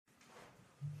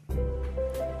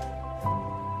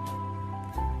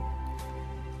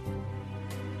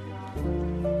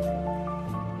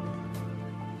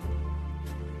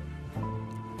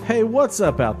Hey, what's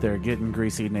up out there, Getting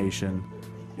Greasy Nation?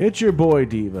 It's your boy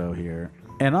Devo here,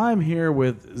 and I'm here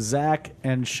with Zach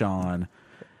and Sean,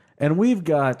 and we've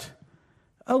got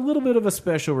a little bit of a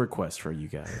special request for you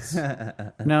guys.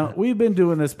 Now, we've been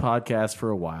doing this podcast for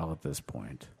a while at this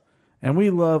point, and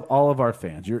we love all of our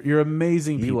fans. You're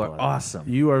amazing people. You are awesome.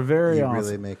 You are very You awesome.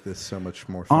 really make this so much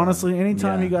more fun. Honestly,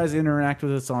 anytime Yeah. you guys interact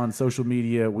with us on social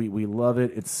media, we love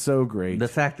it. It's so great. The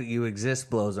fact that you exist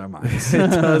blows our minds.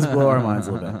 It does blow our minds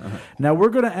a little bit. Now, we're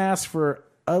going to ask for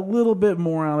a little bit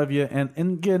more out of you. And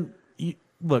again,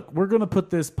 look, we're going to put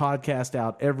this podcast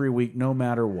out every week no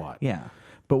matter what. Yeah.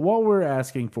 But what we're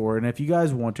asking for, and if you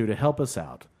guys want to help us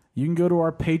out, you can go to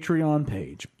our Patreon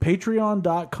page,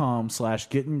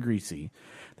 patreon.com/gettinggreasy.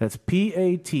 That's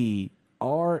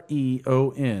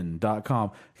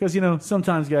PATREON.com. Because,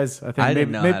 sometimes, guys, I think I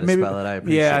didn't know how to spell it. I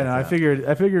appreciate Yeah, I know. that.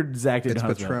 I figured Zach didn't It's know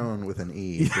how to spell it. Patron with an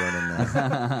E thrown in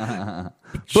there.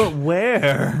 But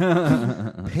where?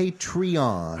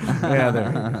 Patreon. Yeah, there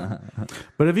you go.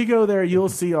 But if you go there, you'll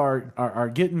see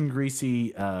our Getting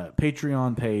Greasy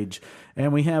Patreon page,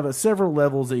 and we have several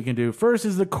levels that you can do. First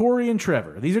is the Corey and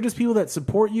Trevor. These are just people that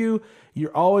support you.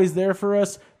 You're always there for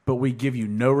us, but we give you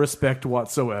no respect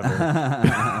whatsoever.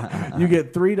 You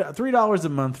get $3 a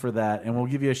month for that, and we'll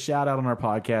give you a shout out on our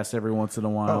podcast every once in a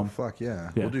while. Oh, fuck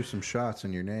yeah. We'll do some shots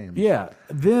in your names. Yeah.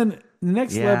 Then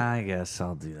next I guess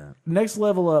I'll do that. next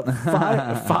level up,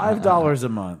 $5 a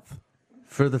month.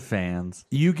 For the fans.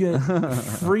 You get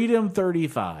Freedom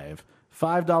 35,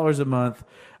 $5 a month,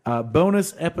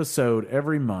 bonus episode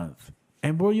every month,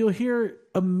 and where you'll hear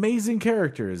amazing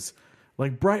characters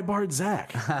like Breitbart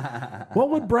Zach. What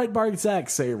would Breitbart Zach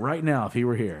say right now if he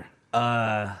were here?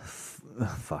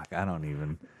 Fuck, I don't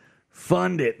even.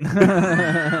 Fund it.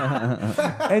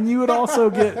 And you would also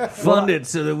get Fund it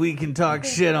so that we can talk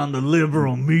shit on the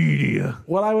liberal media.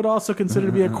 what I would also consider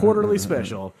to be a quarterly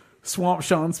special. Swamp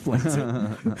Sean explains it.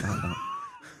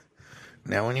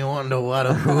 Now, when you want to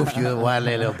waterproof your white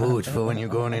leather boots for when you're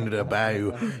going into the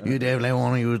bayou, you definitely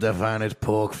want to use the finest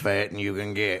pork fat you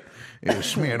can get. You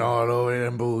smear it all over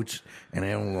them boots, and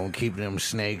then we're going to keep them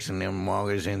snakes and them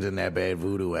moccasins and that bad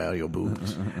voodoo out of your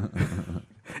boots.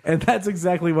 And that's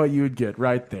exactly what you would get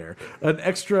right there. An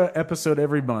extra episode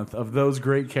every month of those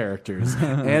great characters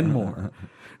and more.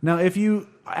 Now, if you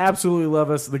absolutely love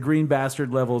us, the Green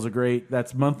Bastard levels are great.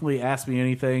 That's monthly Ask Me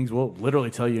Anythings. We'll literally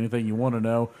tell you anything you want to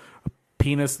know.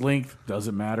 Penis length,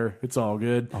 doesn't matter. It's all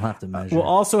good. I'll have to measure. We'll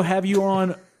also have you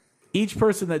on. Each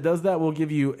person that does that will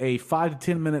give you a 5 to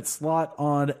 10 minute slot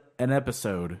on an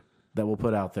episode that we'll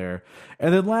put out there.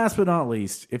 And then last but not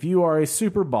least, if you are a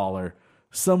super baller,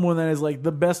 someone that is like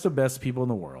the best of best people in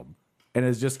the world and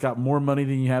has just got more money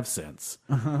than you have sense,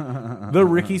 the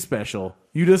Ricky Special,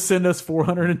 you just send us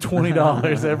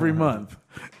 $420 every month,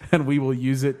 and we will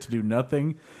use it to do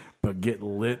nothing but get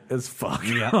lit as fuck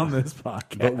on this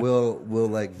podcast. But we'll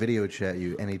like video chat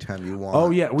you anytime you want.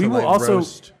 Oh, yeah. We to, will like, also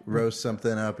roast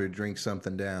something up or drink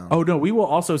something down. Oh, no, we will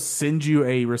also send you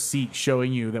a receipt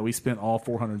showing you that we spent all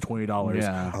 $420.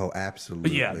 Yeah. Oh,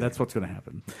 absolutely. Yeah, that's what's going to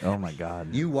happen. Oh, my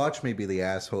God. You watch me be the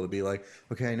asshole to be like,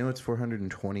 okay, I know it's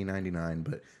 $420.99,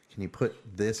 but can you put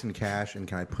this in cash and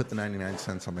can I put the 99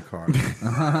 cents on the card?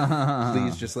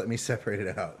 Please just let me separate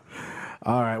it out.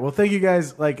 All right. Well, thank you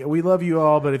guys. Like, we love you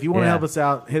all, but if you want to Yeah. help us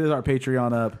out, hit our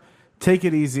Patreon up. Take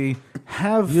it easy.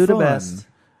 Have You're fun. the best.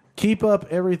 Keep up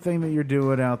everything that you're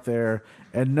doing out there,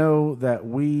 and know that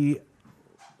we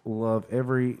love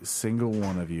every single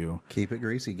one of you. Keep it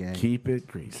greasy, gang. Keep it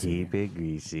greasy. Keep it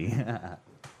greasy.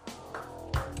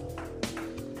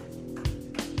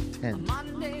 10.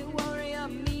 Monday warrior,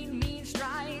 mean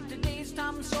strike. Today's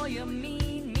Tom Sawyer,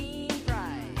 mean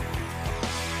pride.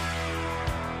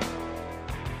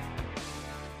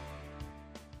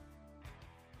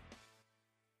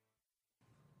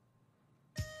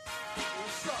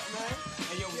 What's up, man?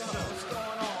 Hey, yo, what's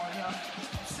going on, yo? I'm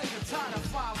sick and tired of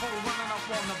 5-0 running up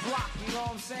on the block, you know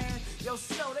what I'm saying? Yo,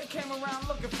 Snow, they came around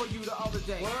looking for you the other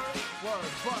day. Word,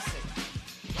 bust it.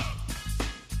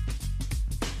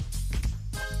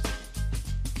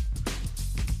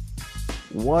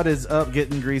 What is up,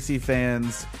 Getting Greasy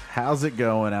fans? How's it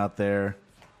going out there?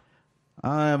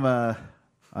 I'm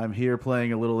here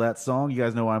playing a little of that song. You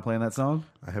guys know why I'm playing that song?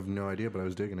 I have no idea, but I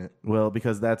was digging it. Well,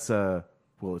 because that's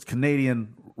it's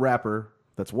Canadian rapper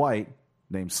that's white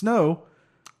named Snow.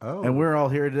 Oh. And we're all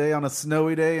here today on a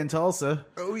snowy day in Tulsa.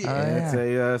 Oh, yeah. It's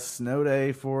a snow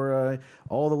day for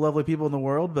all the lovely people in the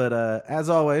world. But as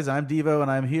always, I'm Devo, and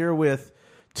I'm here with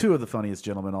two of the funniest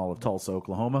gentlemen in all of Tulsa,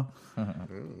 Oklahoma.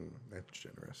 That's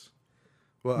generous.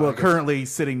 Well, Well, I guess- currently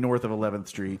sitting north of 11th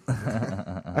Street.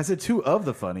 I said two of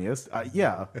the funniest.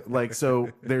 Yeah. Like, so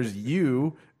there's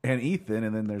you, and Ethan,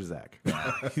 and then there's Zach.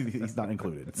 He's not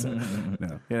included, so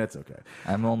no, yeah, it's okay.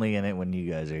 I'm only in it when you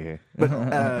guys are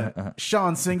here.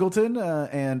 Sean Singleton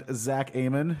and Zach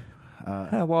Amon.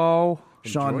 Hello.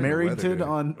 Sean Enjoying the weather Merrington today.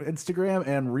 on Instagram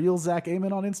and Real Zach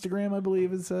Amon on Instagram, I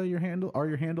believe is your handle. Are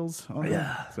your handles on there?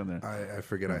 Yeah. It's on there. I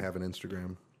forget I have an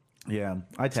Instagram. Yeah,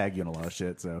 I tag you in a lot of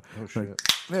shit. So shit.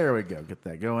 there we go. Get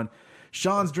that going.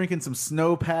 Sean's drinking some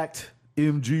snow-packed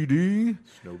MGD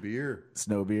No beer.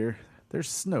 snow beer. There's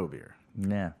snow beer,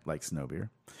 Yeah. like snow beer.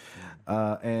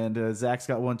 And Zach's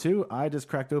got one too. I just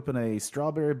cracked open a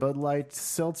strawberry Bud Light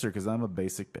seltzer because I'm a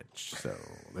basic bitch. So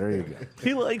there you go.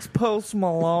 He likes Post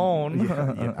Malone.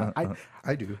 Yeah,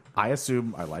 I do. I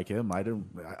assume I like him. I don't.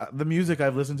 The music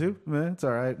I've listened to, it's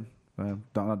all right. I'm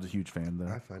not a huge fan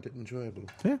though. I find it enjoyable.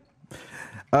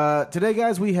 Yeah. Today,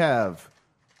 guys, we have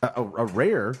a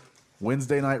rare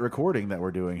Wednesday night recording that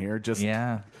we're doing here.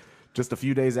 Just a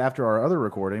few days after our other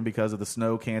recording because of the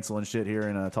snow canceling shit here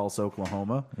in Tulsa,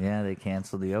 Oklahoma. Yeah, they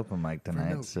canceled the open mic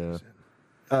tonight, No so reason.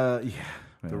 Yeah.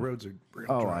 The roads are real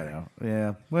Oh, dry. I know.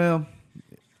 Yeah. Well,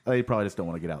 they probably just don't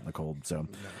want to get out in the cold. So,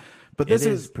 but this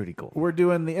It is pretty cool. We're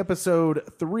doing the episode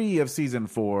 3 of season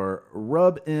 4,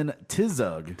 Rub in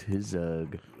Tizug,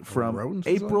 Tizug. from Rodents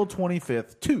April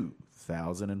 25th,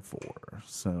 2004.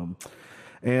 So,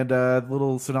 and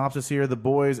little synopsis here: the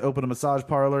boys open a massage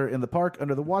parlor in the park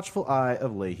under the watchful eye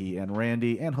of Leahy and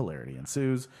Randy, and hilarity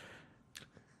ensues.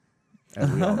 As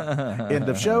we all know. End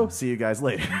of show. See you guys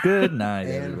later. Good night,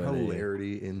 And everybody.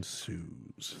 hilarity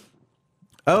ensues.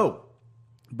 Oh,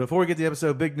 before we get to the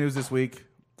episode, big news this week.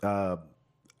 I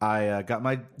got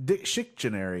my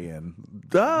dictionary in.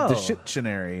 Oh.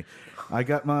 Dictionary. I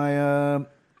got my.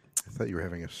 I thought you were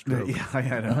having a stroke. Yeah, I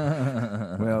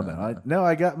know. Well, no,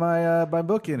 I got my my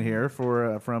book in here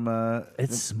from.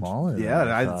 It's smaller. Than Yeah,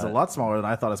 I it's a thought. lot smaller than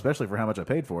I thought, especially for how much I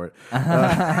paid for it.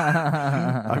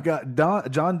 I've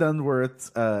got John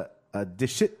Dunsworth's a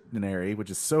dictionary, which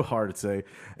is so hard to say,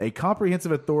 a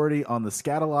comprehensive authority on the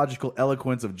scatological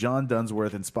eloquence of John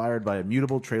Dunsworth, inspired by a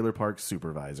mutable trailer park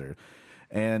supervisor.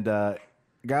 And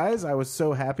guys, I was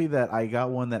so happy that I got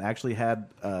one that actually had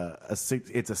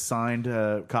it's a signed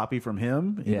copy from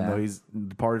him, even Yeah. though he's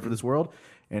departed for this world.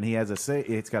 And he has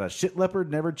it's got a shit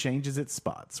leopard never changes its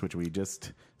spots, which we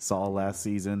just saw last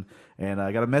season. And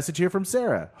I got a message here from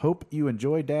Sarah. Hope you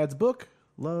enjoy Dad's book.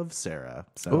 Love, Sarah.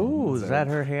 So, Ooh, is that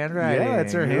her handwriting? Yeah,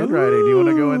 it's her handwriting. Do you want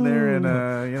to go in there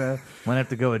and Might have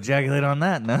to go ejaculate on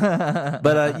that.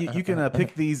 But you can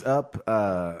pick these up.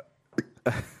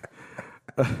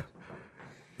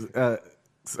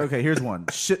 Okay, here's one.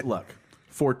 Shit luck.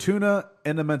 Fortuna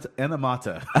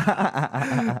Enemata.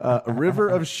 A river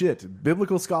of shit.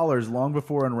 Biblical scholars, long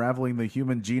before unraveling the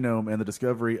human genome and the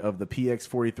discovery of the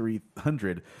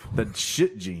PX4300, the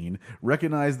shit gene,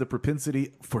 recognized the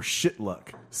propensity for shit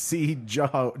luck. See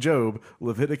Job,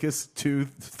 Leviticus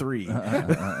 2:3.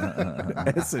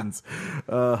 Essence.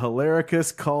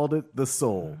 Hilaricus called it the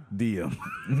soul. Diem.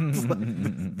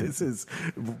 This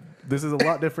is a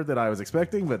lot different than I was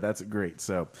expecting, but that's great.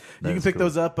 So you can pick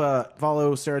those up.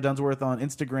 Follow Sarah Dunsworth on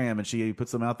Instagram, and she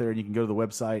puts them out there, and you can go to the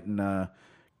website and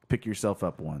pick yourself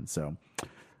up one. So,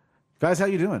 guys, how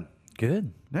you doing?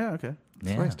 Good. Yeah, okay.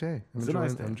 It's a nice day. I'm It's a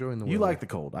nice day. enjoying the You weather. like the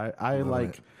cold.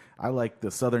 I like the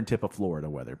southern tip of Florida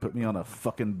weather. Put me on a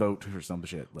fucking boat or some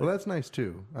shit. Like, Well, that's nice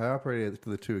too. I operate at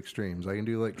the two extremes. I can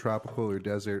do like tropical or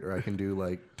desert, or I can do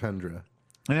like tundra.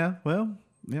 yeah, well,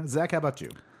 yeah. Zach, how about you?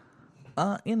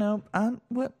 Okay,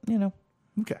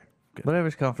 good.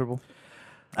 Whatever's comfortable.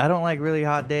 I don't like really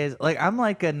hot days. Like I'm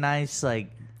like a nice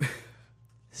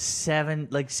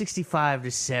 65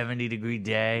 to 70 degree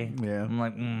day. Yeah. I'm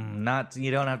like not.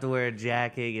 You don't have to wear a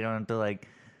jacket. You don't have to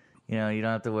you don't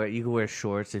have to wear. You can wear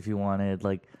shorts if you wanted.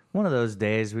 Like one of those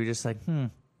days where you're just like,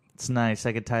 it's nice.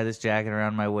 I could tie this jacket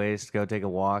around my waist, go take a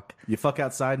walk. You fuck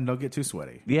outside and don't get too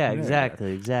sweaty. Yeah,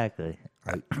 exactly.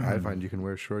 I find you can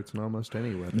wear shorts in almost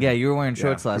any weather. Yeah, you were wearing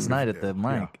shorts last night at the mic.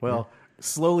 Yeah. Well,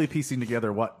 slowly piecing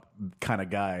together what kind of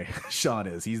guy Sean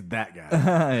is. He's that guy.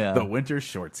 Yeah. The winter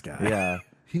shorts guy. Yeah.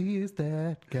 He is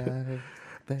that guy.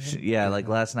 Yeah, like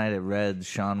last night at Red,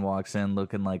 Sean walks in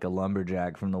looking like a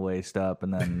lumberjack from the waist up,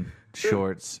 and then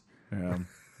shorts. Yeah.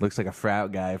 Looks like a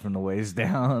frat guy from the waist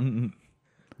down.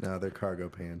 No, they're cargo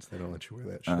pants. They don't let you wear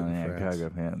that shit. Oh in yeah, France. cargo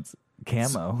pants,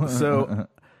 camo. So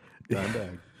Dime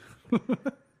bag.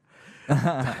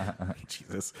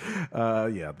 Jesus.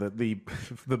 Yeah,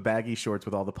 the baggy shorts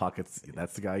with all the pockets.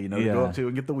 That's the guy you know to go Yeah. up to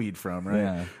and get the weed from, right?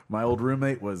 Yeah. My old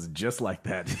roommate was just like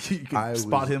that. You could I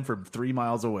spot was- him from 3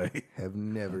 miles away. Have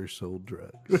never sold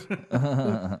drugs.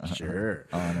 Sure.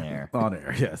 On air. On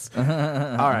air, yes. All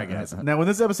right, guys. Now, when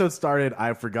this episode started,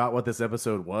 I forgot what this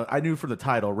episode was. I knew from the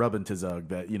title, Rub and Tuzug,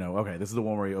 that, okay, this is the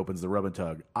one where he opens the Rub and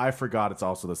Tug. I forgot it's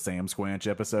also the Sam Squanch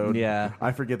episode. Yeah.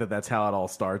 I forget that that's how it all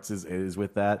starts, is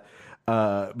with that.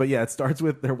 But yeah, it starts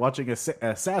with they're watching a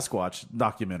Sasquatch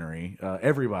documentary.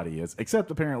 Everybody is,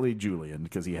 except apparently Julian,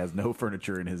 because he has no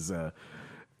furniture in his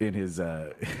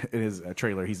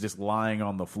trailer. He's just lying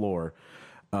on the floor.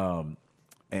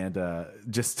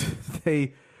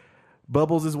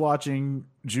 Bubbles is watching,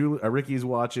 Ricky's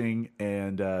watching,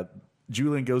 and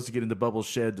Julian goes to get into Bubbles'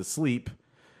 shed to sleep.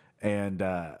 And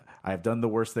I've done the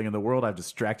worst thing in the world. I've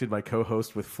distracted my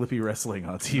co-host with Flippy Wrestling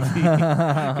on TV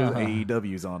because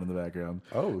AEW's on in the background.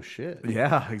 Oh shit!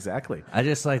 Yeah, exactly. I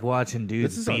just like watching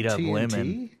This dudes is beat on up TNT?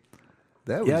 women.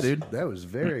 That was, Yeah, dude. That was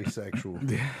very sexual.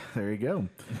 There you go.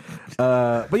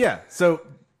 But yeah, so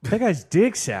That guy's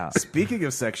dick's out. speaking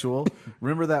of sexual,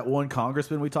 remember that one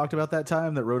congressman we talked about that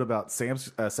time that wrote about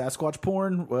Sasquatch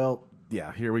porn? Well,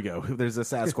 yeah, here we go. There's a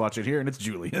Sasquatch in here, and it's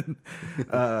Julian.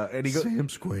 And he goes, Sam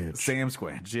Squanch. Sam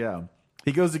Squanch, yeah.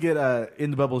 He goes to get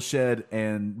into Bubbles' shed,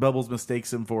 and Bubbles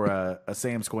mistakes him for a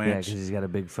Sam Yeah, Squanch. because he's got a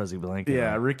big fuzzy blanket.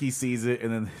 Yeah, on. Ricky sees it,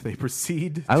 and then they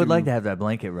proceed. I would like to have that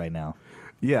blanket right now.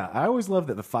 Yeah, I always love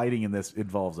that the fighting in this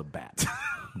involves a bat.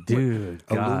 Dude,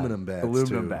 God. Aluminum bats.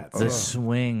 Aluminum too. bats. The Oh.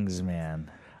 swings, man.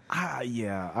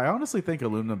 Yeah, I honestly think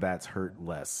aluminum bats hurt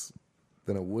less.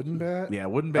 Than a wooden bat. Yeah,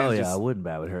 wooden bats. Oh, yeah, just- a wooden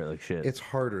bat would hurt like shit. It's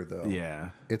harder though. yeah.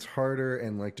 It's harder,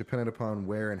 and like depending upon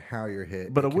where and how you're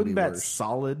hit. But it a can wooden be bat's worse.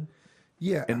 solid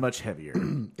Yeah, and much heavier.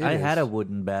 I is. had a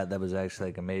wooden bat that was actually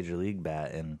like a major league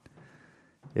bat, and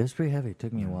it was pretty heavy. It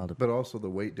took me a while to. But also the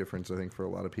weight difference, I think, for a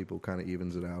lot of people, kind of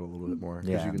evens it out a little bit more because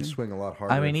Yeah. you can swing a lot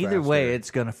harder. I mean, and either way, faster.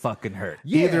 it's gonna fucking hurt.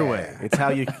 Either way, it's how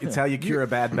you cure a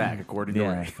bad back, according to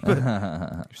Yeah. Ray.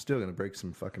 you're still gonna break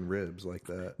some fucking ribs like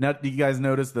that. Now, do you guys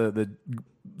notice the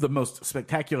most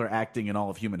spectacular acting in all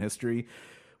of human history,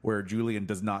 where Julian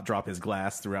does not drop his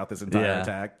glass throughout this entire Yeah.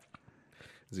 attack?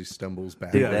 As he stumbles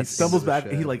back. Yeah, he that's- stumbles back.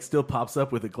 Shed. He like still pops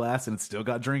up with a glass and it's still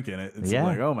got drink in it. It's Yeah.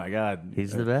 like, oh my god,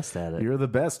 He's the best at it. You're the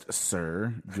best,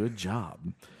 sir. Good job.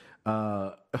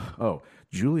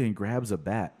 Julian grabs a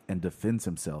bat and defends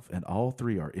himself, and all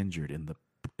three are injured in the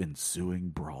ensuing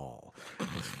brawl.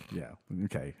 Yeah.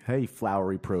 Okay. Hey,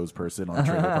 flowery prose person on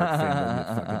Trailer Park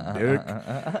Fandom, you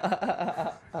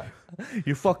fucking dick.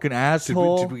 You fucking Did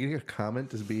asshole. did we get a comment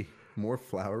to be more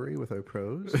flowery with our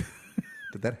prose?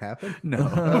 Did that happen? No,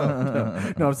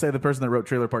 I'm saying the person that wrote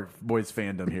Trailer Park Boys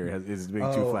fandom here is being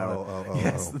too flowery.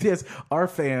 Yes. Our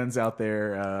fans out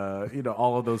there,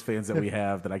 all of those fans that we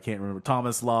have that I can't remember.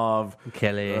 Thomas Love,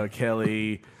 Kelly.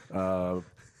 Kelly, I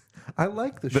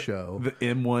like the show. the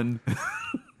M1.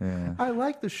 I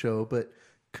like the show, but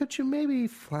could you maybe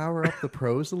flower up the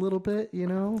prose a little bit? You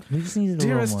know, We just needed a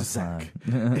Dearest little more Zach,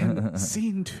 time. in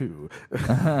scene 2.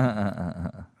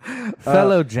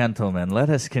 Fellow gentlemen, let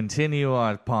us continue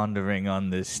our pondering on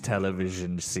this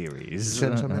television series.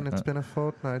 gentlemen, it's been a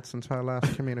fortnight since our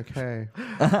last communique.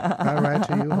 I write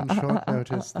to you on short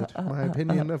notice that my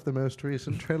opinion of the most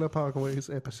recent Trailer Park Boys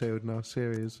episode in our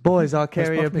series. Boys, our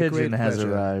carrier brought me great pigeon has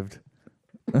pleasure. arrived.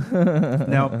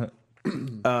 Now,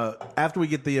 after we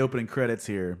get the opening credits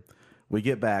here, we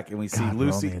get back and we see God, we're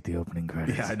Lucy. only at the opening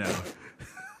credits. Yeah, I know.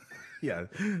 Yeah,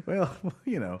 well,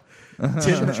 10 your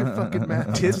fucking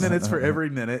mouth. 10 minutes for every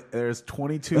minute. There's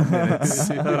 22 minutes.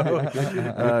 So,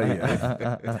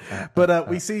 yeah. But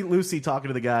we see Lucy talking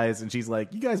to the guys, and she's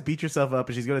like, "You guys beat yourself up,"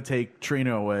 and she's going to take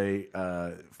Trina away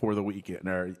for the weekend,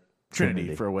 or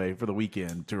Trinity for the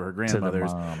weekend to her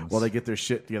grandmother's moms. while they get their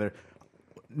shit together.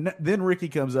 Then Ricky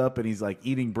comes up and he's like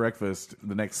eating breakfast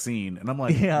the next scene, and I'm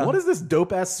like, Yeah. "What is this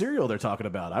dope ass cereal they're talking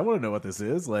about? I want to know what this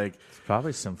is." Like,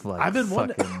 Probably some like I've been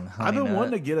fucking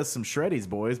wanting to get us some Shreddies,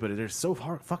 boys, but they're so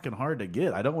fucking hard to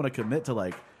get. I don't want to commit to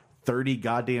like $30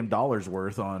 goddamn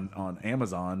worth on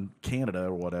Amazon Canada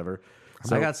or whatever.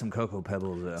 So I got some Cocoa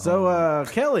Pebbles at home. so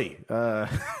Kelly,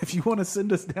 if you want to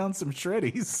send us down some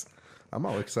Shreddies. I'm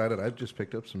all excited. I've just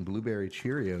picked up some blueberry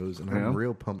Cheerios, and Yeah. I'm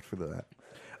real pumped for that.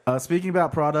 Speaking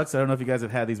about products, I don't know if you guys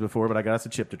have had these before, but I got us a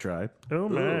chip to try. oh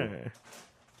man,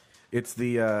 It's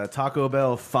the Taco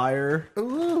Bell Fire.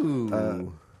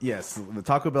 Ooh. Yes, the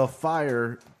Taco Bell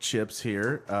Fire chips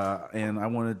here, and I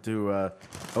wanted to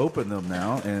open them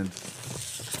now and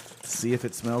see if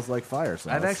it smells like fire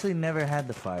sauce. I've actually never had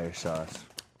the fire sauce.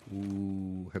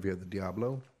 Ooh. Have you had the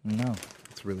Diablo? No.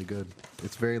 It's It's really good.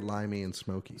 It's very limey and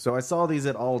smoky. So I saw these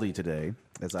at Aldi today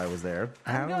as I was there,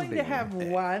 I'm going to have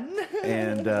one.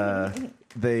 and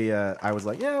I was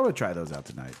like, yeah, I would try those out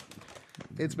tonight.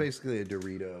 It's basically a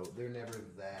Dorito. They're never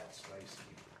that spicy.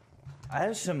 I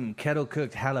have some kettle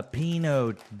cooked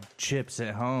jalapeno chips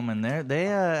at home, and they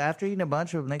after eating a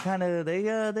bunch of them, they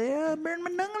burn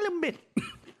my tongue a little bit.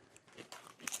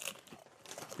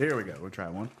 Here we go. We'll try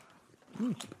one.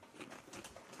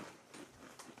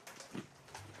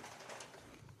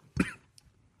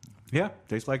 Yeah,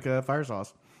 tastes like fire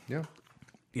sauce. Yeah.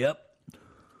 Yep,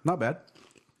 Not bad.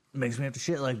 makes me have to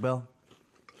shit like Bell.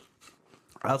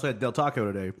 I also had Del Taco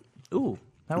today. Ooh,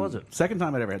 how was it? Second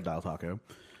time I'd ever had Del Taco.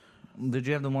 Did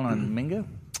you have the one on Mingo?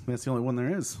 That's the only one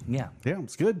there is. Yeah. Yeah,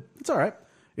 it's good. It's all right.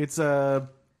 It's a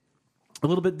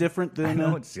little bit different than. I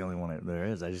know it's the only one there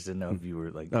is. I just didn't know if you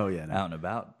were like Oh, yeah, no. out and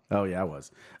about. Oh yeah, I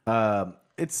was.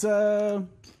 It's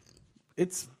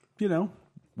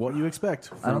what you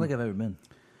expect. I don't think I've ever been.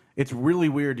 It's really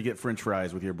weird to get French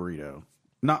fries with your burrito.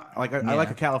 Not like I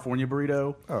like a California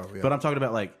burrito. Oh, yeah. But I'm talking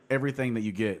about like everything that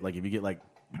you get. Like if you get like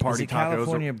party Is a tacos.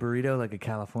 California burrito like a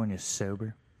California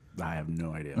sober? I have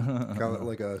no idea.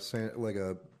 Like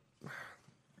a.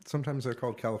 Sometimes they're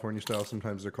called California style.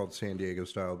 Sometimes they're called San Diego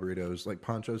style burritos. Like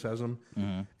Poncho's has them.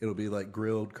 Mm-hmm. It'll be like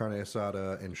grilled carne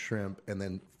asada and shrimp, and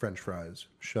then French fries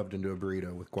shoved into a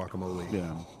burrito with guacamole.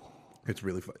 Yeah. It's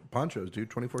really fun. Poncho's, dude,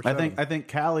 24/7. I think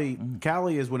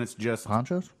Cali is when it's just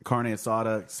Ponchos? carne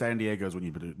asada. San Diego's when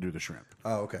you do the shrimp.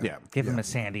 Oh, okay. Yeah. Give him a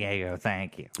San Diego,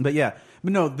 thank you. But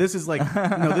no, this is like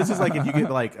if you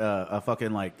get like a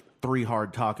fucking like 3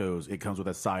 hard tacos, it comes with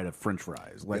a side of French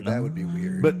fries. Like That would be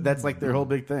weird. but that's like their whole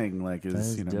big thing. Like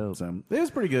is dope. so it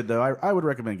is pretty good though. I would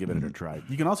recommend giving it a try.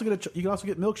 You can also get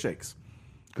milkshakes.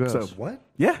 Gross. So What?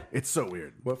 yeah, it's so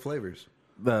weird. What flavors?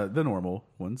 The normal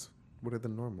ones, What are the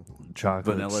normal?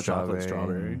 Chocolate, vanilla, chocolate,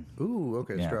 strawberry. Ooh,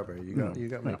 okay, Yeah. strawberry. You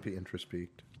got my interest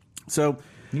peaked. So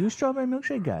You a strawberry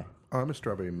milkshake guy? Oh, I'm a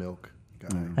strawberry milk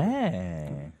guy.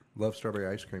 Hey. Love strawberry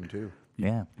ice cream too.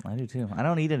 Yeah, I do too. I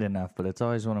don't eat it enough, but it's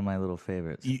always one of my little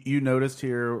favorites. you noticed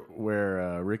here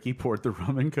where Ricky poured the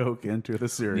rum and coke into the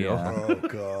cereal. Yeah. Oh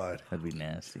God. That'd be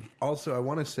nasty. Also, I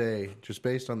want to say, just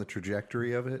based on the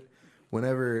trajectory of it,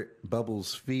 whenever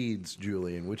Bubbles feeds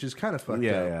Julian, which is kind of fucked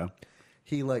Yeah, up, yeah.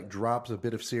 he like drops a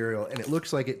bit of cereal, and it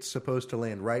looks like it's supposed to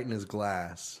land right in his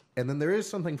glass, and then there is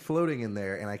something floating in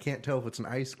there, and I can't tell if it's an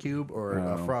ice cube or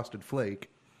a frosted flake.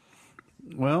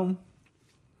 Well,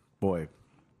 boy,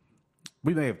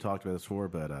 we may have talked about this before,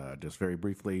 but just very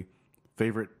briefly,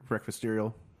 favorite breakfast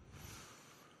cereal?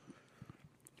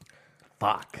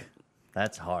 Fuck.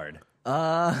 That's hard.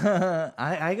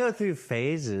 I go through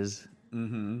phases.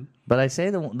 Mm-hmm. But I say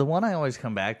the one I always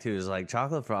come back to is like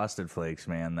chocolate frosted flakes,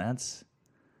 man. Or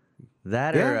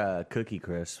Cookie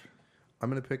Crisp. I'm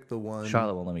gonna pick the one.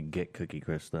 Charlotte won't let me get Cookie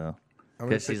Crisp though,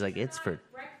 because she's like, it's for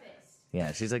breakfast.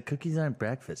 yeah. She's like, cookies aren't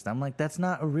breakfast. I'm like, that's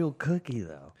not a real cookie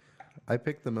though. I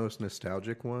picked the most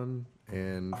nostalgic one,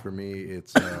 and for me,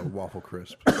 it's Waffle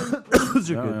Crisp. Those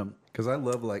are good. Because I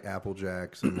love like Apple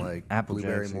Jacks and like Apple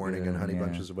Blueberry Jacks are Morning good, and Honey yeah.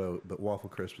 Bunches of Oat, but Waffle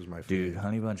Crisp was my Dude, favorite.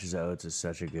 Honey Bunches of Oats is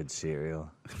such a good cereal.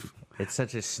 It's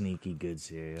such a sneaky good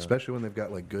cereal. Especially when they've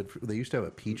got like good. They used to have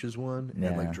a peaches one and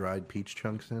Yeah. like dried peach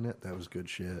chunks in it. That was good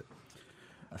shit.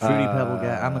 Fruity Pebble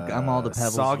guy. I'm all the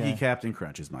Pebbles Soggy guy. Captain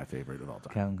Crunch is my favorite of all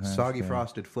time. Captain Crunch, Soggy yeah.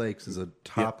 Frosted Flakes is a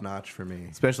top notch for me.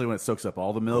 Especially when it soaks up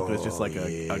all the milk and it's just like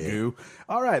a goo.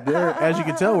 All right, there. As you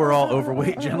can tell, we're all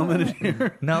overweight gentlemen in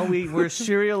here. No, we're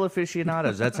cereal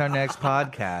aficionados. That's our next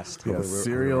podcast. Yeah,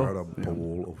 cereal. Had a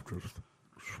bowl of just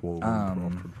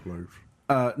swollen Frosted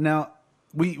Flakes. Now,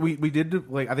 we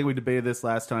did like I think we debated this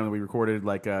last time that we recorded.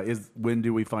 Like, when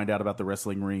do we find out about the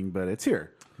wrestling ring? But it's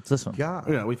here. It's this one. Yeah.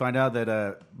 Yeah, we find out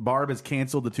that Barb has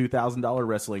canceled the $2,000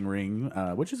 wrestling ring,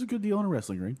 which is a good deal on a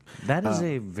wrestling ring. That is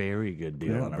a very good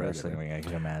deal yeah, on a very wrestling ring, I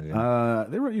can imagine.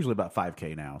 They were usually about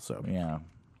 $5,000 now. So, yeah.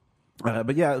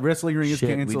 but yeah, wrestling ring is Shit,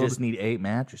 we canceled. just need 8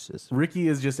 mattresses. Ricky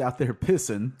is just out there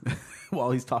pissing while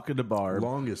he's talking to Barb.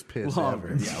 Longest piss Long-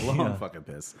 ever. Yeah, long fucking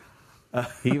piss.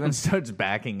 He even starts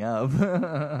backing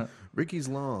up. Ricky's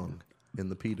long in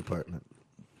the pee department.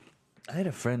 I had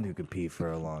a friend who could pee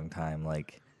for a long time.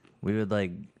 Like, we would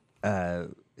like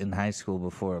in high school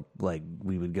before, like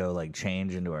we would go like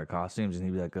change into our costumes, and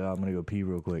he'd be like, "Oh, I'm gonna go pee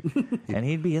real quick," and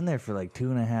he'd be in there for like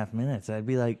 2.5 minutes. I'd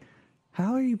be like,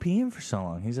 "How are you peeing for so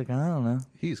long?" He's like, "I don't know."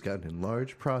 He's got an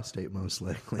enlarged prostate, most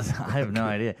likely. I have no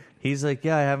idea. He's like,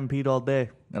 "Yeah, I haven't peed all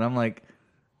day," and I'm like,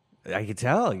 "I could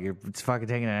tell it's fucking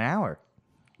taking an hour."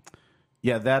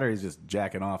 Yeah, that or he's just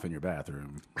jacking off in your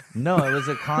bathroom. No, it was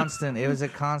a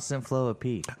constant flow of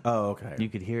pee. Oh, okay. You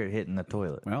could hear it hitting the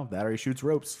toilet. Well, that or he shoots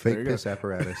ropes. There Fake you go. piss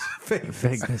apparatus. Fake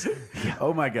Fake piss.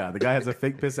 Oh my god, the guy has a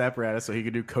fake piss apparatus so he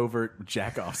can do covert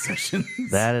jack off sessions.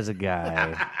 That is a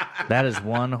guy. That is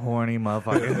one horny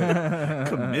motherfucker.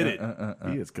 Committed.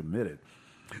 He is committed.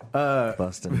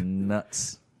 Busting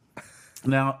nuts.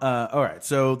 Now, all right.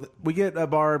 So we get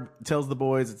Barb tells the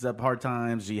boys it's up hard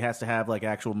times. She has to have like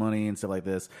actual money and stuff like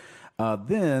this.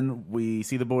 Then we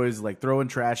see the boys like throwing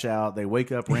trash out. They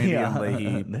wake up Randy and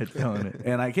Leahy. They're throwing it.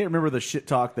 And I can't remember the shit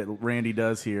talk that Randy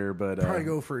does here, but Probably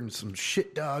go for some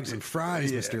shit dogs and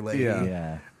fries, Mr. Leahy. yeah.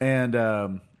 Yeah. And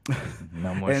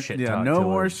No more and, shit yeah, talk. no till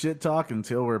more we're- shit talk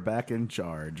until we're back in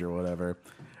charge or whatever.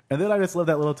 And then I just love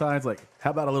that little time. It's like, how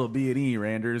about a little B&E,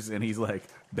 Randers? And he's like,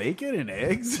 bacon and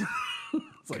eggs.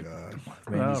 It's like,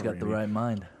 Randy's oh, got the Randy. right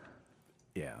mind.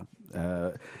 Yeah.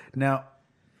 Now,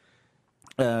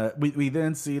 we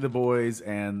then see the boys,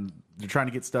 and they're trying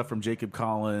to get stuff from Jacob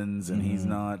Collins, and he's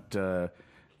not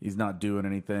doing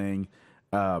anything.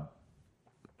 But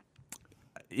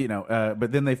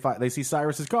then they see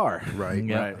Cyrus's car. Right.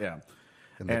 Yeah. Right. Yeah.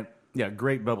 And yeah,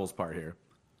 great Bubbles part here.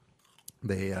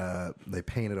 They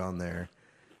paint it on there.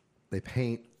 They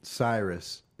paint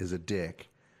Cyrus as a dick,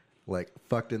 like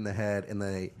fucked in the head, and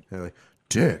they're like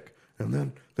dick, and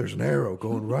then there's an arrow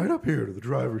going right up here to the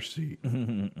driver's seat.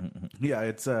 Yeah,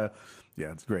 it's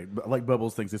great. But like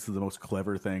Bubbles thinks this is the most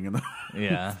clever thing in the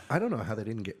Yeah. I don't know how they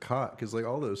didn't get caught because like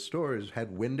all those stores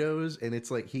had windows, and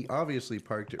it's like he obviously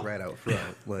parked it right out front.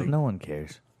 Like No one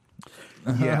cares.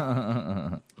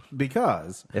 Yeah.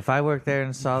 Because If I worked there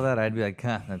and saw that, I'd be like,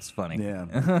 huh, that's funny.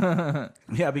 yeah.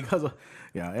 Yeah, because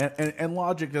and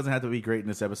logic doesn't have to be great in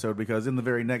this episode because in the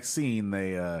very next scene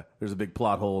there's a big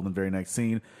plot hole in the very next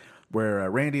scene where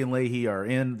Randy and Leahy are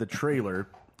in the trailer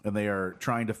and they are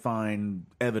trying to find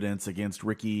evidence against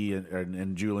Ricky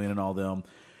and Julian and all them.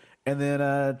 And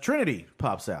then Trinity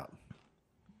pops out.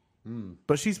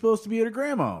 But she's supposed to be at her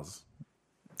grandma's.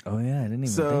 Oh, yeah, I didn't even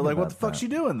So, think like, what about the fuck's that. she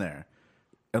doing there?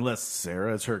 Unless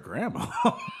Sarah is her grandma.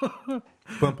 bum,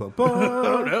 bum, bum.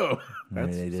 Oh, no.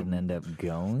 Maybe they didn't end up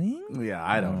going? Yeah,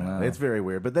 I don't know. It's very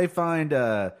weird. But they find...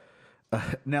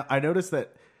 now, I noticed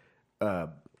that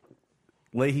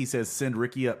Leahy says, send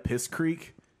Ricky up Piss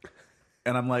Creek.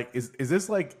 And I'm like, is this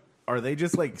like... Are they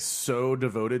just like so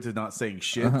devoted to not saying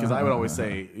shit? Because I would always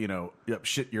say,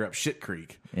 you're up shit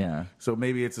creek. Yeah. So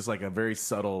maybe it's just like a very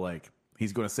subtle, like,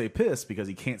 he's going to say piss because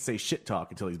he can't say shit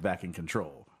talk until he's back in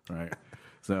control, right?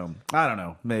 So I don't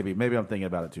know. Maybe I'm thinking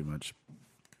about it too much.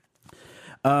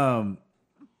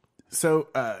 So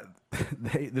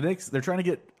they're trying to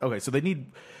get so they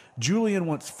need Julian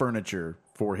wants furniture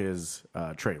for his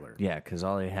trailer. Yeah, because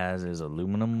all he has is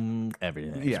aluminum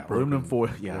everything. Yeah, aluminum foil.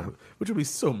 Yeah, which would be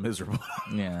so miserable.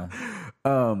 Yeah.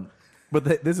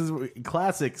 But this is a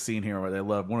classic scene here where they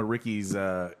love one of Ricky's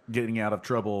getting out of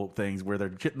trouble things where they're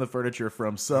getting the furniture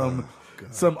from some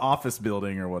office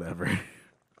building or whatever.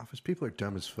 Office people are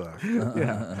dumb as fuck.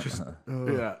 Yeah,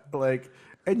 yeah, like,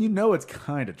 and it's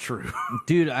kind of true.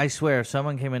 Dude, I swear, if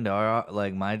someone came into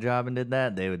my job and did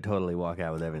that, they would totally walk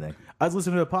out with everything. I was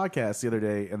listening to a podcast the other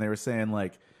day, and they were saying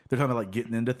like they're talking about like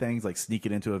getting into things, like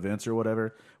sneaking into events or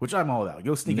whatever, which I'm all about.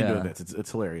 Go sneak into Yeah. events;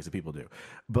 it's hilarious that people do.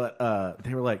 But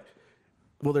they were like,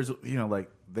 well, there's like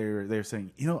they're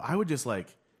saying, I would just like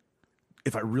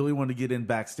if I really wanted to get in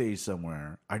backstage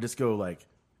somewhere, I just go like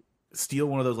steal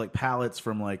one of those like pallets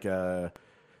from like Home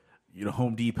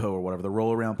Depot or whatever, the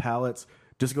roll around pallets.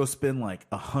 Just go spend like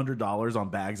 $100 on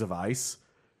bags of ice,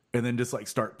 and then just like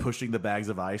start pushing the bags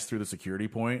of ice through the security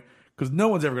point because no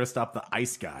one's ever going to stop the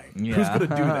ice guy. Yeah. Who's going to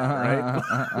do that,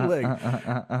 right?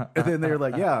 Like, and then they're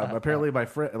like, yeah, apparently my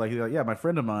friend, my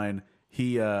friend of mine,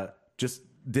 he just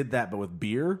did that but with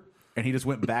beer, and he just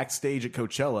went backstage at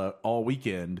Coachella all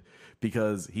weekend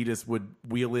because he just would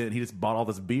wheel in. He just bought all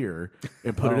this beer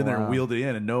and put it in there and wheeled it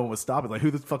in, and no one was stopping. Like, who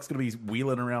the fuck's going to be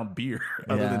wheeling around beer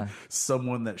other than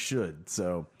someone that should?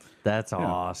 So That's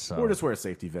awesome. or just wear a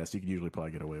safety vest. You can usually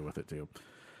probably get away with it too.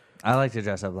 I like to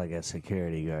dress up like a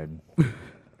security guard.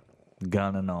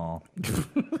 Gun and all.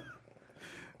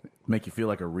 Make you feel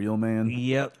like a real man.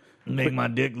 Yep. Make my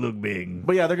dick look big.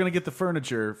 But yeah, they're gonna get the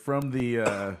furniture from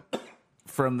the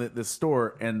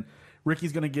store, and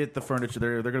Ricky's gonna get the furniture.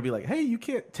 They're gonna be like, "Hey, you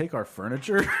can't take our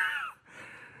furniture."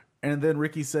 And then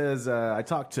Ricky says, "I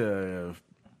talked to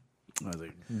what was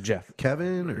it? Jeff.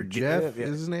 Kevin or Jeff yeah.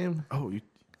 is his name. Oh,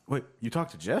 you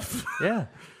talked to Jeff? Yeah.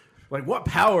 Like, what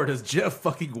power does Jeff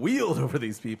fucking wield over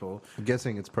these people?" I'm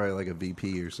guessing it's probably like a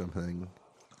VP or something.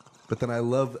 But then I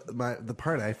love the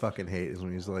part I fucking hate is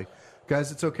when he's like, guys,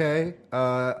 it's okay.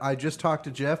 I just talked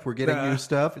to Jeff. We're getting new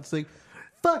stuff. It's like,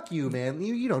 fuck you, man.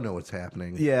 You don't know what's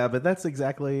happening. Yeah, but that's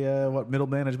exactly what middle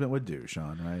management would do,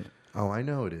 Sean, right? Oh, I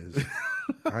know it is.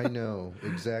 I know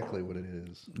exactly what it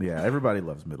is. Yeah, everybody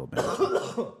loves middle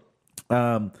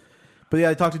management. But yeah,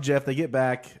 I talked to Jeff. They get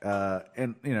back,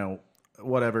 and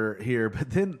whatever here. But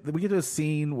then we get to a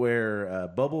scene where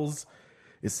Bubbles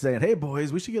is saying, "Hey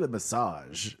boys, we should get a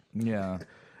massage." Yeah.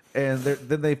 And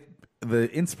then the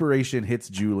inspiration hits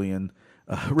Julian.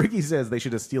 Ricky says they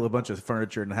should just steal a bunch of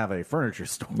furniture and have a furniture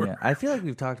store. Yeah. I feel like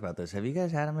we've talked about this. Have you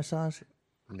guys had a massage?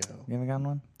 No. You ever gotten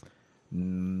one?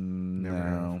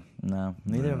 No. No.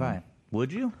 Neither have I.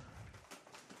 Would you?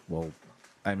 Well,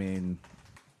 I mean,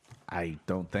 I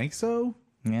don't think so.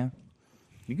 Yeah.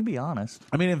 You can be honest.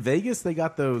 I mean, in Vegas, they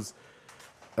got those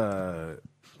those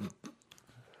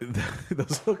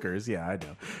hookers. Yeah, I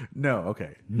know. No,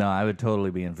 okay. No, I would totally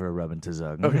be in for a rub and to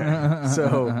zug. Okay.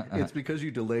 So, It's because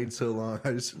you delayed so long.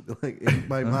 I just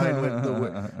my mind went the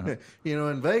way.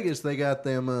 In Vegas they got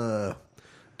them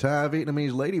Thai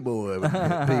Vietnamese ladyboy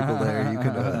people there. You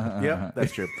can. yep,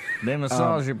 that's true. They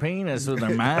massage your penis with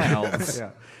their mouths. Yeah.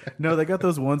 No, they got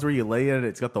those ones where you lay in it.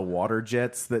 It's got the water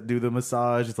jets that do the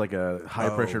massage. It's like a high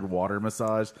pressured water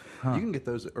massage. You can get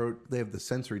those, or they have the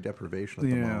sensory deprivation at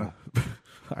the mall.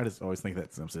 I just always think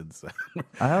that Simpsons.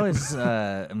 I always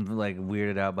am like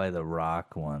weirded out by the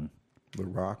rock one, The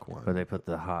rock one. where they put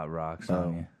the hot rocks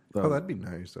on you. Oh, that'd be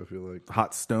nice. I feel like.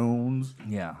 Hot stones.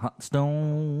 Yeah, hot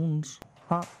stones.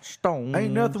 Hot stones.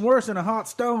 Ain't nothing worse than a hot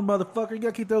stone, motherfucker. You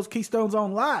gotta keep those keystones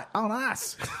on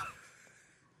ice.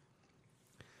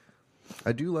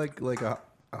 I do like a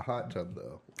hot tub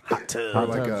though, Hot tub. or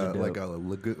like tubs are a dope. lagoon.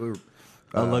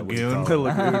 A lagoon.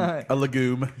 A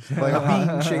legume. Like a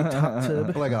bean shaped hot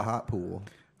tub, like a hot pool,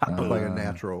 like a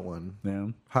natural one. Yeah.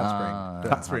 Hot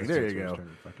spring. Hot spring, there you That's what I was go. trying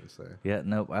to fucking say. Yeah,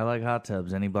 nope. I like hot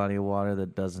tubs. Any body of water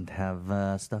that doesn't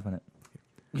have stuff in it.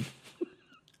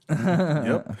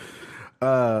 Yep.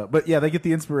 But yeah, they get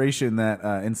the inspiration that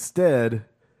instead,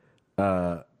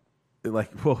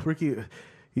 Ricky,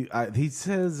 he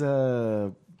says,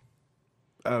 "Oh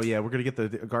yeah, we're gonna get the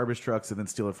garbage trucks and then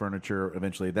steal the furniture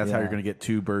eventually. That's how Yeah. you're gonna get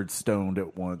two birds stoned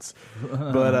at once."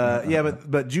 But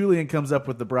but Julian comes up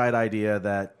with the bright idea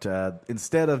that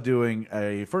instead of doing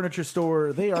a furniture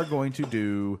store, they are going to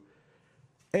do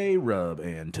a rub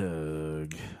and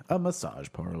tug, a massage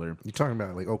parlor. You talking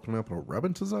about like opening up a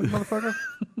rubbing to something, motherfucker?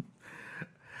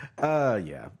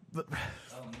 Yeah.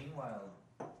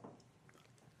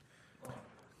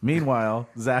 Meanwhile,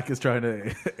 Zach is trying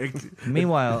to.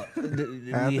 Meanwhile, At we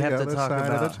the have to other talk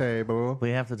side of the about. table. We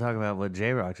have to talk about what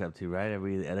J Rock's up to, right? Are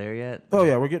we there yet? Oh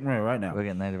yeah, we're getting ready right now. We're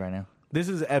getting there right now. This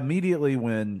is immediately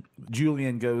when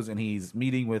Julian goes and he's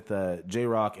meeting with J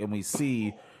Rock, and we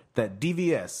see that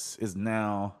DVS is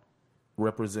now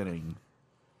representing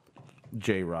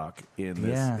J Rock in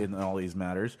this Yeah. in all these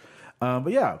matters.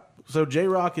 But yeah, so J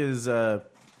Rock is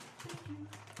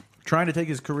trying to take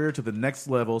his career to the next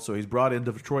level, so he's brought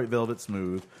into Detroit Velvet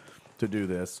Smooth to do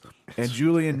this, and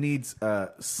Julian needs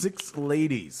 6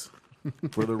 ladies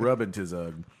for the rubbing to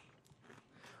zug.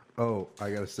 Oh,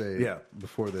 I gotta say, Yeah.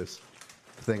 before this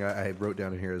thing I wrote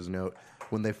down in here as a note,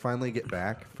 when they finally get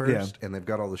back first and they've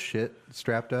got all the shit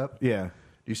strapped up. Yeah. Do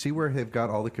you see where they've got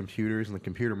all the computers and the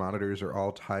computer monitors are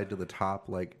all tied to the top,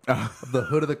 like the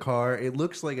hood of the car? It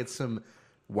looks like it's some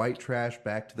white trash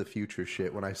Back to the Future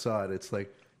shit. When I saw it, it's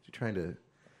like you're trying to.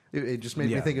 It just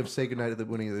made me think of Say Goodnight at the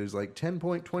Winning. There's like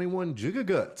 10.21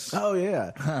 gigaguts. Oh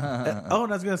yeah. And I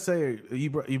was gonna say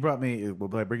you brought me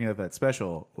by bringing up that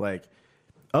special. Like,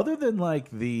 other than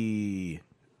like the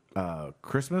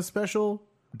Christmas special,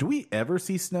 do we ever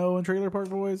see snow in Trailer Park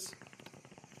Boys?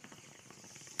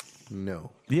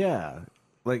 No. Yeah,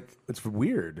 like it's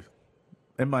weird.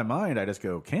 In my mind, I just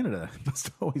go, Canada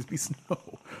must always be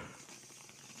snow.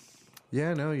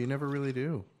 Yeah, no, you never really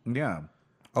do. Yeah,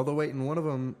 Although, wait, in one of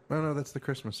them, oh no, that's the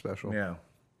Christmas special. yeah.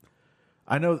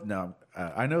 I know. No,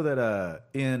 I know that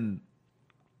in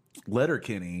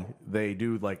Letterkenny they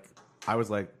do like. I was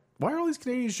like, why are all these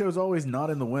Canadian shows always not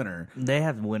in the winter? They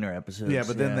have winter episodes. Yeah,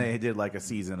 but then they did like a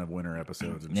season of winter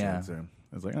episodes and Yeah. shit. So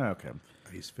I was like, oh, okay.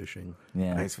 Ice fishing,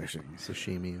 Yeah. Ice fishing.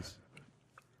 sashimis.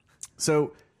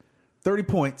 So 30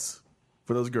 points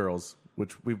for those girls,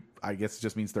 which I guess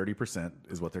just means 30%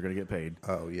 is what they're going to get paid.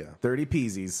 Oh yeah. 30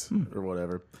 peasies or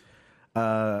whatever.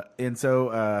 And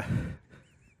so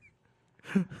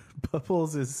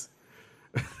Bubbles is.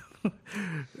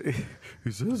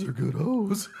 He says they're good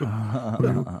hoes.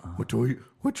 What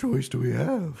choice do we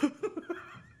have?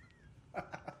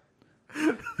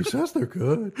 He says they're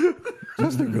good.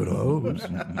 Because they're good hoes.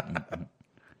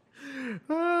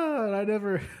 I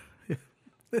never.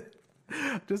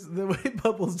 Just the way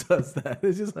Bubbles does that.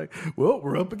 It's just like, well,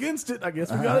 we're up against it. I guess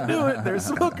we got to do it. There's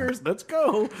some hookers. Let's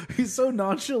go. He's so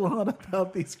nonchalant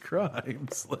about these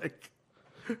crimes. Like,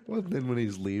 Well, then when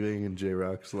he's leaving and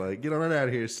J-Rock's like, get on out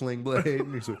of here, Sling Blade.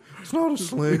 And he's like, it's not a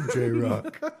sling,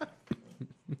 J-Rock.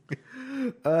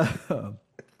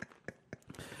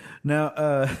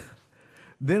 now,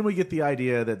 then we get the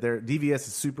idea that DVS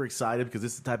is super excited because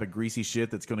this is the type of greasy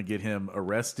shit that's going to get him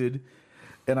arrested.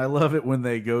 And I love it when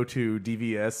they go to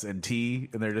DVS and T,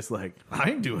 and they're just like,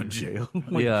 I ain't doing jail.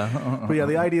 Like, Yeah. But yeah,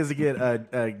 the idea is to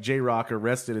get J-Rock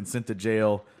arrested and sent to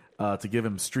jail to give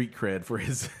him street cred for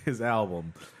his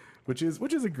album, which is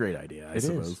a great idea, I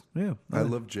suppose. Yeah. I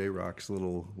love J-Rock's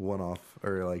little one-off,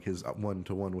 or like his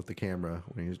one-to-one with the camera,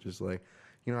 when he's just like,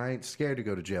 you know, I ain't scared to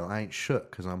go to jail. I ain't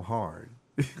shook because I'm hard.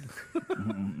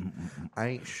 I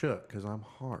ain't shook because I'm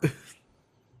hard.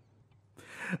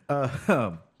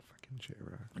 Fucking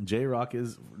J-Rock. J-Rock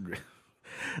is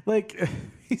like,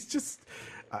 he's just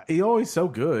he's always so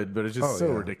good, but it's just so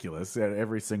ridiculous at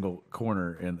every single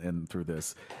corner and through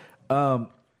this.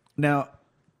 Now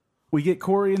we get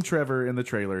Corey and Trevor in the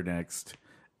trailer next,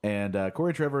 and Corey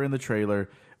and Trevor in the trailer,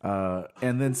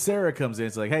 and then Sarah comes in.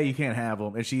 It's like, hey, you can't have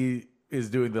them, and she is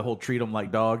doing the whole treat them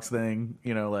like dogs thing.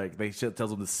 You know, like tells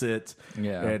them to sit,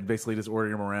 and basically just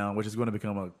ordering them around, which is going to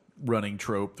become a running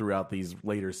trope throughout these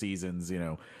later seasons. You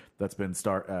know, that's been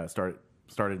started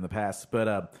in the past,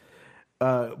 but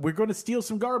we're going to steal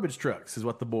some garbage trucks is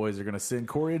what the boys are going to send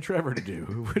Corey and Trevor to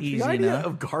do. The idea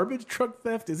of garbage truck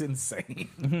theft is insane.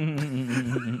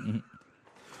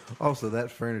 Also, that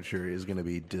furniture is going to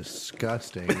be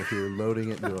disgusting if you're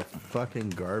loading it into a fucking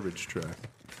garbage truck.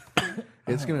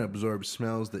 It's going to absorb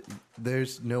smells that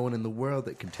there's no one in the world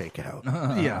that can take out.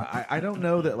 Yeah, I don't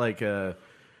know that, like,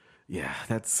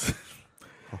 that's,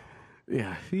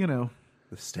 yeah, you know.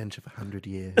 The stench of 100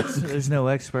 years. There's no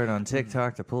expert on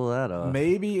TikTok to pull that off.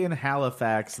 Maybe in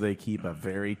Halifax they keep a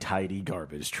very tidy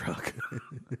garbage truck.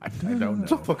 I don't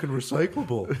It's a know. fucking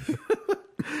recyclable.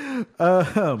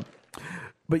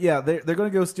 But yeah, they're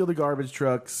going to go steal the garbage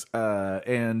trucks,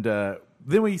 and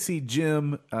then we see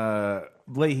Jim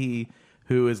Leahy,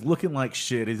 who is looking like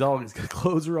shit. His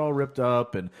clothes are all ripped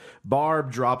up, and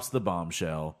Barb drops the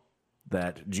bombshell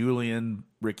that Julian,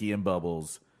 Ricky, and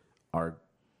Bubbles are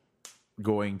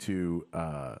going to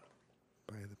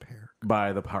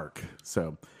buy the park.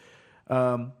 So,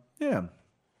 yeah.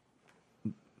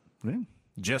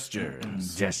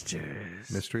 Gestures.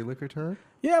 Mystery liquor time?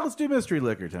 Yeah, let's do mystery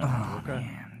liquor time.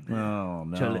 Man. Oh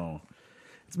no. Charlie.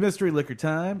 It's mystery liquor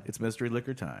time. It's mystery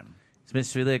liquor time. It's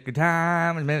mystery liquor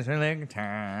time. It's mystery liquor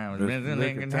time. It's mystery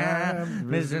liquor time.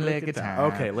 Mystery liquor time.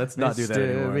 Okay, let's not do that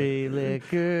anymore. Mystery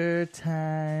liquor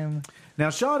time.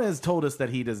 Now, Sean has told us that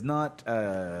he does not.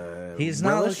 He's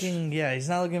not relish- looking. Yeah, he's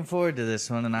not looking forward to this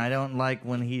one, and I don't like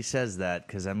when he says that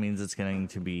because that means it's going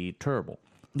to be terrible.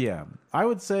 Yeah, I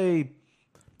would say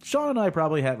Sean and I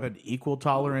probably have an equal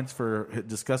tolerance for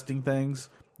disgusting things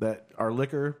that are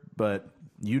liquor, but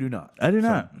you do not. I do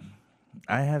not.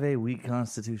 I have a weak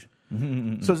constitution.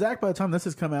 So, Zach, by the time this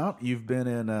has come out, you've been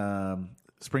in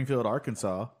Springfield,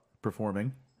 Arkansas,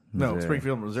 performing. No, Missouri.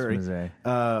 Springfield, Missouri. Missouri.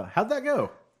 How'd that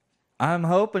go? I'm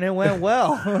hoping it went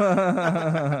well.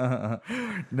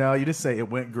 No, you just say it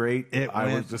went great. I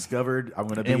was went- discovered. I'm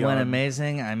going to be It went on-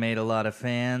 amazing. I made a lot of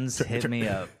fans. Hit me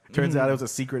up. Turns out it was a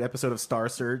secret episode of Star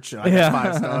Search. And I got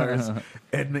 5 stars.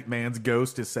 Ed McMahon's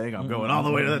ghost is saying, I'm going all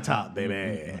the way to the top,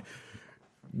 baby.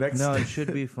 Next. No, it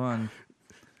should be fun.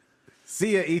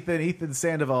 See ya, Ethan. Ethan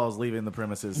Sandoval is leaving the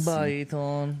premises. Bye,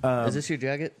 Ethan. Is this your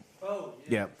jacket?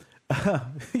 Yeah.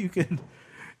 You can...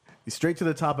 Straight to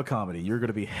the top of comedy. You're going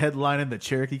to be headlining the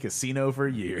Cherokee Casino for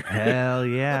a year. Hell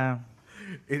yeah.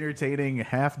 Entertaining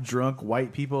half-drunk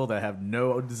white people that have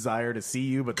no desire to see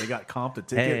you, but they got comped a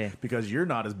ticket Hey. because you're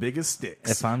not as big as Sticks.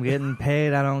 If I'm getting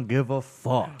paid, I don't give a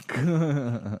fuck.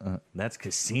 That's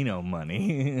casino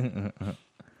money.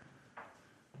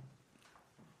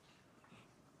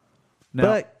 No.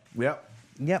 But Yep.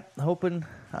 yep, hoping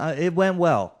it went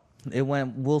well.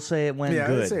 We'll say it went Yeah,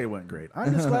 good. I'd say it went great.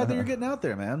 I'm just glad that you're getting out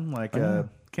there, man. Like,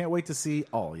 can't wait to see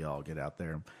all y'all get out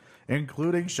there,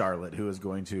 including Charlotte, who is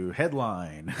going to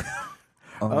headline.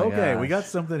 Oh my Okay, we gosh. got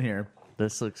something here.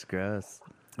 This looks gross.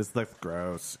 This looks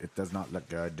gross. It does not look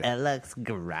good. It looks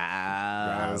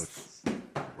gross.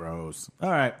 Gross.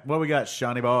 All right, what we got,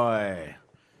 Shawnee boy?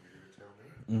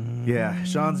 Yeah,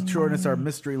 Sean's showing us our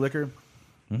mystery liquor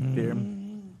here.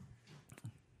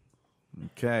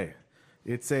 Okay.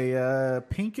 It's a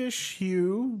pinkish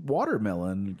hue,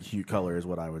 watermelon hue color is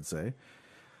what I would say.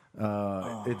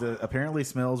 It apparently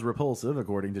smells repulsive,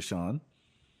 according to Sean.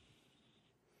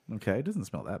 Okay, it doesn't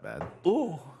smell that bad.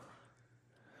 Ooh.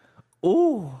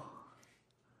 Ooh.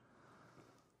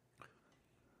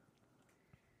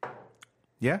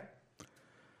 Yeah.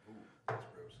 That's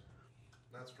gross.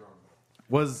 Not strong.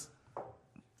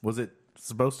 Was it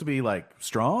supposed to be like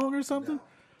strong or something?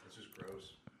 It's just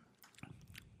gross.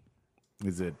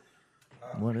 Is it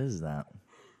What is that?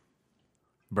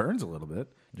 burns a little bit?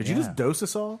 Did you just dose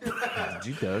us all? Did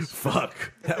you dose? Fuck.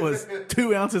 That was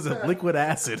 2 ounces of liquid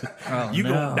acid. You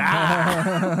no. gonna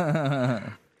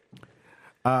die.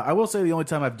 I will say the only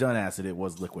time I've done acid, it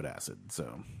was liquid acid.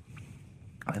 So,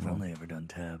 I've only ever done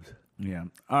tabs. yeah.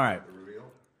 All right.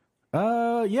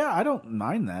 Yeah, I don't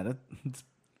mind that.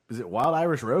 Is it Wild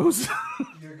Irish Rose?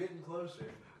 You're getting closer.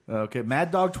 Okay,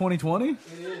 Mad Dog 2020? It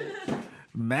is.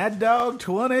 Mad Dog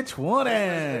 2020.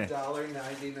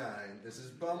 $1.99. This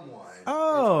is bum wine.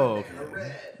 Oh, It's banana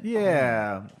red.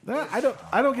 yeah.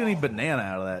 I don't get any banana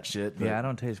out of that shit. but- Yeah, I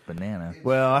don't taste banana.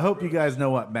 Well, I hope you guys know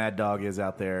what Mad Dog is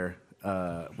out there.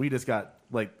 We just got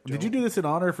did you do this in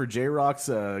honor for J Rock's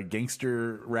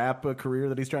gangster rap career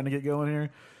that he's trying to get going here?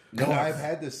 No, I've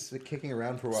had this kicking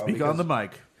around for a while. Speak on the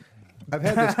mic. I've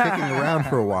had this kicking around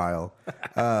for a while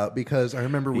because I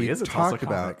remember we is a Tulsa talked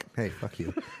about. Hey, fuck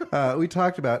you. We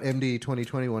talked about MD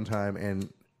 2020 one time, and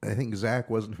I think Zach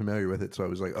wasn't familiar with it, so I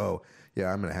was like, "Oh,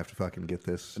 yeah, I'm gonna have to fucking get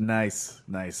this." Nice.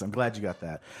 I'm glad you got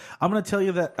that. I'm going to tell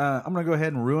you that I'm going to go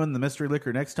ahead and ruin the mystery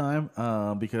liquor next time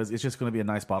because it's just going to be a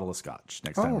nice bottle of scotch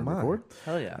next time we my. record.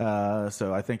 Hell yeah.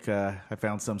 So I think I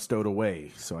found some stowed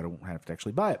away, so I don't have to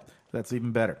actually buy it. That's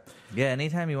even better. Yeah,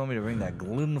 anytime you want me to bring that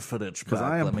Glenfiddich back,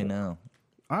 I am let me poor. know.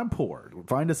 I'm poor.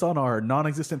 Find us on our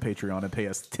non-existent Patreon and pay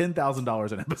us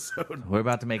 $10,000 an episode. We're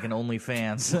about to make an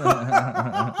OnlyFans.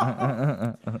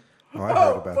 Oh, I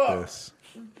heard about this.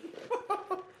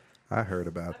 I heard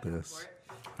about this.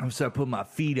 I'm start putting my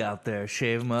feet out there,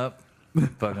 shave them up,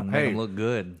 fucking make Hey. them look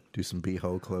good. Do some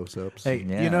beehole close-ups. Hey,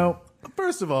 Yeah. you know,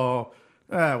 first of all,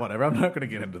 whatever. I'm not going to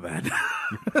get into that.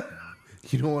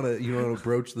 You don't want to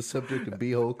broach the subject of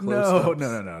beehole close-ups?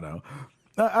 No.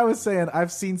 I was saying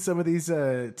I've seen some of these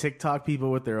TikTok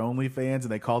people with their OnlyFans,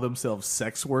 and they call themselves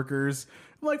sex workers.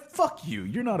 I'm like, fuck you.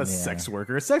 You're not a sex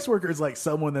worker. A sex worker is like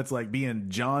someone that's like being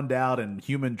johned out and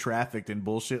human trafficked and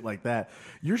bullshit like that.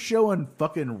 You're showing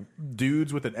fucking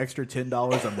dudes with an extra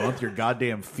 $10 a month your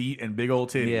goddamn feet and big old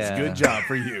titties. Yeah. Good job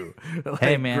for you. Like,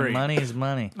 Hey man, great. money is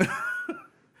money.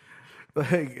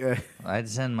 Like, I'd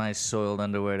send my soiled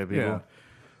underwear to people.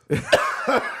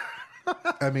 yeah.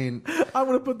 I mean, I'm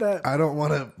going to put that. I don't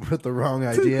want to put the wrong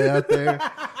idea out there,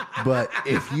 but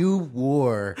if you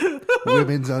wore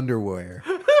women's underwear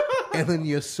and then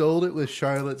you sold it with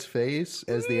Charlotte's face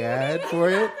as the ad for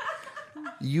it,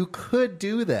 you could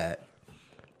do that.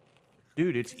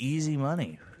 Dude, it's easy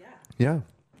money. Yeah.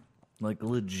 Like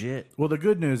legit. Well, the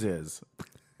good news is,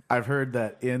 I've heard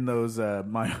that in those we're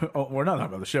not talking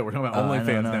about the show. We're talking about I know,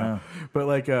 OnlyFans no, now. no. But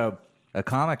like, A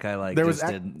comic I like There was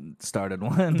just started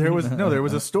one. there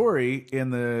was a story in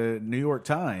the New York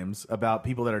Times about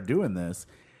people that are doing this,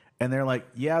 and they're like,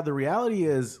 yeah, the reality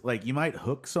is like you might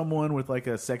hook someone with like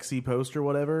a sexy post or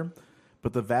whatever,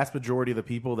 but the vast majority of the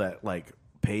people that like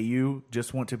pay you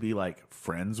just want to be like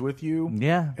friends with you.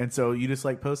 Yeah. And so you just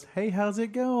like post, hey, how's it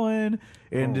going?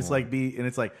 And just like and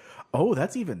it's like, oh,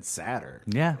 that's even sadder.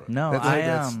 Yeah, no,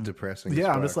 That's depressing. Yeah,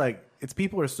 as I'm just fuck. like, it's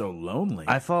people are so lonely.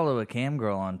 I follow a cam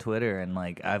girl on Twitter, and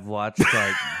like I've watched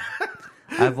like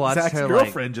I've watched Zach's her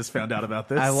girlfriend just found out about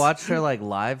this. I watched her like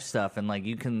live stuff, and like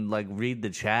you can like read the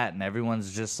chat, and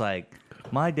everyone's just like,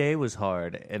 "My day was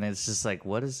hard," and it's just like,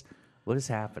 what is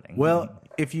happening? Well,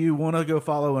 if you want to go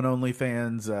follow an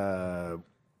OnlyFans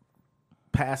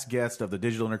past guest of the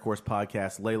Digital Intercourse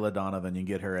podcast, Layla Donovan, you can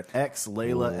get her at Layla X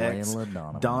Layla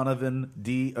Donovan. Donovan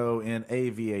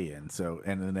Donavan. So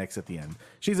and an X at the end.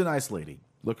 She's a nice lady.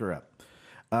 Look her up.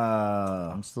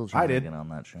 I'm still trying I to did. get on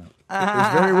that show.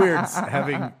 It's very weird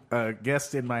having a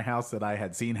guest in my house that I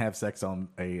had seen have sex on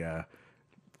a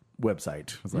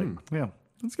website. I was like, yeah,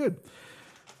 that's good.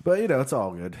 But, you know, it's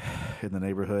all good in the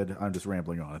neighborhood. I'm just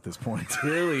rambling on at this point.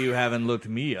 Clearly, you haven't looked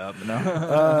me up. No.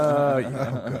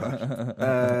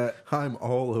 I'm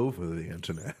all over the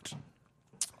internet.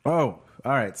 Oh,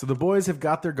 all right. So the boys have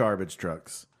got their garbage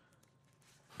trucks,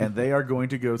 and they are going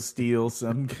to go steal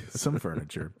some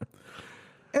furniture.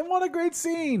 And what a great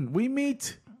scene! We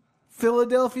meet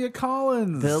Philadelphia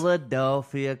Collins.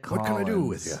 Philadelphia Collins. What can I do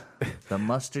with you? The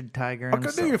mustard tiger What can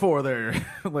I do you himself. for there?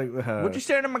 Like What'd you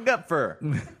staring at my gut for?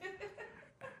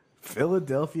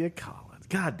 Philadelphia Collins.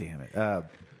 God damn it.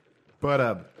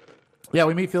 But Yeah,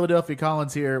 we meet Philadelphia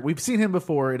Collins here. We've seen him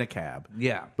before in a cab.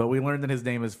 Yeah. But we learned that his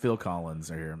name is Phil Collins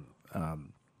here.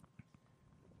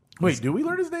 Wait, do we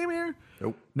learn his name here?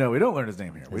 Nope. No, we don't learn his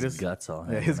name here. His gut's all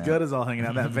Yeah, hanging his out. gut is all hanging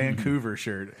out. That Vancouver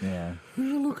shirt. Yeah.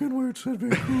 Looking where it said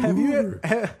Vancouver.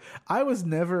 Have you? I was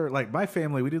never like my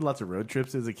family. We did lots of road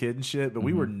trips as a kid and shit, but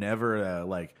we were never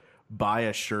like buy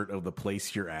a shirt of the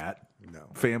place you're at. No.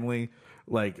 Family.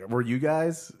 Like, were you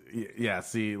guys? Yeah.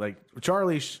 See, like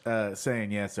Charlie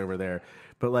saying yes over there,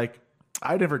 but like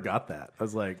I never got that. I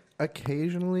was like,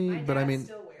 Occasionally, but I mean,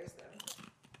 still wears them.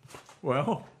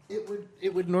 well,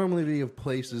 it would normally be of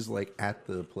places like at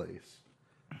the place.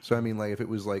 So I mean, like if it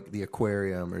was like the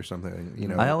aquarium or something, you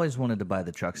know. I always wanted to buy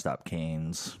the truck stop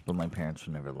canes, but my parents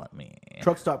would never let me.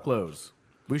 truck stop clothes.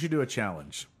 We should do a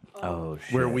challenge Oh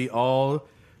shit! where we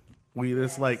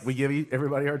just like we give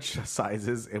everybody our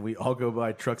sizes and we all go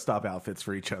buy truck stop outfits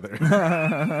for each other.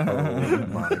 Oh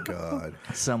my god,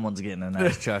 Someone's getting a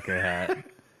nice trucker hat.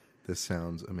 this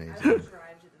sounds amazing. I would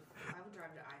drive to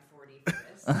I-40 for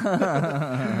this.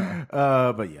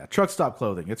 But yeah, truck stop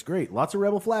clothing. It's great. Lots of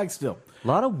rebel flags still. A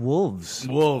lot of wolves.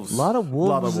 Wolves. A lot of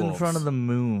wolves in wolves. front of the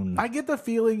moon. I get the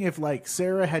feeling if like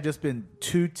Sarah had just been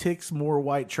 2 ticks more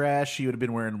white trash, she would have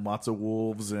been wearing lots of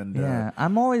wolves and Yeah,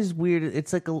 I'm always weird.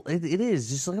 It's like it is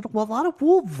just like a lot of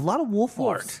wolf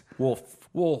art. wolf.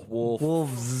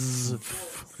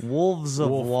 Wolves of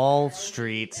Wall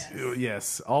Street.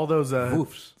 Yes, all those.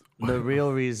 Oofs. The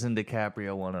real reason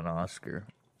DiCaprio won an Oscar.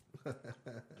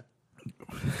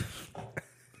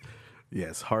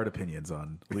 Yes, hard opinions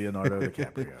on Leonardo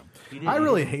DiCaprio. I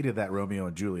really hated that Romeo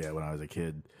and Juliet when I was a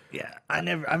kid. Yeah,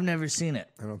 I've never seen it.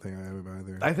 I don't think I have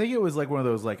either. I think it was like one of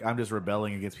those like I'm just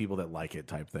rebelling against people that like it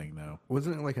type thing though.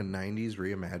 Wasn't it like a '90s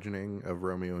reimagining of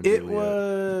Romeo and It Juliet?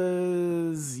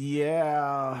 was,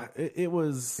 yeah. It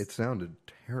was. It sounded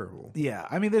terrible. Yeah,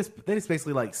 I mean, they just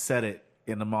basically like set it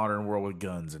in the modern world with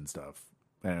guns and stuff.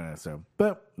 So,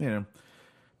 but you know,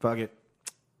 fuck it.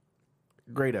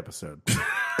 Great episode.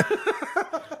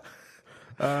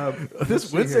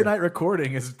 This Wednesday night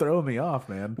recording is throwing me off,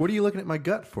 man. What are you looking at my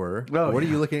gut for? Oh, what are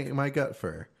yeah. you looking at my gut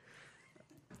for?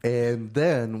 And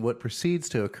then what proceeds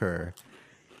to occur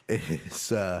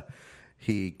is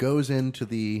he goes into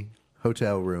the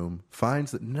hotel room,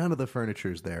 finds that none of the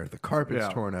furniture's there. The carpet's Yeah.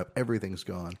 torn up. Everything's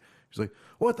gone. He's like,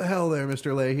 what the hell there,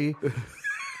 Mr. Leahy?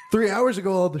 3 hours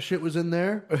ago, all the shit was in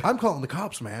there. I'm calling the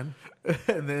cops, man.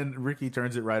 And then Ricky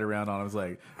turns it right around on him. It's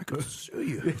like, I could sue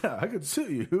you. yeah, I could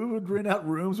sue you. Who would rent out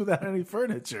rooms without any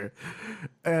furniture?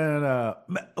 And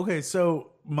okay, so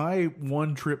my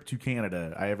one trip to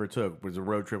Canada I ever took was a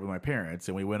road trip with my parents,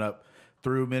 and we went up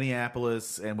through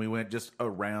Minneapolis, and we went just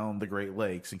around the Great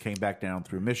Lakes and came back down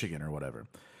through Michigan or whatever.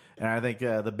 And I think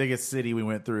the biggest city we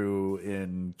went through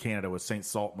in Canada was Saint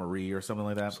Sault Marie or something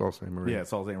like that. Sault Ste. Marie. Yeah,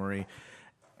 Sault Ste. Marie.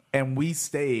 And we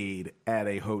stayed at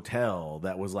a hotel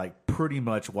that was like pretty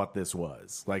much what this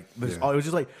was. Like this, Yeah. it was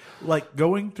just like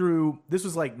going through. This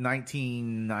was like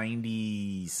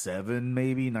 1997,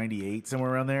 maybe 98,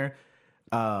 somewhere around there.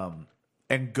 And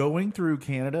going through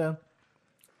Canada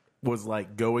was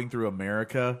like going through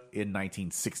America in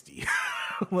 1960.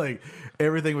 Like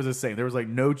everything was the same. There was like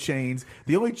no chains.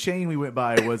 The only chain we went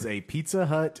by was a Pizza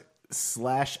Hut /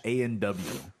 A&W.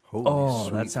 Holy Oh,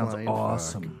 sweet that sounds flying fuck.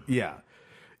 awesome. Yeah.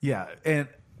 Yeah. And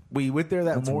we went there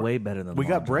that That's morning. way better than we Long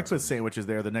got John's. breakfast sandwiches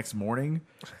there the next morning.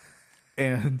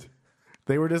 And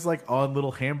they were just like on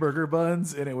little hamburger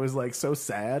buns. And it was like so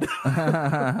sad.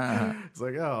 It's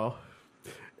like, oh.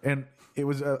 And it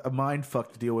was a mind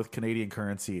fuck to deal with Canadian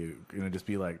currency. And it'd just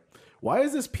be like, why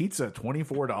is this pizza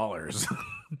 $24?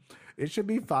 It should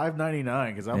be $5.99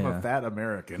 because I'm Yeah. a fat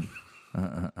American.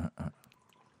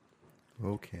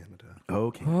 Oh, Canada.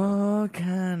 Okay. Oh,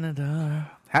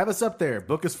 Canada. Have us up there.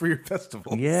 Book us for your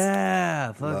festival.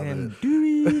 Yeah, fucking it.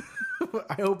 do it.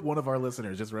 I hope one of our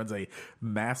listeners just runs a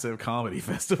massive comedy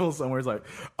festival somewhere. It's like,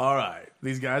 all right,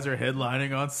 these guys are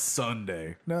headlining on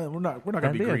Sunday. No, we're not. We're not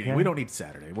going to That'd be be greedy. okay. We don't need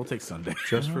Saturday. We'll take Sunday.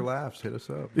 Just for laughs, hit us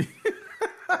up.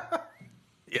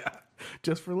 Yeah,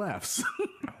 just for laughs.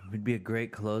 Would be a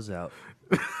great closeout.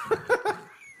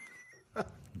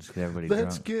 Just get everybody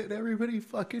Let's drunk. get everybody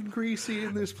fucking greasy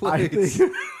in this I place.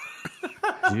 think.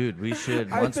 Dude, we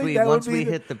should I once think we that would once be we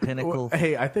the- hit the pinnacle. Well,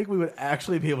 hey, I think we would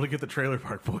actually be able to get the Trailer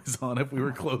Park Boys on if we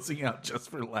were closing out just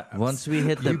for laughs. Once we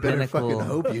hit the You better pinnacle, fucking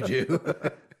hope you do.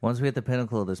 once we hit the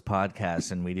pinnacle of this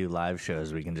podcast and we do live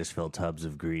shows, we can just fill tubs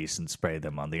of grease and spray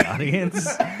them on the audience,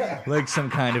 like some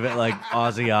kind of like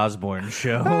Ozzy Osbourne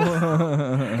show.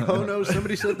 Oh no,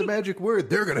 somebody said the magic word.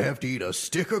 They're going to have to eat a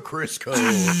stick of Crisco.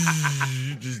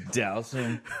 Just douse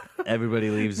them. Everybody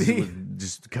leaves with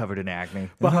just covered in acne.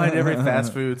 Behind every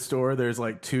fast food store, there's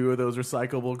like 2 of those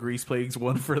recyclable grease plagues,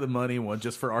 one for the money, one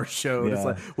just for our show. And it's Yeah.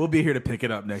 like, we'll be here to pick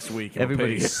it up next week. and we'll pay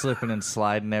Everybody's you. slipping and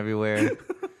sliding everywhere.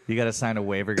 You got to sign a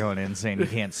waiver going in saying you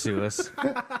can't sue us.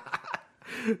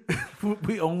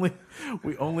 We only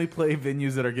play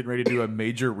venues that are getting ready to do a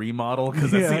major remodel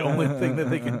because that's the only thing that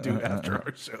they can do after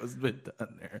our show's been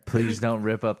done there. Please don't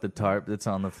rip up the tarp that's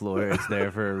on the floor. It's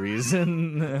there for a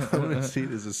reason. I want to see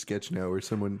it as a sketch now where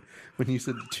someone, when you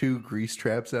said 2 grease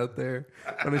traps out there,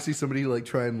 I want to see somebody like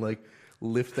try and like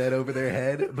lift that over their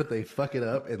head, but they fuck it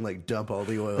up and like dump all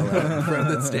the oil out in front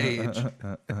of the stage.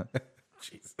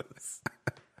 Jesus.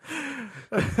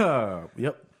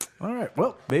 Yep. All right.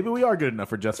 Well, maybe we are good enough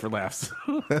for Just for Laughs.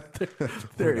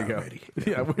 there you go.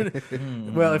 Yeah.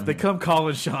 Well, if they come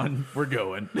calling Sean, we're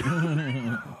going.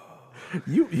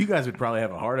 You guys would probably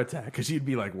have a heart attack because you'd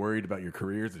be like worried about your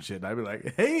careers and shit. And I'd be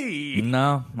like, hey.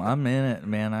 No, I'm in it,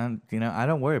 man. I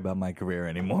don't worry about my career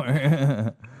anymore.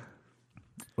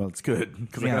 Well, it's good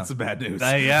because I Yeah. got some bad news.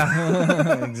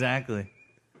 Yeah, exactly.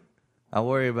 I'll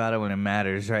worry about it when it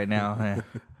matters. Right now,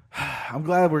 I'm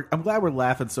glad we're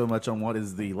laughing so much on what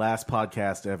is the last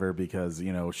podcast ever because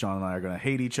Sean and I are going to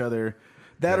hate each other.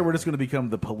 Or we're just going to become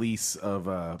the police of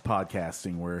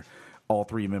podcasting, where all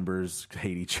 3 members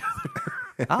hate each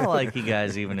other. I'll like you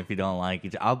guys even if you don't like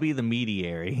each. I'll be the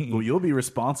mediary. Well, you'll be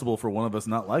responsible for one of us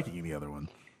not liking the other one.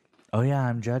 Oh yeah,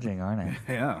 I'm judging, aren't I?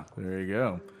 Yeah, there you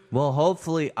go. Well,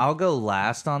 hopefully I'll go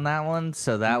last on that one,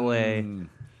 so that way,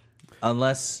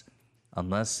 unless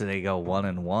they go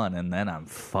 1-1, and then I'm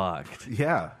fucked.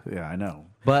 Yeah, I know.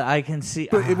 But I can see.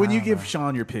 But when you give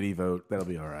Sean your pity vote, that'll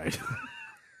be all right.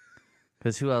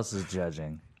 Because who else is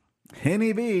judging?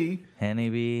 Henny B, Henny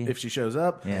B. if she shows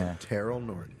up, Yeah. Terrell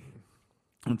Norton.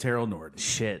 and Terrell Norton.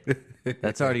 Shit.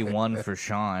 That's already 1 for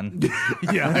Sean.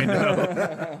 Yeah, I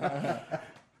know.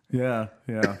 yeah.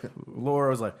 Laura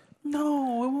was like,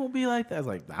 no, it won't be like that. I was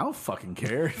like, I don't fucking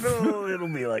care. Oh, it'll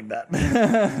be like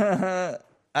that.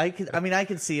 I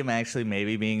could see him actually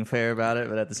maybe being fair about it,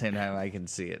 but at the same time, I can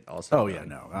see it also. Oh, yeah,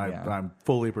 no. I'm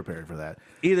fully prepared for that.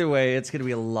 Either way, it's going to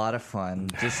be a lot of fun.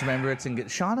 Just remember, it's in good.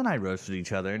 Sean and I roasted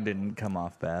each other and didn't come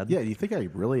off bad. Yeah, you think I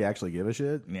really actually give a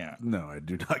shit? Yeah. No, I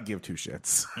do not give 2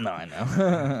 shits. No, I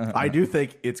know. I do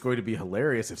think it's going to be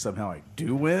hilarious if somehow I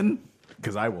do win,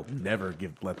 because I will never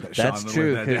let that That's Sean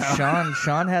true, live that because down.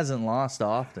 Sean hasn't lost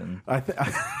often.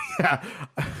 Yeah.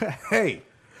 Hey,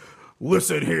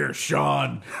 listen here,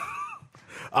 Sean.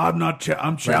 I'm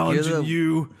challenging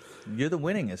you. You're the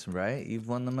winningest, right? You've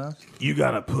won the most? You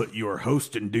got to put your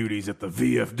hosting duties at the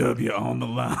VFW on the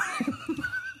line.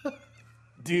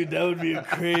 Dude, that would be a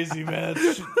crazy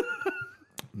match.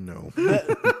 No.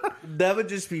 That would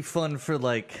just be fun for,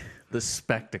 like, the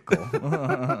spectacle.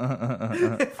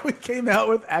 If we came out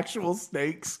with actual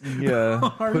snakes.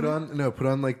 Yeah. Put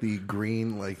on like the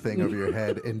green like thing over your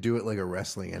head and do it like a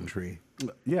wrestling entry.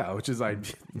 Yeah, which is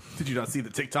did you not see the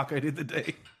TikTok I did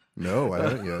today? No, I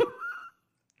haven't yet.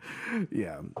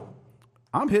 Yeah.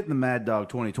 I'm hitting the Mad Dog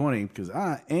 2020 because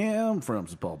I am from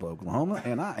Sapulpa, Oklahoma,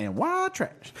 and I am white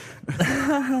trash.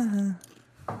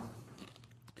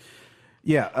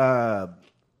 Yeah.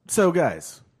 So,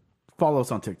 guys, follow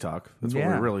us on TikTok. That's what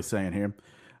Yeah. we're really saying here.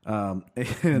 And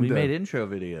We made intro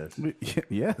videos.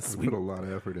 yes. Put a lot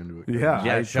of effort into it. Yeah.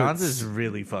 Yeah, I Sean's put- is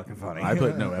really fucking funny. I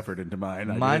put no effort into mine. I did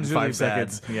it in Mine's really 5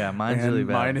 seconds. bad. Yeah, mine's And really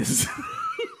bad. Mine is.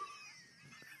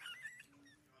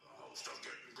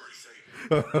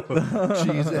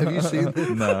 Jeez, have you seen this?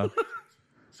 No.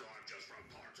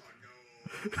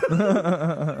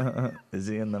 Is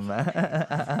he in the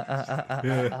mat?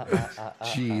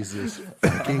 Jesus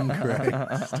fucking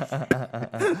Christ.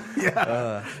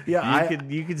 Yeah.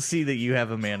 You can see that you have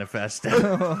a manifesto.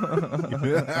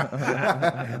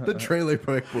 The Trailer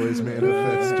Park Boys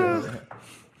manifesto.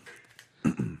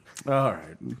 All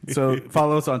right. So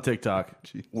follow us on TikTok.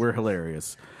 We're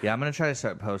hilarious. Yeah, I'm gonna try to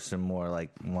start posting more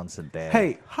like once a day.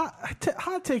 Hey,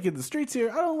 hot take in the streets here.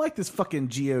 I don't like this fucking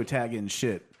geotagging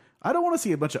shit. I don't want to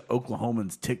see a bunch of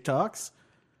Oklahomans TikToks.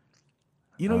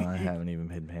 You know, I haven't even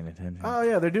been paying attention. oh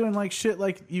yeah, they're doing like shit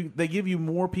like they give you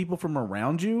more people from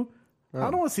around you. I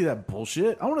don't want to see that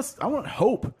bullshit. I want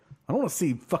hope. I don't want to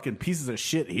see fucking pieces of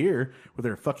shit here with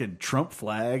their fucking Trump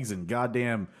flags and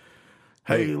goddamn.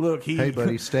 Hey, look, Hey,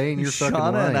 buddy, stay in your fucking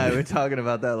Shauna line. and I were talking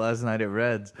about that last night at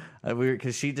Reds.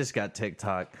 Because she just got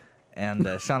TikTok, and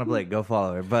Shauna Blake, go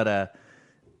follow her. But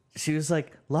she was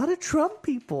like, a lot of Trump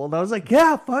people, and I was like,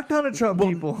 yeah, fuck ton of Trump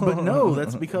people. But no,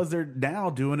 that's because they're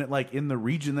now doing it like in the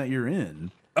region that you're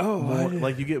in. Oh, More,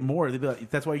 like you get more. They'd be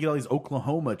like, that's why you get all these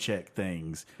Oklahoma check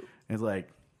things. And it's like,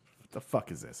 the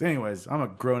fuck is this? Anyways, I'm a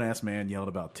grown ass man yelling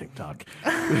about TikTok.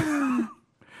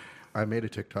 I made a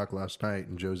TikTok last night,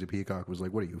 and Josie Peacock was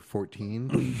like, "What are you,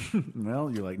 14?"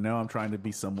 Well, you're like, no, I'm trying to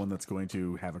be someone that's going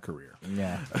to have a career.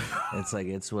 Yeah, it's like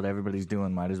it's what everybody's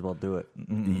doing. Might as well do it.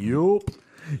 Yup.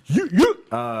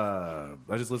 I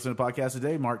just listened to a podcast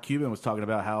today. Mark Cuban was talking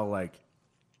about how, like,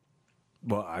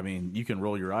 well, I mean, you can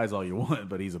roll your eyes all you want,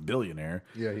 but he's a billionaire.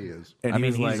 Yeah, he is. And I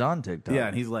mean, was he's like- on TikTok. Yeah,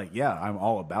 and he's like, yeah, I'm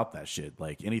all about that shit.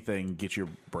 Like, anything, get your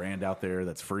brand out there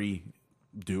that's free,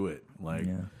 do it. Like,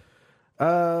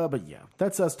 but yeah,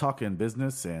 that's us talking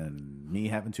business and me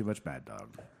having too much Mad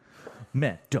Dog.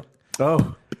 Man, don't.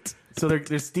 Oh, so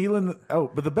they're stealing.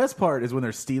 But the best part is when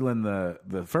they're stealing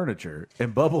the furniture,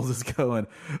 and Bubbles is going,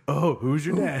 "Oh, who's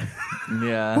your dad?"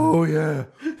 Yeah. Oh yeah,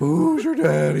 who's your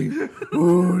daddy?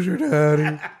 Who's your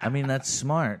daddy? I mean, that's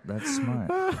smart. That's smart.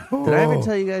 Did I ever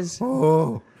tell you guys?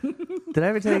 Oh, Did I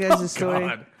ever tell you guys this story?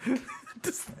 God.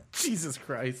 Jesus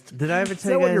Christ! Did I ever Is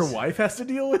tell that you what guys? your wife has to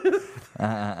deal with?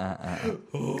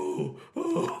 pull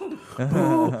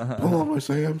on my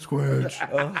Sam Squidge.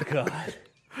 Oh God.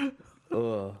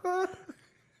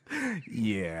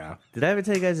 Yeah. Did I ever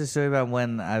tell you guys a story about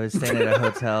when I was staying at a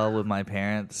hotel with my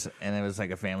parents and it was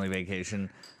like a family vacation?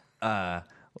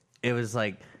 It was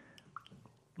like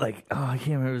oh, I can't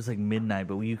remember. It was like midnight,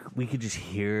 but we could just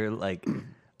hear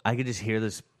I could just hear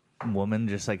this woman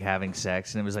just like having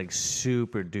sex, and it was like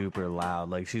super duper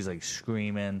loud. Like she's like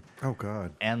screaming, Oh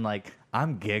God. and like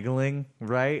I'm giggling,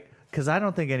 right? Because I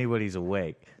don't think anybody's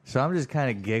awake, so I'm just kind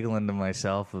of giggling to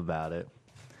myself about it.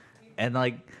 And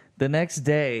like the next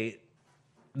day,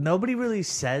 nobody really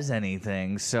says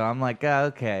anything, so I'm like, oh,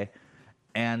 okay.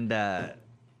 And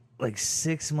like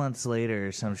 6 months later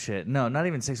or some shit. No, not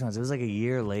even 6 months. It was like a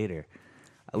year later.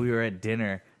 We were at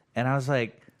dinner, and I was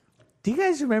like, do you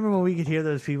guys remember when we could hear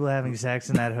those people having sex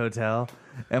in that hotel?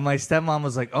 And my stepmom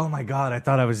was like, oh my God, I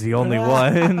thought I was the only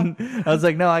one. I was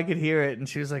like, no, I could hear it. And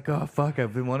she was like, oh, fuck,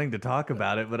 I've been wanting to talk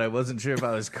about it, but I wasn't sure if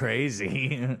I was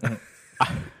crazy. And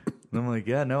I'm like,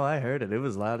 yeah, no, I heard it. It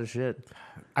was loud as shit.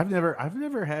 I've never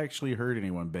actually heard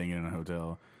anyone banging in a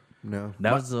hotel. No.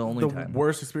 That was the only The time.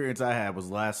 worst experience I had was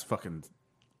last fucking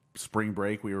spring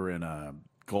break. We were in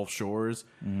Gulf Shores,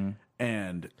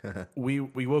 and we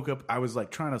woke up. I was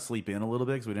like trying to sleep in a little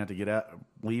bit because we didn't have to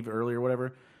leave early or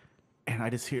whatever. And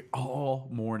I just hear all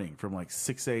morning from like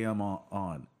 6 a.m.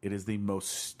 on. It is the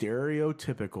most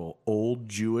stereotypical old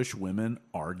Jewish women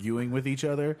arguing with each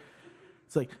other.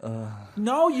 It's like,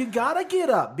 no, you gotta get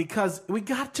up because we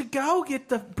got to go get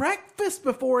the breakfast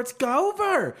before it's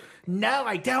over. No,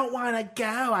 I don't want to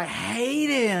go. I hate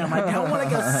him. I don't want to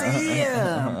go see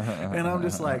him. And I'm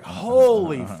just like,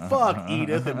 holy fuck,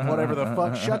 Edith, and whatever the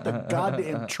fuck. Shut the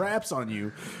goddamn traps on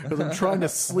you because I'm trying to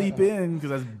sleep in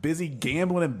because I was busy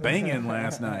gambling and banging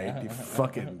last night. You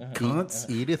fucking cunts.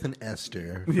 Edith and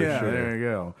Esther. For Yeah, sure. there you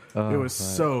go. It was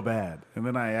so bad. And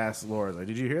then I asked Laura, like,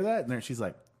 did you hear that? And then she's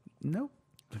like, nope.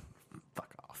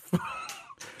 Fuck off.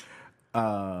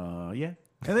 Yeah.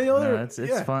 And then the other, No, it's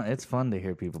yeah. fun. It's fun to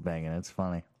hear people banging. It's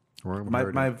funny.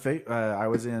 I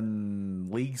was in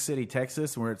League City,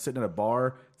 Texas, and we were sitting at a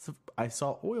bar. So I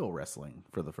saw oil wrestling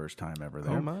for the first time ever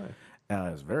there. Oh, my.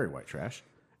 It was very white trash.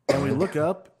 And we look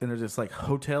up, and there's this like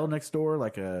hotel next door,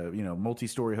 like a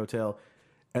multi-story hotel.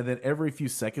 And then every few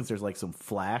seconds, there's like some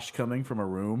flash coming from a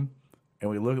room. And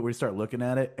we start looking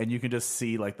at it, and you can just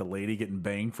see like the lady getting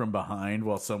banged from behind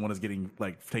while someone is getting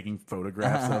like taking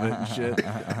photographs of it and shit.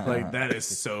 Like that is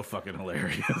so fucking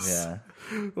hilarious. Yeah.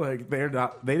 Like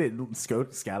they didn't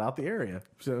scout out the area.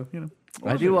 So,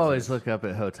 I do always look up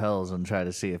at hotels and try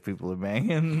to see if people are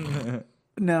banging.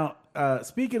 Now,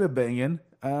 speaking of banging,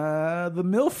 the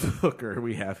MILF hooker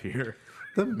we have here.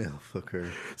 The MILF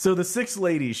hooker. So the 6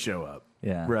 ladies show up.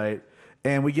 Yeah. Right.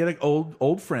 And we get an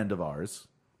old friend of ours.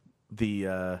 The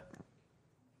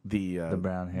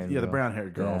brown-haired the girl.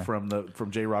 brown-haired girl Yeah.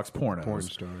 from J Rock's pornos. Porn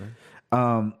star.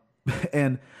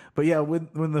 But yeah,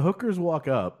 when the hookers walk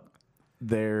up,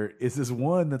 there is this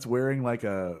one that's wearing like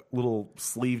a little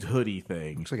sleeved hoodie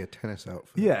thing. Looks like a tennis outfit.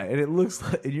 Yeah, and it looks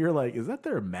like, and you're like, is that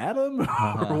their madam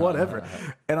or whatever?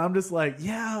 And I'm just like,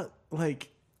 yeah, like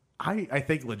I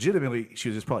think legitimately she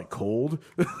was just probably cold.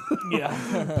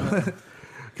 Yeah.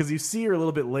 Because you see her a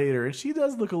little bit later, and she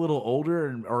does look a little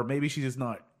older, or maybe she's just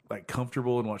not like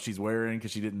comfortable in what she's wearing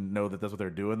because she didn't know that that's what they're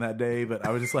doing that day. But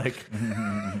I was just like,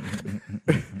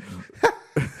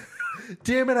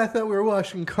 Damn it, I thought we were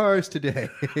washing cars today.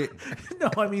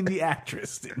 no, I mean the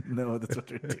actress didn't know that's what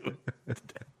they're doing.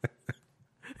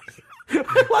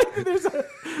 Like there's a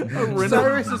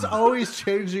Cyrus is always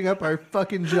changing up our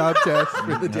fucking job test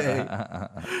for the day.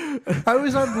 I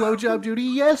was on blowjob duty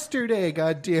yesterday,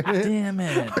 god damn it. Damn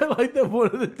it. I like that one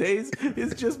of the days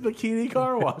is just bikini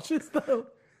car washes, though.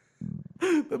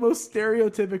 The most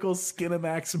stereotypical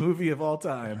Skinamax movie of all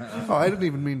time. Oh, I didn't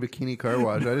even mean bikini car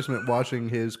wash. I just meant washing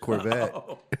his Corvette.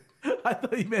 I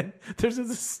thought you meant there's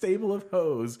just a stable of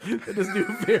hoes that just do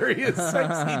various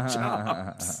sexy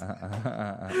jobs.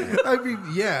 I mean,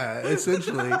 yeah,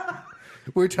 essentially.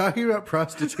 We're talking about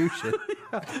prostitution.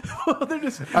 Well, they're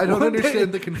just, I don't one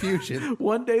understand day- the confusion.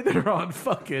 One day they're on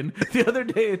fucking, the other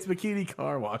day it's bikini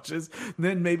car washes,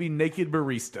 then maybe naked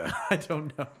barista. I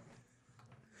don't know.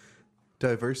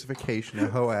 Diversification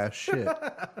of hoe ass shit.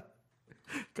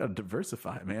 Gotta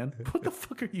diversify, man. What the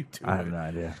fuck are you doing? I have no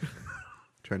idea.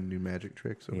 Trying to do magic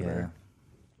tricks over Yeah. there.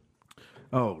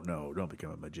 Oh, no, don't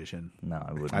become a magician. No,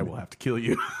 I wouldn't. I will have to kill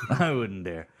you. I wouldn't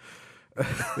dare.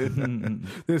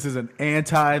 This is an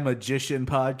anti-magician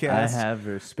podcast. I have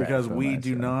respect because for we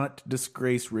do myself. not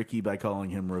disgrace Ricky by calling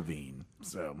him Ravine.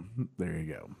 So there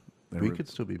you go. There We could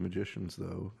still be magicians,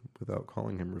 though, without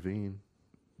calling him Ravine.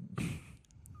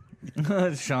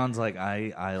 Sean's like,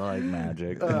 I like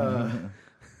magic.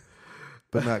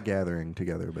 But not gathering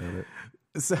together about it.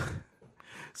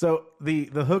 So the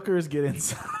hookers get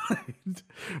inside.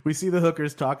 We see the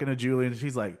hookers talking to Julie, and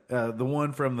she's like, the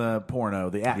one from the porno,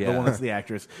 the Yeah. one that's the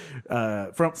actress,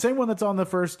 from same one that's on the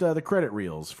first the credit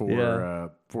reels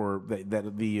for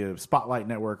the Spotlight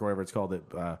Network or whatever it's called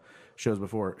that shows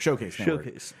before Showcase Network.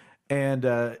 Showcase.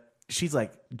 And she's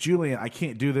like, Julian, I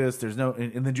can't do this. There's no,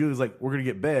 and then Julie's like, we're gonna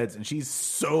get beds, and she's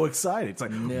so excited. It's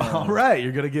like, all right,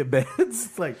 you're gonna get beds.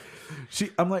 It's like,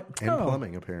 I'm like, And oh.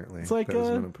 plumbing, apparently. It's like, that was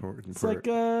an important it's part.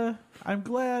 like, I'm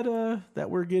glad that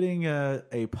we're getting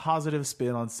a positive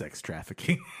spin on sex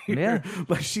trafficking. Yeah.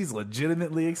 Like she's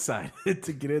legitimately excited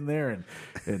to get in there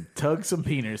and tug some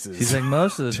penises. She's like,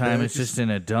 most of the time it's just in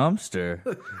a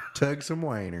dumpster. Tug some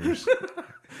whiners.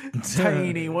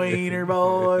 tiny wiener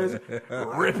boys,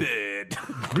 rip it,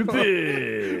 rip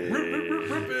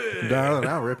it. Darling,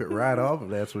 I'll rip it right off if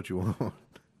that's what you want.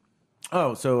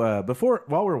 Oh, so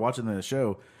while we were watching the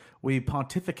show, we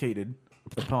pontificated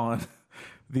upon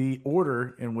the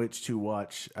order in which to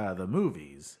watch the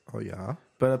movies. Oh, yeah?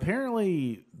 But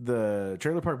apparently, the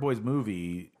Trailer Park Boys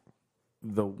movie,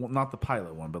 not the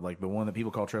pilot one, but like the one that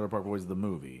people call Trailer Park Boys the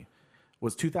movie,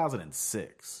 was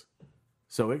 2006.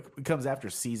 So it comes after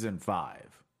season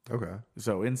 5. Okay.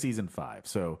 So in season 5.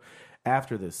 So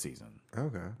after this season.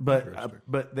 Okay.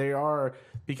 But they are,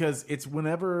 because it's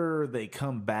whenever they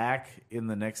come back in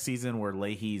the next season where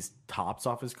Leahy's tops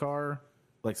off his car.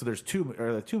 Like, so there's two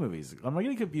movies. Am I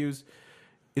getting confused?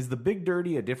 Is The Big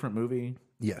Dirty a different movie?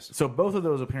 Yes. So both of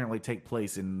those apparently take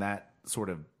place in that sort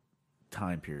of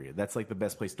time period. That's like the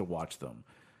best place to watch them,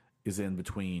 is in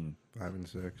between 5 and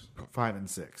 6. 5 and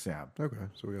 6. Yeah. Okay.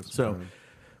 So we got some So, time.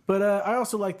 but I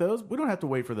also like those. We don't have to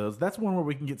wait for those. That's one where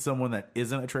we can get someone that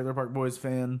isn't a Trailer Park Boys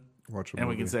fan. Watch a and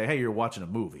we movie. can say, hey, you're watching a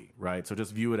movie, right? So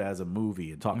just view it as a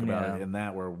movie and talk about Yeah. it in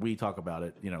that where we talk about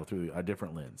it, through a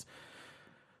different lens.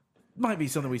 Might be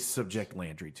something we subject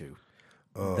Landry to.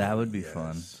 That would be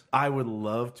fun. I would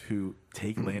love to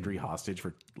take Landry hostage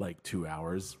for like 2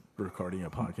 hours recording a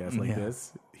podcast like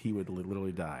this. He would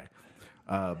literally die.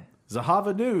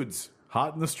 Zahava nudes.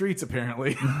 Hot in the streets,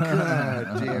 apparently.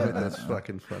 God damn it. That's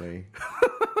fucking funny.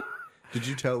 Did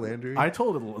you tell Landry? I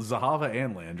told Zahava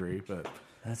and Landry, but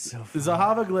That's so fun.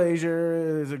 Zahava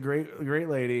Glazier is a great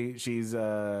lady. She's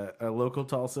a local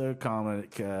Tulsa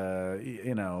comic,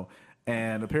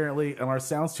 and apparently on our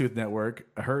Soundstooth network,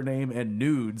 her name and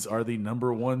nudes are the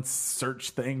 #1 search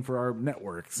thing for our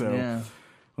network. So,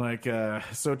 Yeah.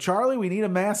 so Charlie, we need a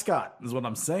mascot, is what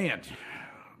I'm saying.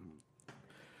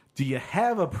 Do you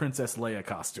have a Princess Leia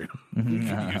costume? You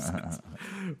can use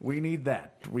it. We need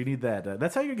that. We need that.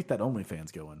 That's how you get that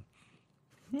OnlyFans going.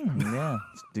 Yeah.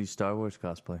 Do Star Wars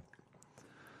cosplay.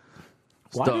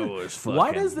 Why Star do- Wars Why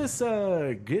fucking- does this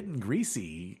Getting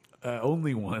Greasy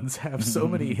Only Ones have so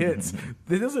many hits?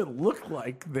 It doesn't look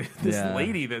like this Yeah.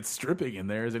 lady that's stripping in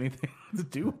there has anything to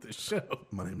do with the show.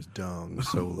 My name's Dong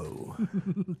Solo. Dongs.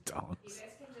 You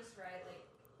guys can just write like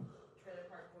Trailer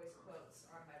Park Boys quotes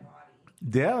on my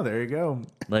body. Yeah, there you go.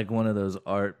 Like one of those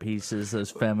art pieces,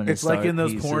 those feminist It's like art in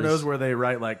those pieces. pornos where they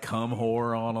write like "cum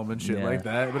whore" on them and shit Yeah. like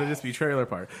that, but it just be Trailer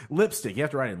Park lipstick. You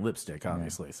have to write in lipstick,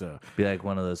 obviously. So Be like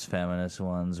one of those feminist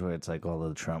ones where it's like all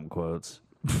the Trump quotes.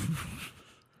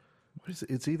 What is it?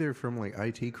 It's either from like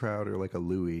IT Crowd or like a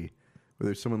Louis, where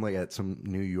there's someone like at some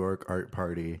New York art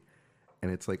party,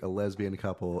 and it's like a lesbian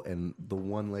couple, and the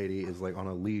one lady is like on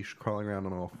a leash, crawling around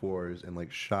on all fours, and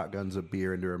like shotguns a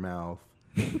beer into her mouth.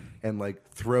 And like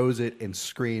throws it and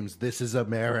screams, "This is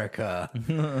America!"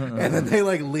 And then they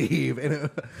like leave. And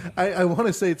I want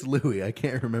to say it's Louis. I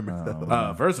can't remember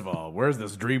though. First of all, where's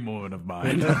this dream woman of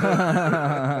mine?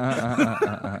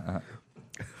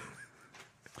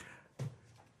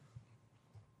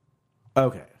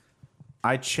 Okay,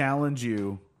 I challenge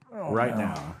you right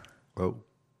now, Oh,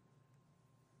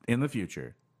 in the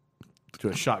future, to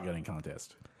a shotgunning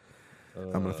contest.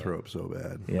 I'm gonna throw up so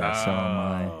bad. Yeah, so am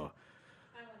I.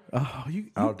 Oh,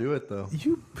 I'll do it though.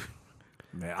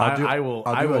 Man, I will.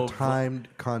 I'll do will a timed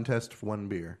contest for one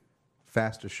beer,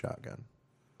 fastest shotgun.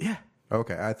 Yeah.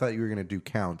 Okay, I thought you were gonna do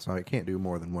counts. I can't do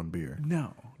more than one beer.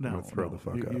 No. gonna throw the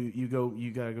fuck up. You go.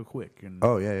 You gotta go quick. And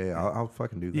Oh yeah. I'll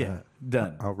fucking do that. yeah,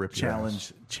 done. I'll rip your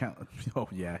challenge. Oh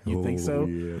yeah, you think so?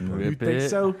 Yeah, You Rip think it.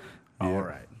 so? All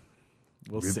right.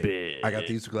 We'll see. I got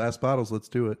these glass bottles. Let's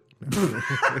do it.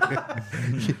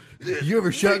 You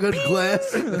ever shotgun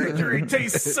glass? Victory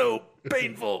tastes so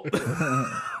painful.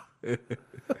 You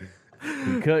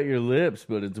cut your lips,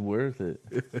 but it's worth it.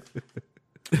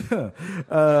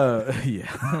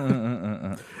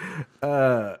 Yeah.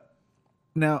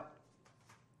 Now,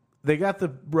 they got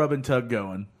the rub and tug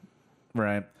going,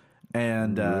 right?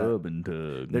 And Rub and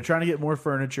tug. they're trying to get more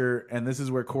furniture, and this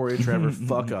is where Corey and Trevor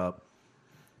fuck up.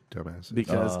 Dumbass.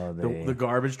 Because Oh, they- the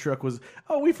garbage truck was...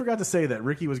 Oh, we forgot to say that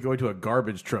Ricky was going to a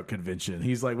garbage truck convention.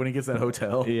 He's like, when he gets that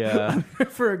hotel. Yeah.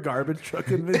 For a garbage truck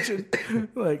convention.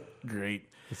 Like, great.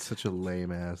 It's such a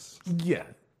lame ass. Yeah.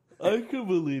 I could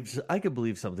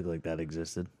believe something like that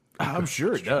existed. I'm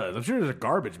sure it does. I'm sure there's a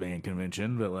garbage man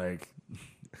convention, but like...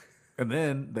 And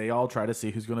then they all try to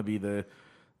see who's going to be the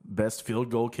best field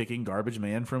goal kicking garbage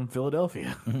man from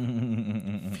Philadelphia.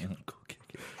 Field goal kicking.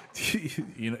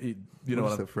 you know What's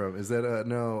what I'm... that from? Is that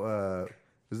no?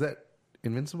 Is that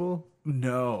Invincible?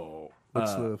 No.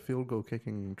 What's the field goal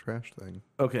kicking trash thing?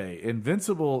 Okay,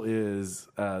 Invincible is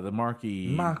the Marky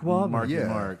Mark Wahlberg. Marky Yeah.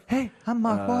 Mark. Hey, I'm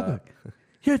Mark Wahlberg.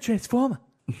 You're a Transformer.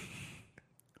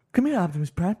 Come here, Optimus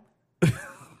Prime.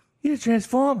 You're a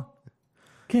Transformer.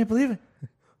 Can't believe it.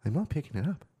 I'm not picking it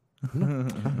up. I'm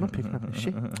not picking up the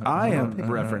shit. I am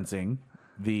referencing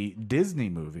the Disney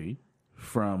movie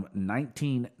from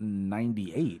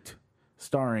 1998,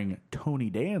 starring Tony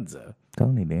Danza,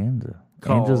 Tony Danza.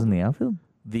 Called- Angels in the outfield?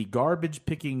 the garbage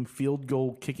picking, field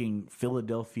goal kicking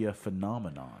Philadelphia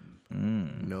phenomenon.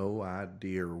 No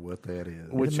idea what that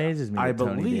is. Which amazes me I that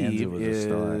Tony Danza believe was a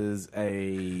star. is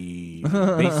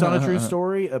based on a true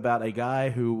story about a guy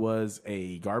who was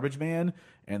a garbage man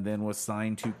and then was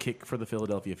signed to kick for the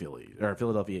Philadelphia Phillies or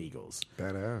Philadelphia Eagles.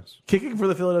 Badass. Kicking for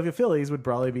the Philadelphia Phillies would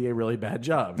probably be a really bad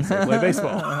job because they play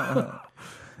baseball.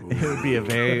 It would be a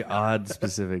very odd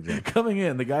specific job. Coming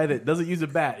in, the guy that doesn't use a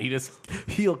bat, he just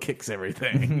heel kicks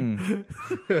everything.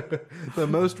 The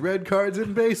most red cards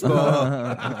in baseball.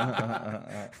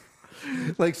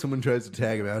 Like someone tries to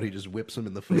tag him out, he just whips him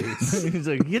in the face. He's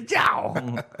like,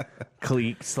 "Yow!"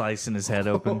 Cleek slicing his head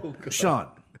open. Sean,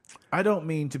 I don't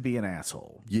mean to be an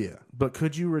asshole, Yeah. but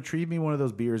could you retrieve me one of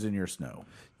those beers in your snow?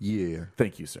 Yeah.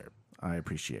 Thank you, sir. I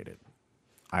appreciate it.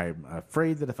 I'm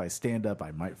afraid that if I stand up,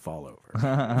 I might fall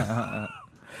over.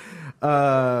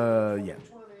 Yeah.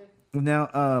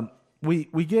 Now, we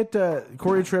get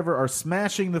Corey and Trevor are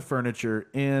smashing the furniture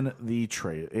in the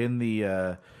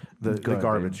the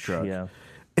garbage truck. Yeah.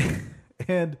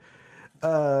 And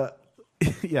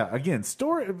yeah, again,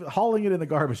 hauling it in the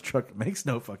garbage truck makes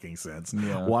no fucking sense.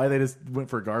 Yeah. Why they just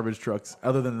went for garbage trucks,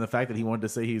 other than the fact that he wanted to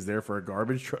say he's there for a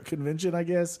garbage truck convention, I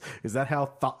guess. Is that how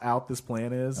thought out this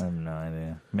plan is? I have no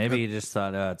idea. Maybe he just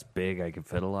thought, oh, it's big. I can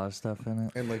fit a lot of stuff in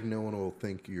it. And like no one will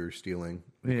think you're stealing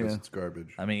because Yeah. it's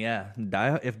garbage. I mean, yeah.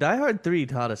 If Die Hard 3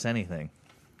 taught us anything,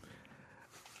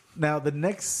 Now, the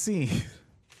next scene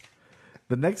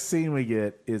we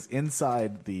get is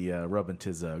inside the Rub and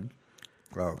Tizug.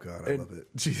 Oh god, I love it.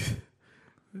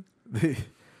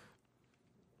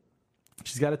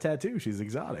 She's got a tattoo. She's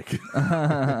exotic. She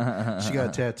got a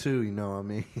tattoo, you know what I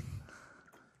mean?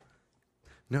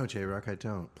 No, J-Rock, I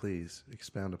don't. Please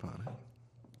expound upon it.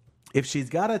 If she's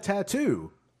got a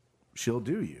tattoo, she'll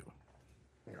do you.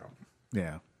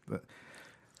 Yeah. But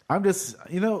I'm just,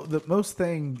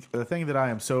 the thing that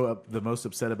I am the most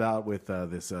upset about with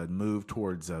this move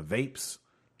towards vapes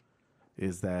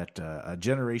is that a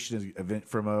generation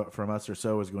from us or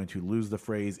so is going to lose the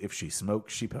phrase, if she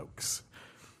smokes, she pokes.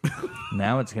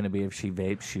 now it's going to be if she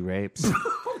vapes, she rapes. Why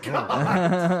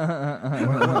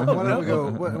don't we go?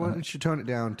 Why don't you tone it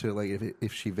down to like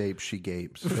if she vapes, she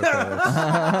gapes. Okay,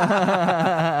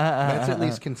 that's at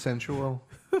least consensual.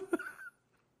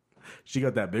 She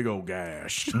got that big old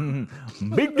gash.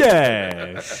 Big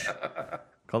Dash.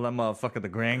 Call that motherfucker the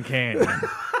Grand Canyon.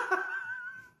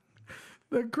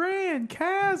 The Grand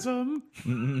Chasm.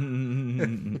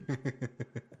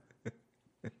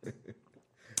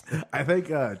 I think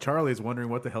Charlie's wondering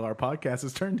what the hell our podcast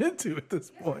has turned into at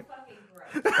this point.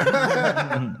 Fucking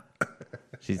gross.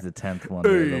 She's the 10th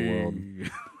wonder of the world.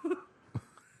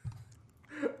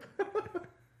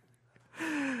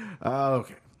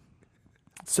 Okay.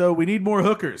 So we need more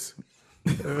hookers.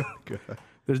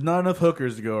 There's not enough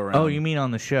hookers to go around. Oh, you mean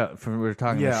on the show? We're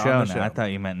talking Yeah, the show on the now. show. I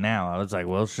thought you meant now. I was like,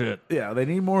 well, shit. Yeah, they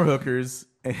need more hookers.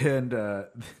 And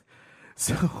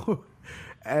so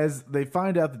as they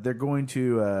find out that they're going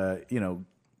to,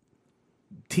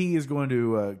 T is going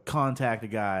to contact a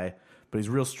guy, but he's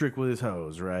real strict with his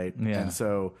hose, right? Yeah. And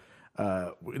so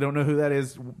we don't know who that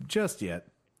is just yet,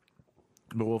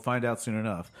 but we'll find out soon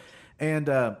enough. And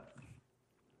the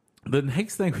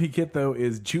next thing we get, though,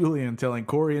 is Julian telling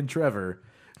Corey and Trevor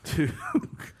to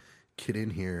Get in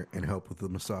here and help with the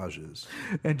massages.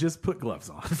 and just put gloves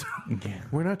on.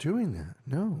 We're not doing that.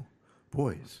 No.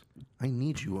 Boys, I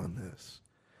need you on this.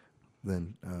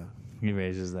 Then He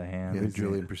raises the hand. yeah,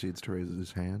 Julian proceeds to raise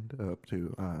his hand up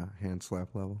to hand slap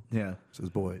level. Yeah. Says,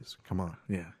 boys, come on.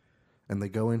 Yeah. And they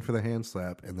go in for the hand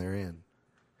slap, and they're in.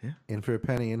 Yeah. In for a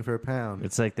penny, in for a pound.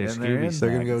 It's like they're And they're in. Scooby. They're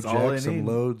going to go That's all they jack some need.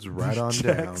 loads right on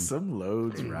Jack down. some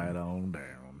loads right on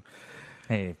down.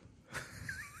 Hey,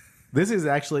 This is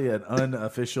actually an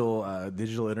unofficial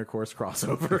digital intercourse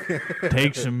crossover.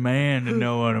 takes a man to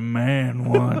know what a man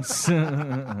wants.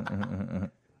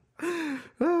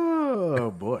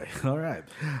 Oh boy! All right,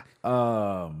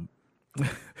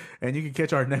 and you can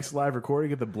catch our next live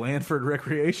recording at the Blandford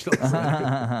Recreational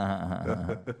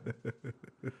Center.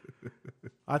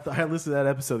 I listened to that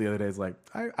episode the other day. It's like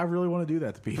I really want to do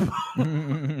that to people.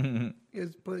 You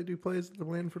guys do plays at the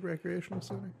Blandford Recreational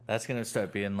Center? That's going to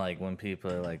start being like when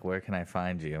people are like, where can I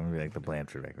find you? I'm going to be like the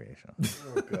Blanchard Recreational.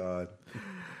 Oh, God.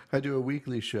 I do a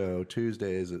weekly show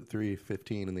Tuesdays at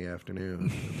 3:15 in the afternoon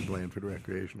at the Blandford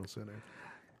Recreational Center.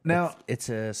 Now It's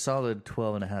a solid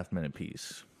 12.5-minute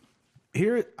piece.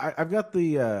 here I've got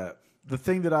the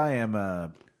thing that I am.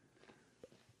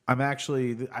 I'm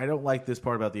actually I don't like this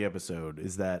part about the episode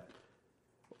is that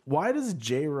why does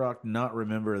J-Rock not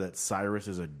remember that Cyrus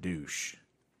is a douche?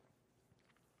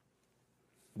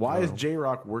 Why is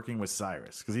J-Rock working with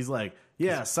Cyrus? Because he's like,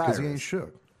 yeah, Cyrus. Because he ain't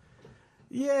shook.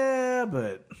 Yeah,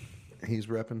 but He's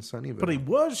repping Sunnyvale. he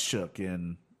was shook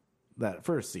in that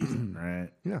first season, right?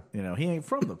 Yeah. You know, he ain't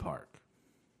from the park.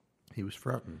 He was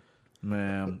fronting.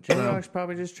 Man. J-Rock's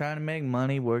probably just trying to make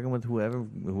money working with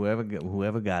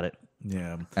whoever got it.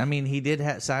 Yeah. I mean, he did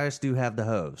have Cyrus do have the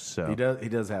hose, so He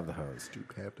does have the hose. he do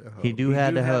have the do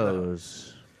have the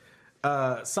hose.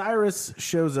 Cyrus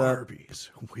shows up. Arby's.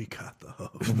 We got the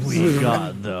hose. We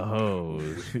got the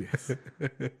hose.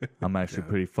 I'm actually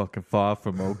pretty fucking far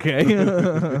from okay.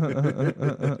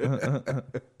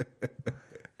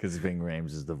 Because Ving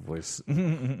Rhames is the voice.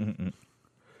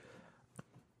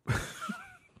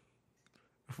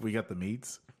 We got the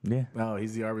meats. Yeah. Oh,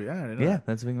 he's the RB. I didn't know Yeah, that.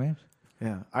 that's Ving Rhames.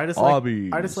 Yeah. I just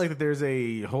Arby's. like that there's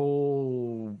a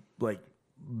whole like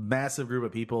massive group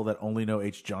of people that only know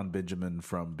H. John Benjamin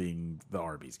from being the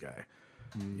Arby's guy.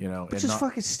 You know, Which and is not-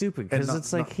 fucking stupid and because not-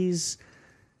 it's like not- he's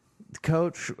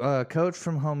coach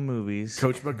from Home Movies.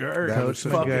 Coach McGurk. That was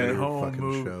such a fucking good home fucking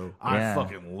movie. show. I Yeah.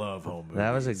 fucking love home movies.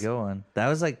 That was a good one. That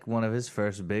was like one of his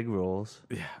first big roles.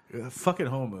 Yeah, fucking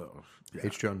home movie. Yeah.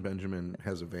 H. John Benjamin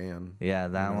has a van. Yeah,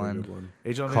 that Another one. good one.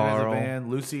 H. John Benjamin has a Carl. band.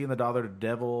 Lucy and the Daughter of the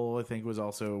Devil, I think, was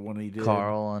also one he did.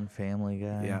 Carl on Family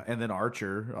Guy. Yeah, and then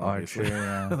Archer. Obviously.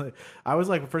 Archer, yeah. I was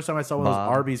like, the first time I saw one of Bob.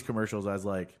 those Arby's commercials, I was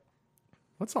like,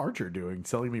 "What's Archer doing?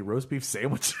 Selling me roast beef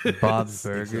sandwiches?" Bob's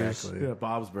Burgers. Exactly. Yeah,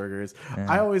 Bob's Burgers.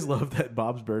 I always love that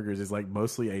Bob's Burgers is like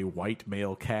mostly a white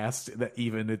male cast. That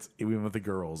even with the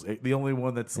girls, the only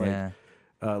one that's like Yeah.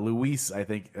 Luis, I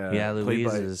think. Yeah, played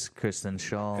Louise by- is Kristen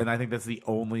Shaw. and I think that's the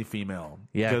only female.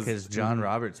 Yeah, because John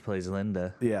Roberts plays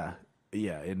Linda. Yeah,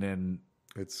 and then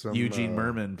It's some, Eugene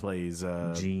Merman plays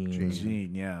Gene.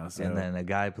 Gene, yeah, so, And then a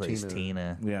guy plays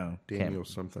Tina. Tina. yeah. Daniel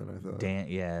something, I thought.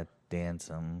 Dan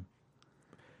some.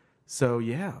 So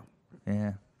yeah,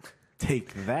 Yeah.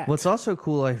 take that. What's also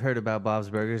cool I've heard about Bob's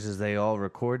Burgers is they all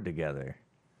record together,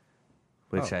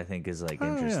 which I think is like Oh,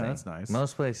 yeah, interesting. that's nice.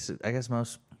 Most places, I guess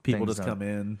most people things just don't- come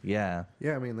in? Yeah,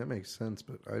 Yeah, I mean, that makes sense,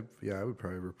 but I would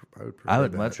probably I would prefer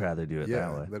that. much rather do it Yeah,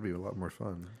 that way. that'd be a lot more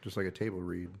fun. Just like a table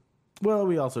read. Well,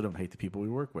 we also don't hate the people we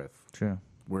work with. True.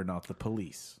 We're not the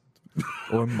police.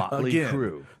 Or Motley Again,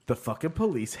 Crue. the fucking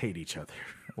police hate each other.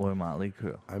 or Motley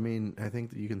Crue. I mean, I think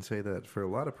that you can say that for a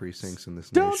lot of precincts in this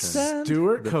Don't nation. stand.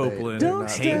 Stuart That Copeland they're not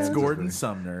hates fans of Gordon me.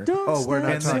 Sumner. Oh, we're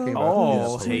not And talking they about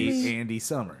all yes, hate please. Andy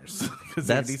Summers. 'Cause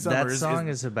That Andy Summers song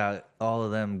is about all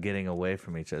of them getting away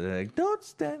from each other. They're like, don't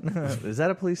stand. Is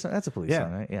that a police song? That's a police Yeah.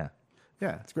 song, right? Yeah.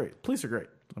 yeah, it's great. Police are great.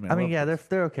 I I mean, love yeah, police.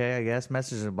 they're okay, I guess.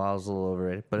 Message in a Bottle's a little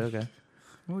overrated, but okay.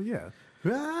 Well, yeah.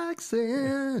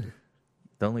 Roxanne.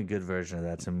 The only good version of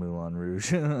that's in Moulin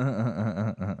Rouge.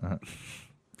 Okay.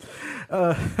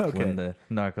 When the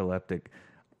narcoleptic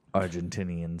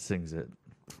Argentinian sings it.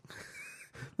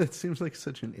 That seems like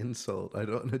such an insult. I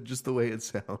don't know, just the way it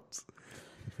sounds.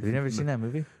 Have you never seen that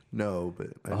movie? No, but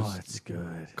I Oh, just it's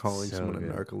good. calling So someone good.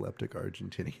 a narcoleptic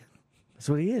Argentinian. That's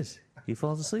what he is. He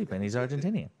falls asleep and he's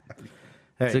Argentinian.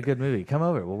 Hey, It's a good movie. Come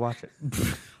over. We'll watch it.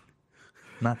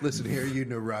 Not Listen here, you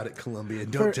neurotic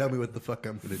Colombian. Don't tell me what the fuck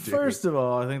I'm going to do. first of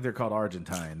all, I think they're called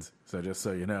Argentines. So just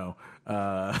so you know,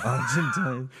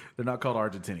 Argentine. they're not called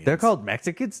Argentinians. They're called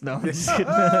Mexicans? No, I'm just kidding.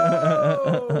 All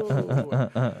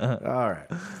right.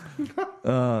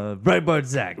 Breitbart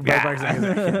Zach.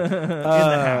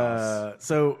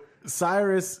 So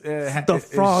Cyrus, The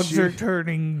frogs are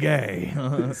turning gay.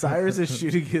 Cyrus is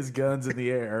shooting his guns in the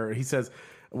air. He says,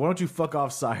 "Why don't you fuck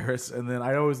off, Cyrus?" And then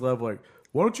I always love like,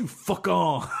 "Why don't you fuck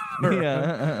on?"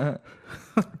 Yeah.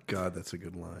 God, that's a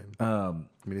good line. I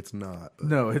mean, it's not. But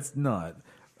No, it's not.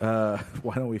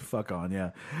 Why don't we fuck on?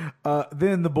 Yeah.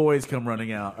 Then the boys come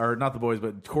running out, or not the boys,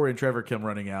 but Corey and Trevor come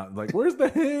running out. Like, where's the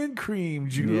hand cream,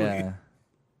 Julie? Yeah.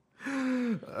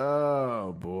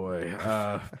 Oh boy.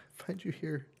 I find you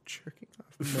here jerking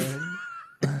off men.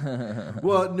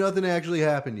 Well, nothing actually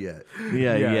happened yet.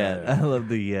 Yeah, Yeah. yet. I love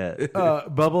the yet.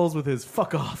 Bubbles with his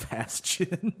fuck off ass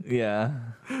chin. Yeah.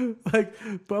 Like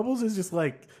Bubbles is just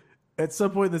like. At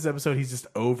some point in this episode, he's just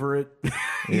over it.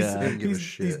 Yeah. Doesn't give a he's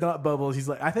shit. not Bubbles. He's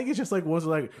like, I think it's just like one's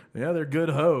like, yeah, they're good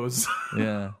hoes.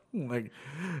 Yeah. Like,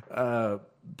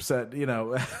 said, you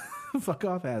know, fuck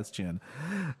off, ass chin.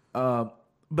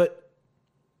 But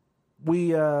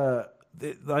we,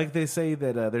 like they say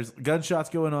that there's gunshots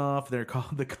going off. They're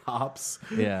called the cops.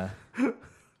 Yeah.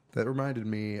 That reminded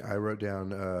me, I wrote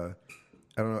down, I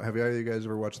don't know, have either of you guys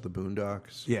ever watched The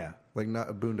Boondocks? Yeah. Like, not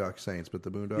Boondock Saints, but The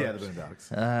Boondocks? Yeah, the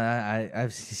Boondocks.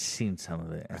 I've seen some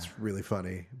of it. It's really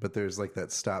funny, but there's like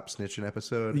that stop snitching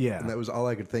episode. Yeah. And that was all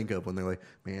I could think of when they're like,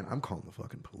 man, I'm calling the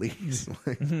fucking police.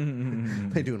 Like,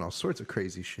 they're doing all sorts of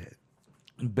crazy shit.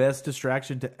 Best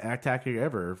distraction tactic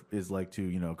ever is like to,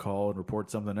 you know, call and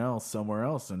report something else somewhere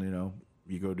else, and, you know,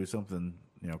 you go do something,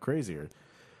 you know, crazier.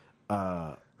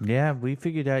 Yeah, we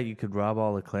figured out you could rob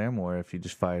all of Claremore if you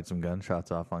just fired some gunshots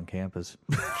off on campus.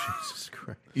 Jesus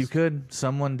Christ. You could.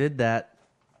 Someone did that,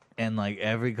 and like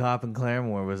every cop in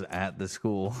Claremore was at the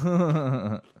school.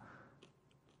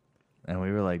 And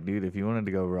we were like, dude, if you wanted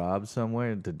to go rob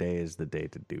somewhere, today is the day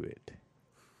to do it.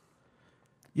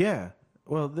 Yeah.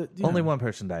 Well, Only one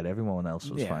person died. Everyone else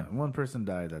was yeah, fine. one person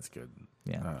died. That's good.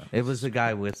 Yeah. It was the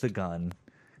guy with the gun,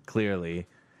 clearly.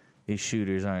 These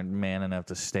shooters aren't man enough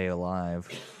to stay alive.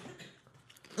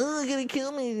 Oh, they're going to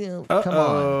kill me. Come on.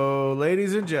 Oh,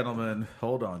 ladies and gentlemen,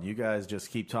 hold on. You guys just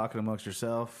keep talking amongst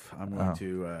yourself. I'm going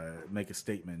to make a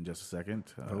statement in just a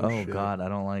second. Oh, shit. God, I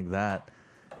don't like that.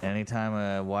 Anytime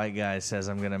a white guy says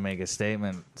I'm going to make a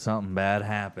statement, something bad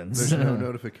happens. There's no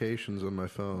notifications on my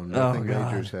phone. Oh, Nothing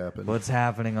God. major's happened. What's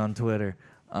happening on Twitter?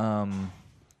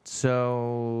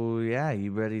 So, yeah,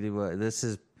 you ready to... this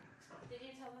is... Did you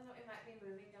tell them that we might be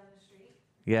moving down the street?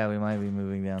 Yeah, we might be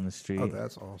moving down the street. Oh,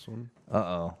 that's awesome.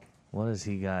 Uh-oh. What has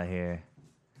he got here?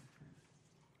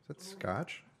 Is that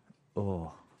scotch?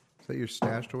 Oh, Is that your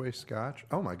stashed away scotch?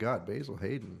 Oh my God, Basil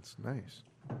Hayden's. Nice.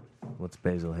 what's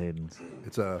Basil Hayden's?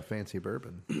 It's a fancy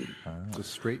bourbon. It's a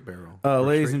straight barrel.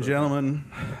 Ladies Straight and gentlemen,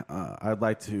 I'd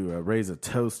like to raise a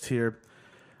toast here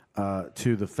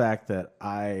to the fact that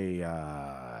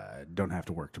I don't have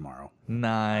to work tomorrow.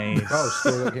 Nice. Oh,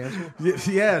 still got canceled?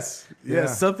 Yes, Yeah.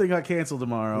 something got canceled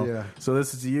tomorrow. Yeah. So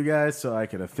this is to you guys, so I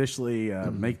can officially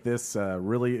make this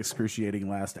really excruciating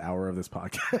last hour of this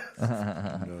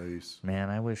podcast. Nice. Man,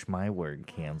 I wish my work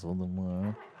canceled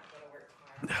tomorrow.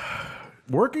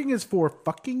 Working is for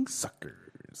fucking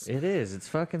suckers. It is. It's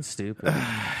fucking stupid.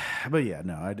 But yeah,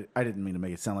 no, I didn't mean to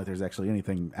make it sound like there's actually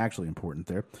anything actually important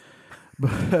there.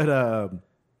 But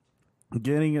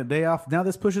getting a day off, now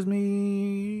this pushes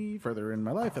me further in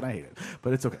my life, and I hate it.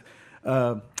 But it's okay.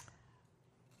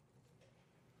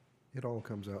 It all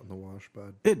comes out in the wash,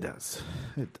 bud. It does.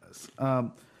 It does.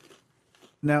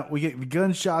 Now we get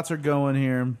gunshots are going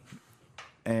here,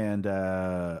 and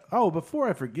before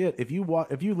I forget, if you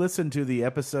listen to the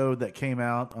episode that came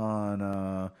out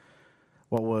on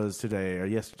what was today or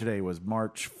yesterday was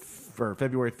March for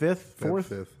February 5th, 4th?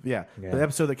 5th. Yeah. Yeah. The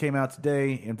episode that came out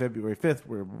today in February 5th,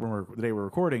 the day we're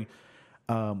recording,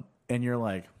 and you're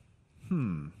like,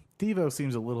 Devo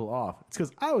seems a little off. It's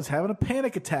because I was having a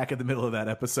panic attack in the middle of that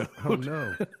episode. Oh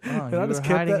no! Oh, And you I were just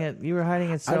kept hiding that- it. You were hiding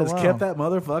it so I just well. kept that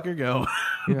motherfucker going.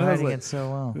 You were I was hiding like, it so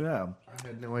well. Yeah. I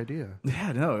had no idea.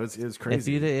 Yeah, no, it was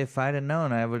crazy. If I'd have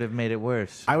known, I would have made it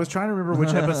worse. I was trying to remember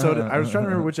which episode. I was trying to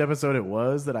remember which episode it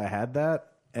was that I had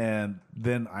that, and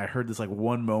then I heard this like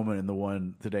one moment in the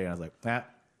one today, and I was like,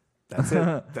 that's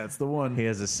it. That's the one. He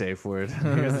has a safe word.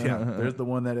 There's the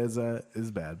one that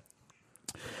is bad.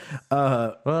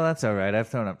 Well, that's all right. I've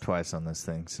thrown up twice on this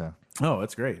thing, so Oh,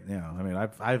 that's great. Yeah, I mean,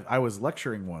 I was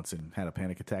lecturing once and had a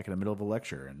panic attack in the middle of a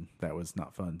lecture, and that was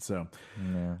not fun. So,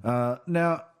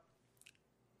 now.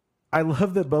 I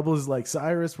love that Bubbles is like,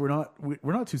 Cyrus, we're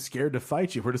not too scared to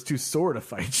fight you. We're just too sore to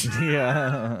fight you.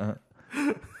 yeah.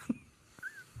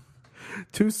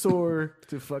 Too sore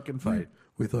to fucking fight.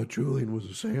 We thought Julian was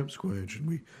a Sam Squinch, and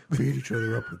we beat each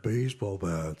other up with baseball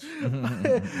bats.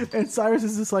 And Cyrus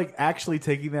is just like actually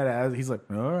taking that as he's like,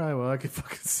 all right, well, I can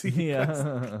fucking see you guys,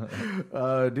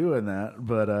 doing that.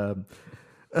 But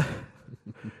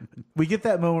we get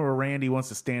that moment where Randy wants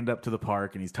to stand up to the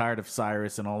park and he's tired of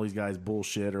Cyrus and all these guys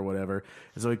bullshit or whatever.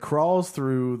 And so he crawls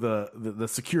through the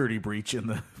security breach in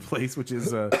the place, which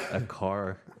is A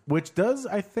car. which does,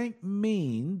 I think,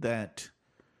 mean that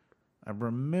I'm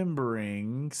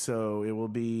remembering. So it will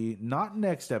be not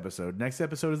next episode. Next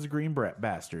episode is the Green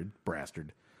Bastard.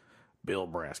 Bill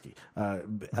Brasky.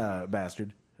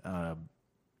 Bastard.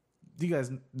 Do you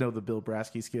guys know the Bill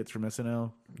Brasky skits from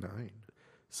SNL? 9.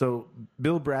 So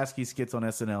Bill Brasky skits on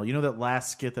SNL. You know that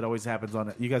last skit that always happens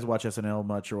on. You guys watch SNL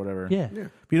much or whatever? Yeah. But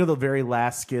you know the very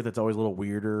last skit that's always a little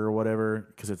weirder or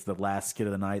whatever because it's the last skit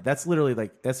of the night. That's literally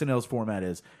like SNL's format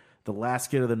is the last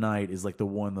skit of the night is like the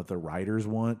one that the writers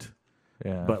want,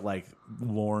 Yeah. but like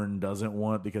Lorne doesn't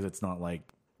want because it's not like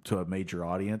to a major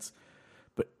audience.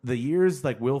 But the years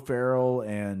like Will Ferrell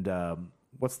and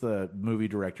what's the movie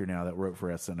director now that wrote for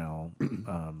SNL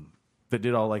that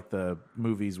did all like the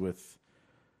movies with.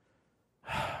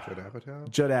 Judd Apatow?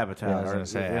 Judd Apatow, Yeah, I was or- gonna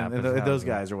say and Apatow, those yeah.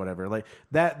 guys or whatever. Like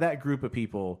that group of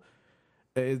people,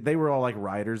 they were all like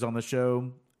writers on the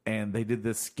show, and they did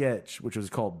this sketch which was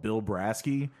called Bill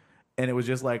Brasky, and it was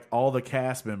just like all the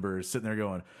cast members sitting there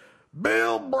going,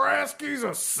 "Bill Brasky's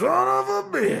a son of a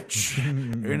bitch,"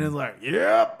 and it's like,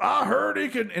 "Yep, I heard he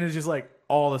can," and it's just like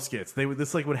all the skits.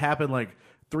 This like would happen like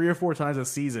 3 or 4 times a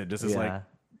season, just this like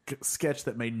sketch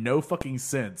that made no fucking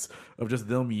sense of just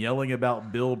them yelling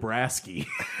about Bill Brasky.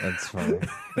 That's funny.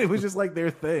 It was just like their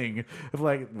thing of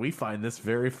like, we find this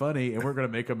very funny and we're going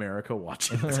to make America watch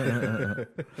it.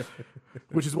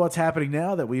 Which is what's happening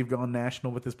now that we've gone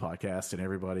national with this podcast and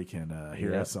everybody can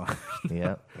hear Yep. us on.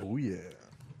 Yep. Oh, yeah.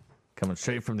 Coming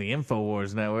straight from the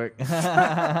InfoWars network.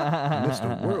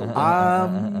 Mr. World.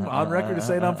 I'm on record as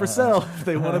saying I'm for sale if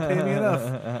they want to pay me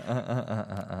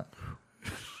enough.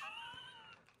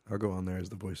 I'll go on there as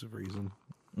the voice of reason.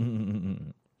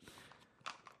 No,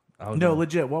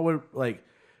 legit. What would like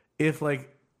if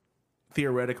like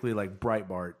theoretically like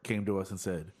Breitbart came to us and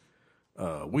said,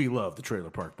 "We love the Trailer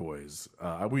Park Boys.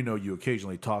 We know you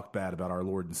occasionally talk bad about our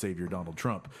Lord and Savior Donald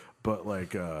Trump, but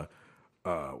like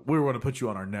we want to put you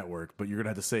on our network, but you're gonna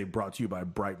have to say brought to you by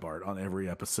Breitbart on every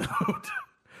episode."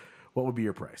 What would be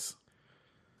your price?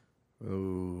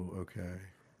 Oh, okay.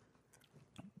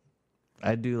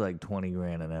 I'd do like 20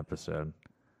 grand an episode.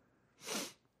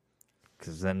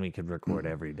 Because then we could record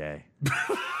every day.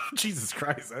 Jesus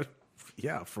Christ!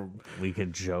 From We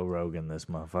could Joe Rogan this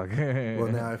motherfucker.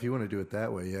 Well, now, if you want to do it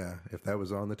that way, yeah. If that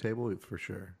was on the table, for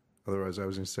sure. Otherwise, I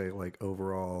was going to say, like,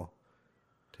 overall,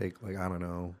 take, like, I don't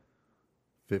know,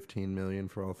 15 million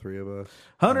for all 3 of us.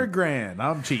 100 grand.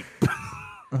 I'm cheap.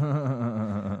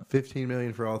 15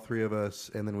 million for all 3 of us,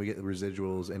 and then we get the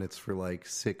residuals, and it's for, like,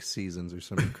 6 seasons or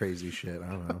some crazy shit. I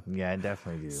don't know. Yeah, I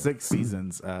definitely do. 6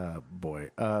 seasons. Boy.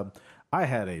 I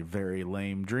had a very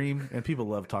lame dream, and people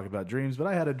love talking about dreams, but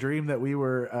I had a dream that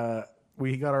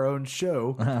we got our own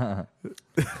show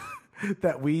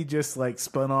that we just like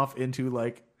spun off into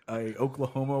like a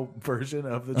Oklahoma version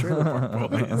of the Trailer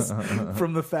Park Boys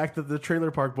from the fact that the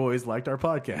Trailer Park Boys liked our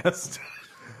podcast.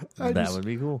 That would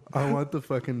be cool. I want the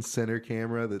fucking center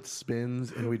camera that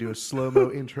spins, and we do a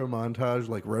slow-mo intro montage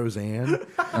like Roseanne.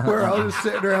 We're all just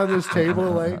sitting around this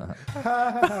table like,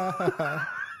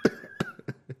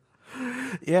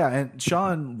 Yeah, and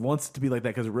Sean wants it to be like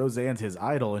that because Roseanne's his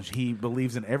idol, and he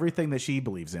believes in everything that she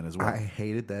believes in as well. I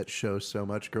hated that show so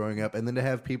much growing up. And then to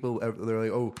have people, they're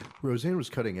like, oh, Roseanne was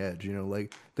cutting edge. You know,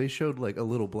 like they showed like a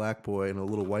little black boy and a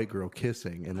little white girl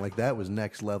kissing. And like that was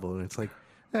next level. And it's like,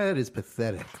 That is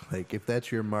pathetic. Like, if that's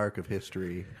your mark of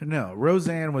history. No,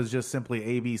 Roseanne was just simply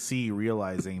ABC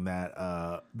realizing that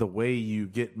the way you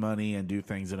get money and do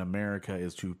things in America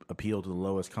is to appeal to the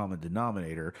lowest common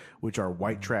denominator, which are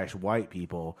white trash white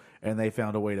people, and they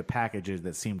found a way to package it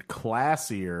that seemed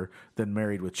classier than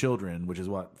Married with Children, which is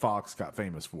what Fox got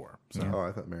famous for. So, Oh,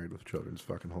 I thought Married with Children's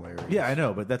fucking hilarious. yeah, I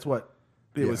know, but that's what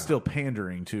it was Yeah. still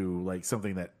pandering to, like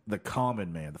something that the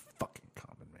common man, the fucking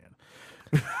common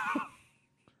man.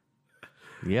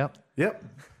 Yep. Yep.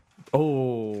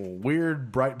 Oh,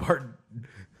 weird Breitbart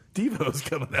Devo's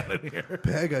coming out of here.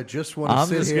 Peg, I just want I'm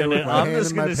to sit just here gonna, with my I'm hand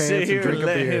just in my gonna pants sit and here and drink a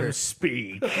let beer. him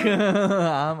speak.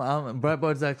 I'm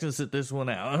Breitbart's actually gonna sit this one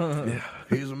out.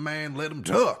 He's a man, let him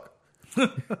talk.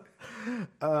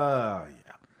 Yeah.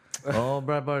 Oh,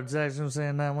 Breitbart's actually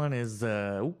saying that one is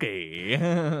okay.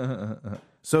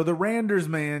 So the Randers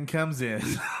man comes in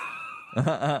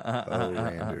Oh,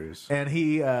 Randers. and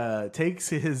he takes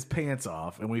his pants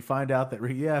off, and we find out that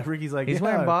Ricky's like, He's yeah,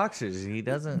 wearing boxers. He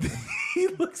doesn't. he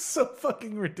looks so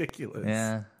fucking ridiculous.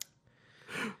 Yeah.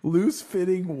 Loose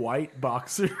fitting white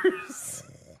boxers.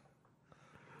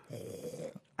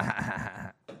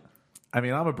 I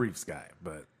mean, I'm a briefs guy,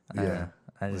 but Yeah.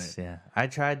 I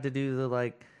tried to do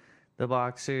the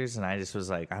boxers, and I just was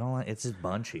like, I don't like. It's just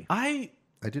bunchy. I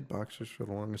did boxers for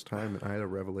the longest time, and I had a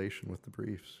revelation with the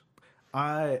briefs.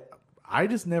 I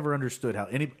just never understood how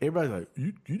everybody's like,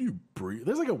 you do brief.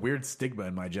 There's like a weird stigma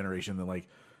in my generation that like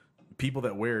people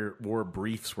that wore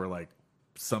briefs were like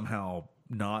somehow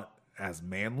not as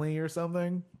manly or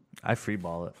something. I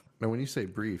freeball it. Now, when you say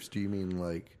briefs, do you mean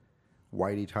like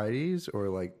whitey tighties or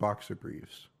like boxer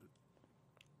briefs?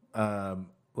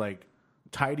 Like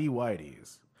tidy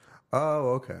whities.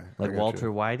 Oh, okay. I Like got Walter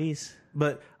you. Whitey's.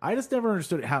 But I just never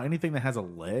understood how anything that has a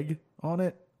leg on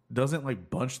it doesn't like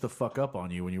bunch the fuck up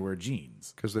on you when you wear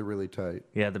jeans. Because they're really tight.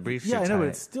 Yeah, the briefs. Yeah, are I know, but tight.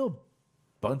 it still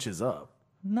bunches up.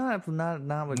 not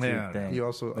what Yeah. you think. You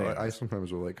also, Yeah. I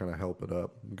sometimes will like kind of help it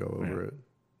up and go over it.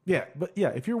 Yeah, but yeah,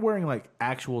 if you're wearing like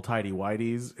actual tidy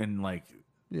whities and like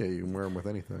Yeah, you can wear them with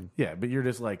anything. yeah, but you're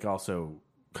just like also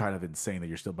kind of insane that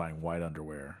you're still buying white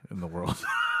underwear in the world.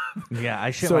 Yeah,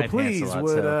 I shit So my please, pants a lot.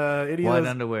 would So any white of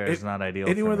those, underwear is not ideal.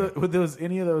 Any for of me. the, with those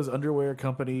any of those underwear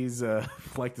companies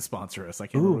like to sponsor us? I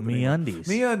can't remember the name. MeUndies.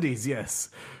 MeUndies, yes,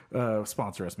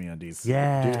 sponsor us, MeUndies.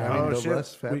 Yeah. Dude, I mean, Oh, the shit.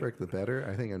 less fabric, the better.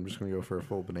 I think I'm just going to go for a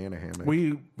full banana hammock.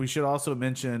 We should also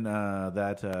mention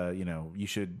that you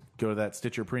should go to that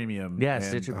Stitcher Premium. Yeah, and-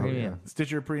 Stitcher Premium.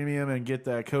 Stitcher Premium, and get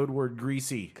that code word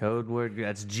greasy. Code word.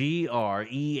 That's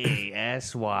GREASY.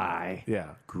 Yeah,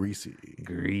 Greasy.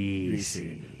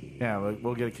 Greasy. yeah,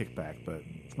 we'll get a kickback, but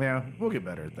yeah, we'll get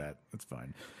better at that. It's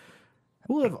fine.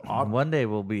 We'll have One day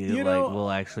we'll be You like know-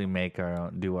 we'll actually make our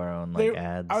own, do our own They-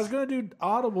 ads. I was gonna do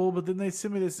Audible, but then they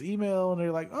sent me this email and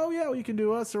they're like, "Oh yeah, well, you can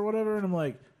do us or whatever." And I'm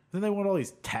like, then they want all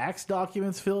these tax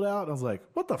documents filled out, and I was like,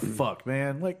 "What the fuck,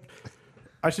 man?" Like,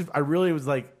 I really was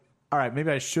like, "All right,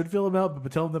 maybe I should fill them out,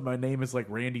 but tell them that my name is like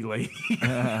Randy Leahy."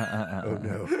 Oh,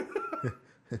 no.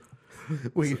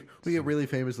 we get really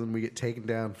famous when we get taken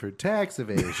down for tax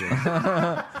evasion.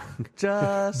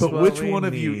 Just But what which we one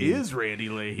of you need. is Randy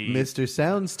Leahy? Mr.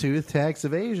 Soundstooth, tax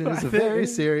evasion is a very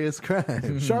serious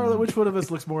crime. Charlotte, which one of us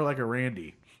looks more like a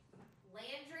Randy?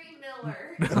 Landry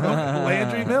Miller.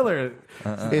 Landry Miller.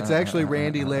 It's actually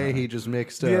Randy Leahy just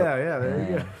mixed up. Yeah, there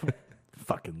you go.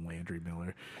 Fucking Landry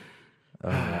Miller. Oh,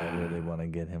 I really want to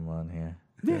get him on here.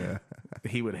 Yeah.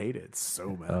 He would hate it so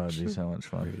much. Oh, it'd be so much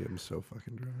fun. I'm so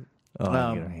fucking drunk.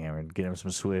 Oh, get him hammered. Get him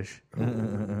some swish.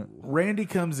 Randy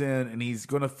comes in and he's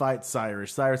going to fight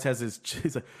Cyrus. Cyrus has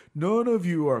he's like, none of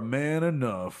you are man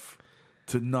enough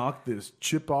to knock this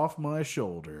chip off my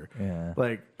shoulder. Yeah.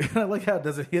 Like, I like how it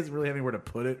doesn't, he doesn't really have anywhere to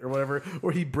put it or whatever.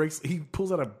 Or he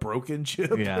pulls out a broken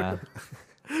chip. Yeah.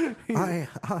 I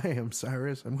am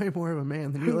Cyrus. I'm way more of a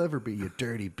man than you'll ever be, you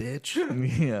dirty bitch.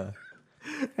 Yeah.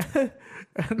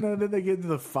 And then they get into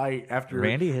the fight after.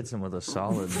 Randy hits him with a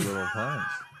solid little punch.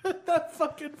 That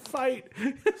fucking fight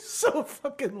is so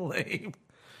fucking lame.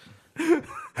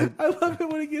 I love it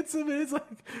when he gets him and it's like,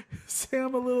 say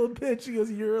I'm a little bitch. He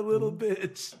goes, you're a little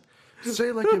bitch. Say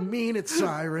it like you mean it,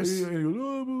 Cyrus. And he goes,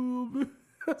 "Oh, I'm a little bitch."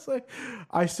 It's like,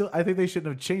 I think they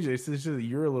shouldn't have changed it. It's just that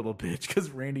you're a little bitch because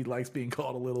Randy likes being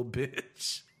called a little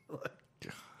bitch.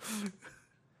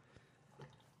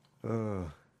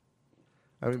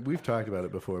 I mean, we've talked about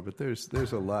it before, but there's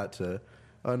a lot to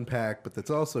unpack, but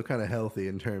that's also kind of healthy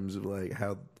in terms of like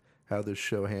how this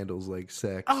show handles like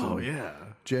sex Oh and yeah.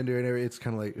 gender and everything. It's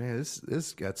kind of like, man,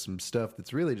 this got some stuff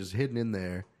that's really just hidden in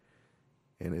there,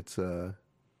 and it's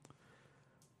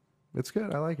It's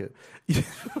good. I like it.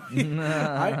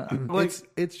 Like,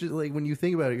 It's just like when you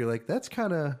think about it, you're like, that's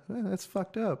kind of that's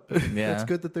fucked up. Yeah. It's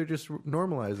good that they're just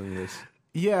normalizing this.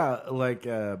 yeah, like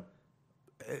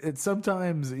it's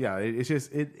sometimes, yeah. It's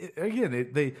just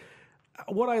they.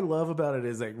 What I love about it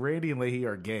is like Randy and Leahy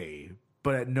are gay,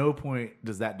 but at no point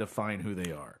does that define who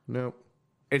they are. Nope.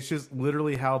 It's just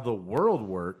literally how the world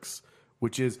works,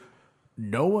 which is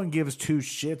no one gives two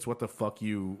shits what the fuck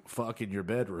you fuck in your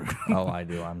bedroom, Oh, I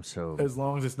do. I'm so. as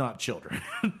long as it's not children.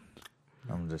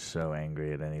 I'm just so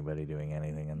angry at anybody doing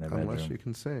anything in their Unless bedroom. you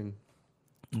can sing.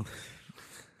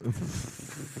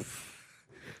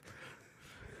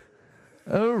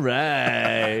 All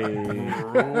right.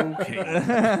 Okay.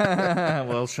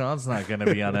 Well, Sean's not going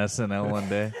to be on SNL one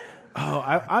day. Oh,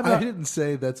 I'm I not, didn't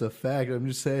say that's a fact. I'm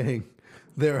just saying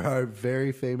there are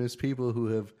very famous people who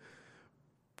have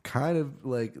kind of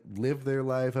like lived their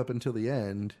life up until the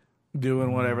end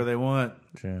doing whatever they want.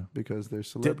 True. because their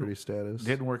celebrity status.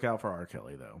 Didn't work out for R.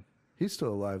 Kelly though. He's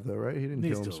still alive though, right? He didn't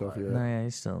He's kill still himself alive. No, yet. yeah,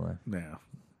 he's still alive. No.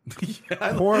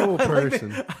 Horrible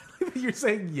person. You're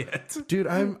saying yet. Dude,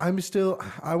 I'm still.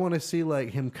 I want to see like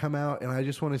him come out, and I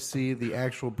just want to see the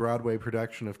actual Broadway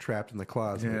production of Trapped in the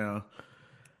Closet.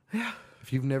 Yeah.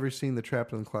 If you've never seen the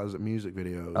Trapped in the Closet music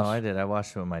videos, Oh, I did. I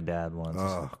watched it with my dad once.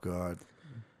 oh god,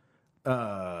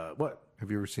 What?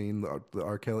 have you ever seen the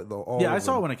R. Kelly? All Yeah, I of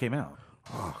saw it them? when it came out.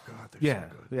 Oh god, they're Yeah.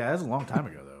 so good. Yeah, that was a long time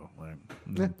ago though. Like,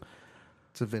 Yeah.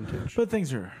 It's a vintage. but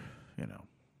things are,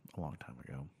 a long time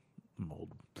ago. I'm old.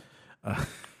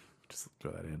 Just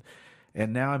throw that in.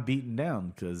 And now I'm beaten down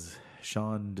because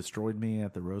Sean destroyed me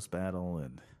at the roast battle,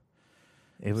 and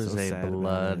It was so a sad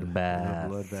about it. bloodbath. A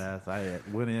bloodbath. I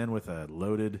went in with a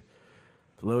loaded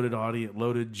audience,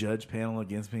 loaded judge panel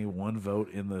against me. One vote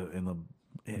in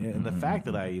the fact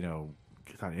that I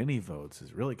got any votes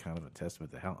is really kind of a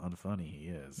testament to how unfunny he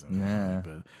is. Yeah.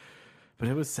 But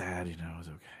it was sad. It was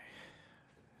okay.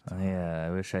 Oh, yeah,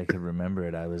 I wish I could remember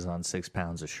it. I was on 6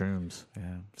 pounds of shrooms.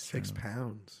 Yeah, 6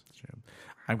 pounds.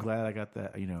 I'm glad I got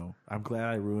that. I'm glad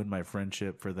I ruined my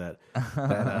friendship for that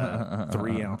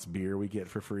 3-ounce beer we get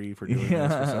for free for doing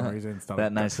this for some reason. It's not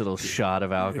That nice little shot of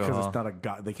because alcohol. it's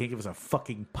not a they can't give us a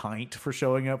fucking pint for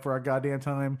showing up for our goddamn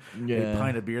time. Yeah. A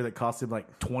pint of beer that cost him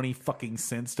like 20 fucking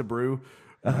cents to brew.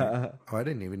 Oh, I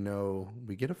didn't even know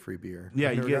we get a free beer. Yeah,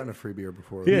 I've you never get- gotten a free beer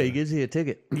before. Yeah, he gives you a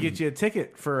ticket. You get you a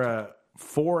ticket for a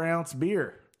 4-ounce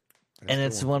beer. And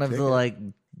it's one of the, ticket. like,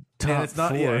 top And it's not.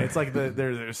 4. Yeah, it's like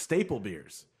they're staple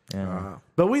beers. Yeah.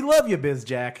 But we love you, Biz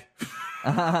Jack.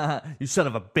 You son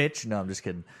of a bitch. No, I'm just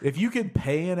kidding. If you can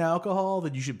pay in alcohol,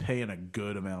 then you should pay in a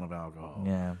good amount of alcohol.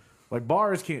 Yeah. Like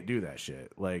bars can't do that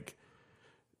shit. Like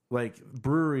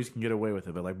breweries can get away with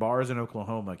it, but like bars in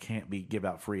Oklahoma can't give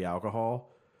out free alcohol.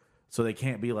 So they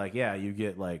can't be like, yeah, you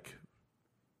get like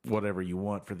whatever you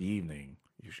want for the evening.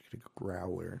 You should get a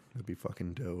growler. That'd be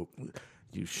fucking dope.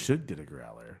 You should get a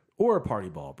growler or a party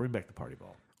ball. Bring back the party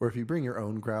ball. Or if you bring your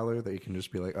own growler, that you can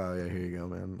just be like, oh yeah, here you go,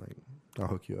 man. Like, I'll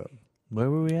hook you up. Where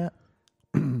were we at?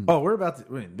 Oh, we're about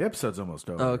to. The episode's almost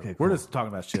over. Oh, okay, We're cool. just talking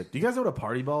about shit. Do you guys know what a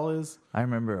party ball is? I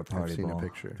remember a I've party seen ball. a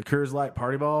picture. The Coors Light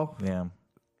party ball? Yeah.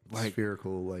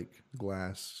 Spherical, like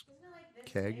glass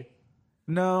keg.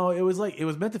 No, it was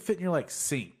meant to fit in your like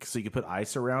sink, so you could put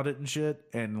ice around it and shit,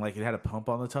 and like it had a pump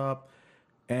on the top.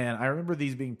 And I remember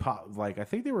these being I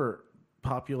think they were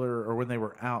popular, or when they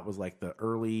were out was like the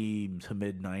early to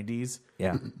mid 90s.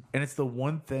 Yeah. And it's the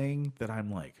one thing that I'm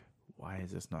like, why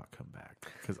has this not come back?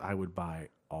 Because I would buy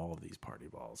all of these party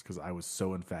balls because I was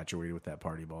so infatuated with that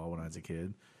party ball when I was a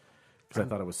kid because I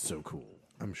thought it was so cool.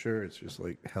 I'm sure it's just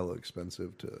like hella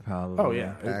expensive to Probably. Oh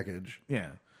yeah, package. yeah.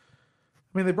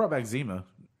 I mean, they brought back Zima,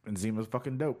 and Zima's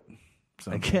fucking dope.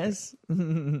 So, I guess.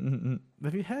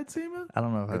 have you had Zima? I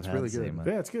don't know if That's I've had really good. Zima.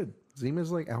 Yeah, it's good.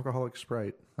 Zima's like alcoholic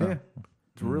Sprite. Yeah,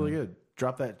 it's really good.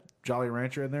 Drop that Jolly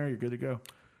Rancher in there, you're good to go.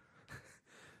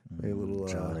 A little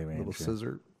Jolly little Rancher.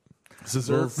 scissor.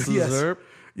 Scissor. Yes.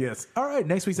 Yes. All right.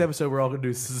 Next week's episode, we're all gonna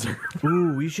do scissor.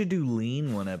 Ooh, we should do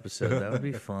lean one episode. That would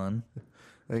be fun.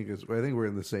 I think we're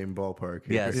in the same ballpark.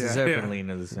 Here. Yeah, Scissor and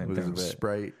lean are the same With thing.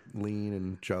 Sprite, Lean,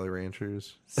 and Jolly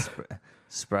Ranchers.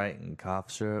 Sprite and cough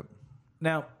syrup.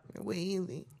 Now,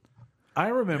 I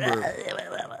remember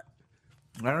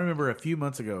a few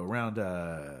months ago around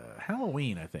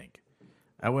Halloween, I think.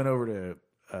 I went over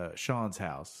to Sean's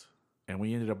house, and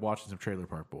we ended up watching some Trailer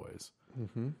Park Boys.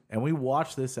 Mm-hmm. And we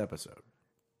watched this episode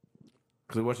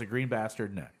because we watched The Green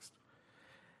Bastard next.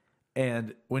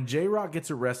 And when J-Rock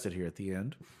gets arrested here at the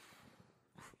end,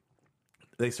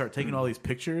 they start taking all these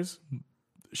pictures.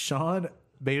 Sean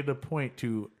made it a point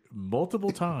to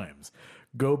multiple times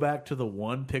go back to the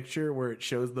one picture where it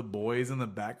shows the boys in the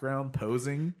background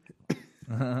posing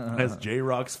as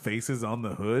J-Rock's face is on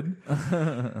the hood.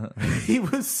 He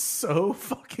was so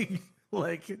fucking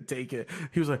like, take it.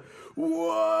 He was like,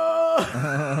 whoa.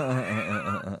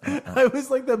 I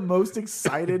was like the most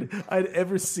excited I'd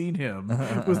ever seen him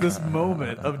was this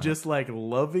moment of just like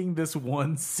loving this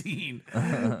one scene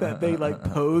that they like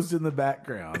posed in the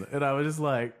background. And I was just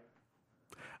like,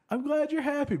 I'm glad you're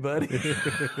happy, buddy.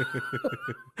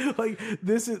 Like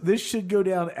this should go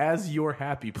down as your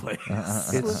happy place.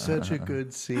 It's such a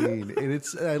good scene, and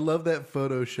I love that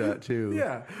photo shot too.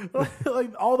 Yeah,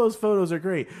 like all those photos are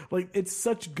great. Like it's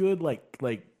such good like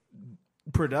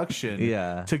production.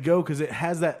 Yeah. To go because it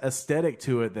has that aesthetic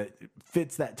to it that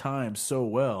fits that time so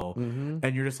well,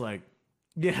 and you're just like,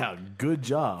 yeah, good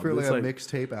job For like It's a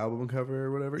mixtape album cover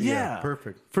or whatever. Yeah,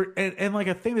 perfect. And like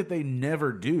a thing that they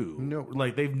never do. No.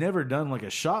 Like they've never done like a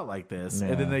shot like this,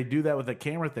 and then they do that with the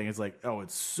camera thing. It's like, oh,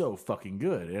 it's so fucking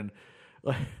good, and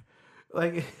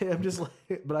like I'm just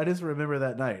like, but I just remember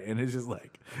that night, and it's just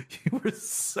like you were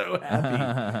so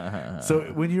happy. So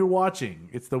when you're watching,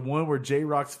 it's the one where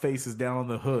J-Rock's face is down on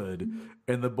the hood,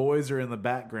 and the boys are in the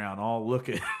background, all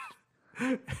looking.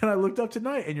 And I looked up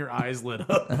tonight, and your eyes lit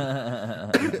up.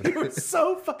 You were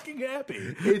so fucking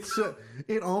happy.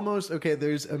 It almost okay.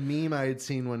 There's a meme I had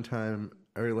seen one time,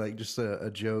 or like just a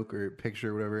joke or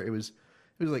picture or whatever. It was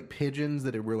like pigeons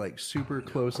that were like super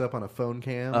close up on a phone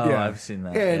cam. Oh, I've seen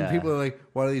that. And yeah. people are like,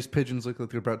 why do these pigeons look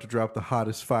like they're about to drop the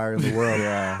hottest fire in the world?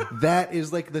 That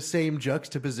is like the same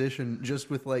juxtaposition, just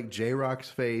with like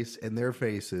J-Rock's face and their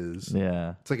faces.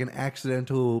 Yeah. It's like an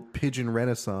accidental pigeon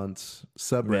renaissance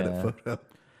subreddit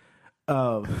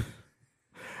photo.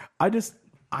 I just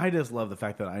love the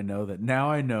fact that I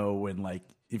know when like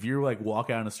if you're like walk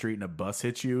out on the street and a bus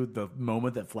hits you, the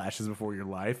moment that flashes before your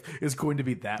life is going to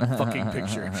be that fucking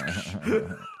picture.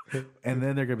 And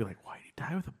then they're gonna be like, why did he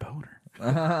die with a boner?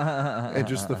 And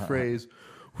just the phrase,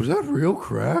 was that real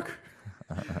crack?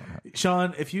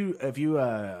 Sean, if you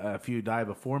die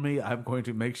before me, I'm going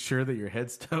to make sure that your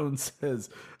headstone says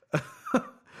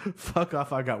fuck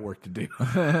off, I got work to do.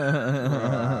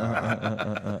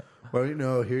 Well, you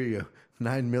know, here you go.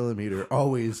 9mm,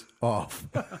 always off.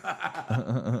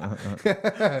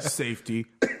 Safety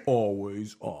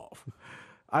always off.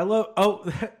 I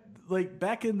love like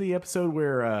back in the episode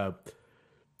where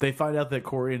they find out that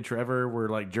Corey and Trevor were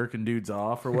like jerking dudes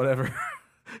off or whatever.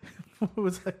 What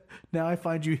was that? Now I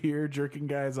find you here jerking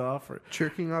guys off or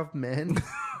Jerking off men?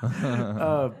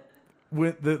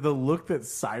 with the look that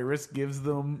Cyrus gives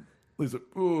them. He's like,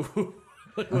 ooh.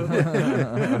 And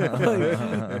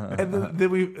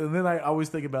then I always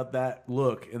think about that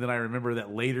look, and then I remember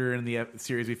that later in the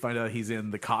series we find out he's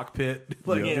in the cockpit,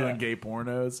 like doing gay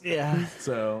pornos. Yeah.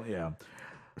 So yeah.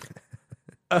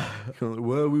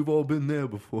 Well, we've all been there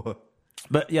before.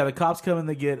 But yeah, the cops come and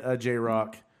they get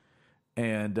J-Rock,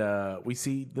 and we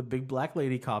see the big black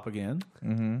lady cop again.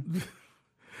 Mm-hmm.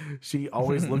 She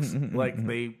always looks like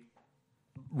they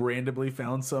randomly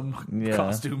found some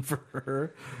costume for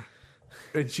her.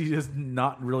 And she does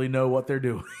not really know what they're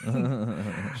doing.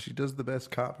 She does the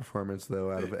best cop performance, though,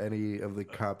 out of any of the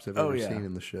cops I've ever seen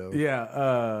in the show.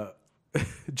 Yeah.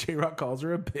 J-Rock calls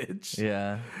her a bitch.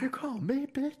 Yeah. You call me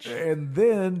bitch? And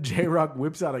then J-Rock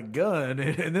whips out a gun.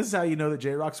 And this is how you know that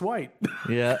J-Rock's white.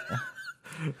 Yeah.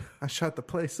 I shot the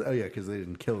place. Oh, yeah, because they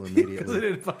didn't kill him Because immediately. they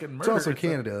didn't fucking murder It's also her.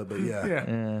 Canada, but yeah.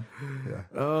 Yeah.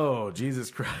 Oh, Jesus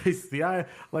Christ. I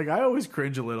always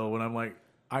cringe a little when I'm like,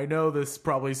 I know this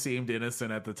probably seemed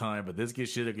innocent at the time, but this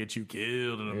should get you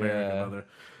killed in America,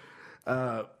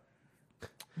 mother.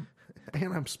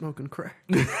 And I'm smoking crack.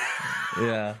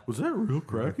 Yeah. Was that real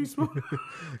crack he smoked?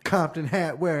 Compton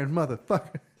hat wearing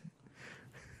motherfucker.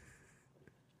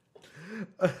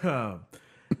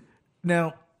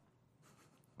 Now,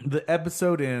 the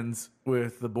episode ends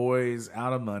with the boys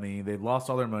out of money. They've lost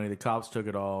all their money. The cops took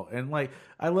it all. And, like,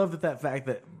 I love that fact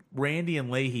that Randy and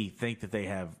Leahy think that they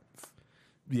have...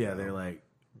 Yeah, they're like...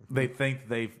 They think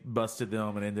they've busted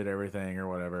them and ended everything or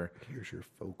whatever. Here's your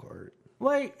folk art.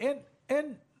 Like,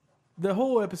 and the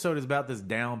whole episode is about this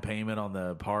down payment on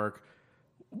the park.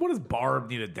 What does Barb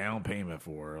need a down payment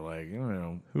for? Like, you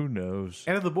know... Who knows?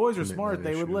 And if the boys are smart,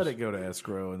 Commitment they would let issues. it go to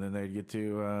escrow, and then they'd get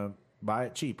to buy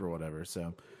it cheap or whatever.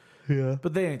 So, Yeah.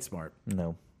 but they ain't smart.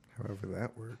 No. However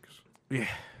that works. Yeah,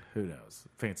 who knows?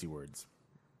 Fancy words.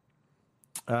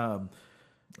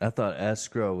 I thought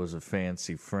escrow was a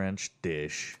fancy French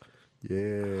dish.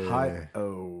 Yeah. Hi.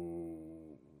 Oh.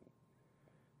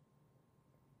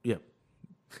 Yep.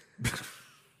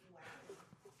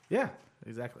 Yeah.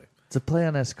 Exactly. It's a play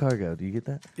on escargot. Do you get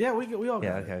that? Yeah, we all got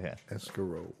Yeah. it. Okay. Okay.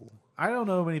 Escarole. I don't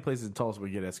know many places in Tulsa we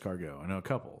get escargot. I know a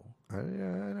couple. I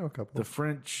know a couple. The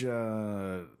French,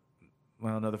 the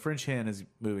French Hen is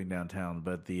moving downtown,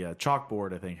 but the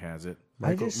Chalkboard I think has it.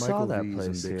 I just saw that V's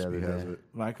place in the Bixby other has day. it.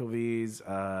 Michael V's,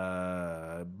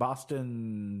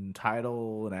 Boston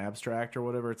Title and Abstract or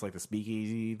whatever. It's like the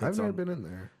speakeasy. I've never been in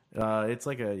there. It's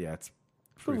like it's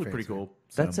probably pretty fancy. cool.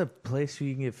 That's So, a place where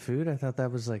you can get food. I thought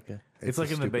that was like a. it's a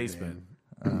like in the stupid basement.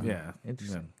 name. Yeah,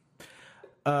 Interesting.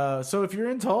 Yeah. So if you're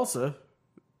in Tulsa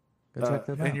Go check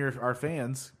that out. and you're our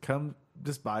fans, come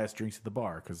just buy us drinks at the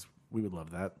bar because we would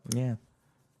love that. Yeah.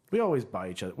 We always buy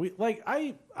each other.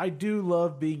 I do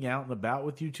love being out and about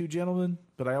with you two gentlemen,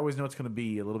 but I always know it's going to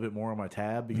be a little bit more on my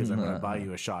tab because I'm going to buy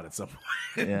you a shot at some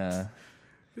point. Yeah.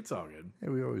 It's all good. Yeah,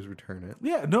 we always return it.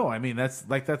 Yeah, no, I mean that's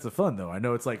the fun though. I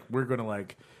know it's like we're going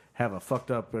to have a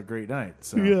fucked up a great night.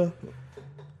 So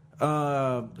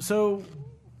so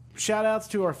shout outs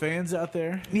to our fans out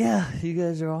there. Yeah. You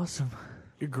guys are awesome.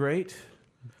 You're great.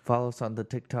 Follow us on the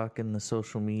TikTok and the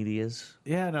social medias.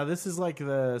 Yeah, now this is like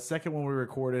the second one we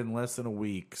recorded in less than a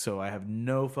week, so I have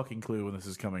no fucking clue when this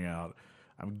is coming out.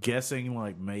 I'm guessing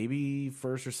maybe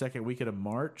first or second weekend of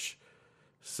March.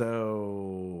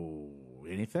 So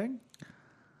anything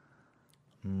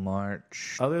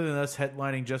March other than us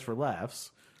headlining just for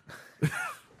laughs?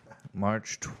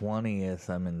 March 20th,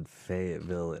 I'm in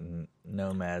Fayetteville at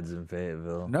Nomads in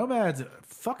Fayetteville. Nomads,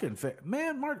 fucking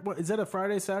man. March, what is that? A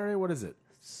Friday, Saturday? What is it?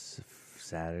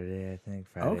 Saturday, I think.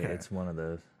 Friday. Okay. It's one of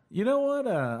those. You know what?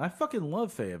 I fucking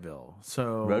love Fayetteville.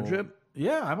 So Road trip?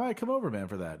 Yeah, I might come over, man,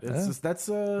 for that. It's just, that's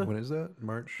When is that?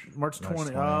 March? March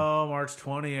 20. Oh, March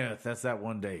 20th. That's that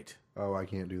one date. Oh, I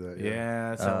can't do that yet. Yeah,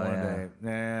 that's that one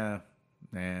yeah. date.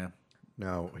 Nah.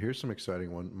 Now, here's some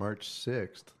exciting one. March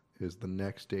 6th is the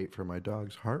next date for my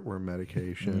dog's heartworm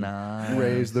medication. Nice.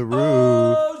 Raise the roof.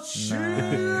 Oh,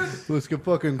 shit. Let's get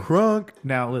fucking crunk.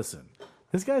 Now, listen.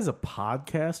 This guy's a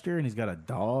podcaster, and he's got a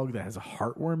dog that has a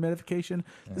heartworm medication.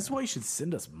 This is why you should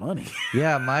send us money.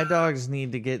 Yeah, my dogs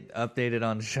need to get updated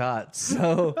on shots.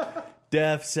 So,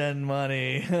 Def, send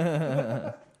money.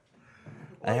 I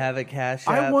have a cash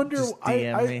app. I wonder. Just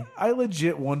DM me. I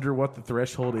legit wonder what the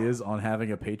threshold is on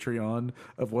having a Patreon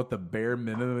of what the bare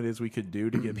minimum is we could do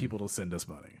to get people to send us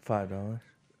money. $5.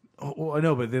 Oh, well, I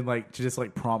know, but then to just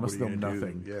promise What are you them gonna do?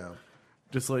 nothing. Yeah.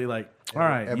 Just all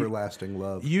right, Everlasting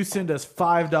love. you send us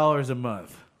 $5 a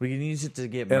month, We can use it to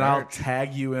get and I'll merch.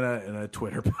 tag you in a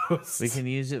Twitter post. We can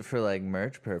use it for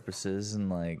merch purposes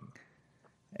and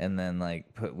then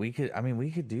we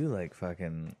could do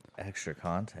fucking extra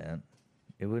content.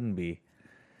 It wouldn't be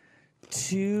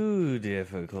too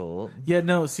difficult. Yeah,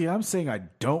 no. See, I'm saying I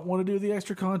don't want to do the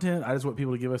extra content. I just want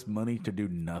people to give us money to do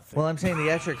nothing. Well, I'm saying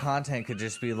the extra content could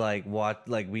just be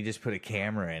we just put a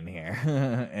camera in here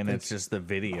and it's just the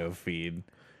video feed.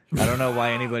 I don't know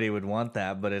why anybody would want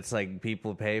that, but it's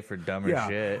people pay for dumber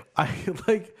shit.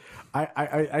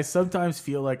 I sometimes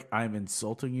feel like I'm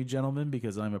insulting you gentlemen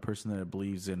because I'm a person that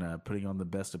believes in putting on the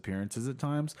best appearances at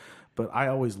times, but I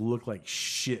always look like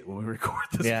shit when we record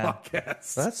this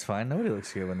podcast. That's fine. Nobody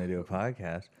looks good when they do a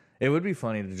podcast. It would be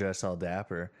funny to dress all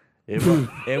dapper.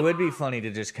 It would be funny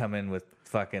to just come in with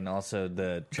fucking also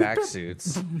the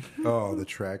tracksuits. Oh, the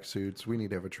tracksuits. We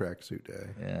need to have a tracksuit day.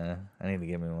 Yeah, I need to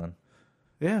get me one.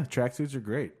 Yeah, tracksuits are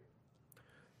great.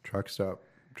 Truck stop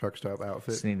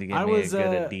outfit. Just need to get I me was, a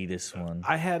good Adidas one.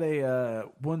 I had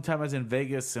one time I was in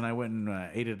Vegas and I went and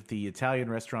ate at the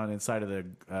Italian restaurant inside of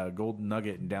the Golden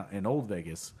Nugget in Old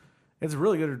Vegas. It's a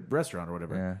really good restaurant or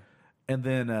whatever. Yeah. And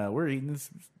then we're eating this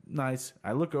nice.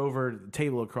 I look over the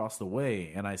table across the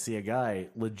way and I see a guy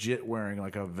legit wearing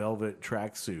a velvet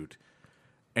tracksuit.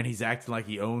 And he's acting like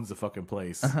he owns the fucking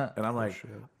place. And I'm like,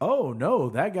 oh no,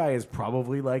 that guy is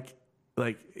probably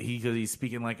because he's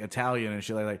speaking Italian and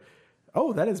shit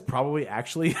oh, that is probably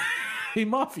actually a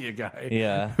mafia guy.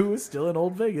 Yeah. Who is still in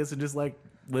Old Vegas and just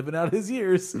living out his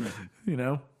years,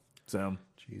 So,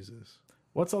 Jesus.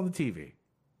 what's on the TV?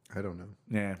 I don't know.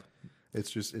 Yeah.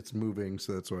 It's moving,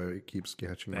 so that's why it keeps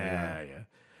catching my eye. Yeah.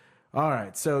 All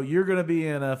right. So you're going to be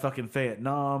in fucking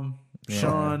Vietnam.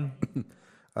 Sean,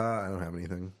 I don't have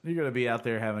anything. you're going to be out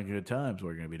there having good times. What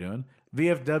you're going to be doing.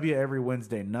 VFW every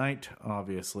Wednesday night.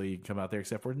 Obviously, you can come out there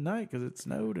except for tonight because it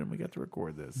snowed and we got to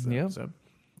record this. Yep. So.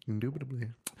 Indubitably.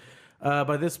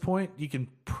 By this point, you can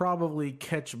probably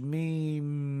catch me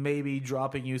maybe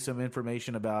dropping you some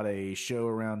information about a show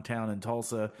around town in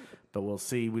Tulsa, but we'll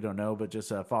see. We don't know, but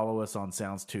just follow us on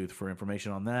Soundstooth for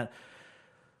information on that.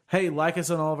 Hey, like us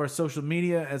on all of our social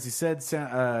media. As he said,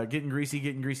 Getting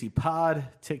Greasy Pod,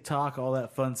 TikTok, all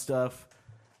that fun stuff.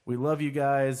 We love you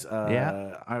guys.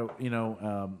 I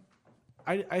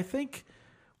think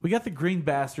We got the Green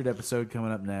Bastard episode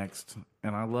coming up next,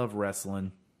 and I love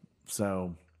wrestling.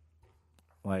 So,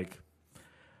 like,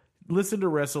 listen to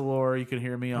WrestleLore. You can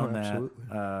hear me on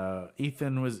that.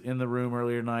 Ethan was in the room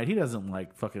earlier tonight. He doesn't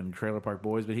like fucking Trailer Park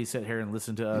Boys, but he sat here and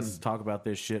listened to us talk about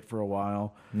this shit for a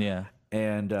while. Yeah.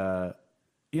 And,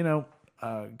 you know,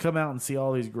 come out and see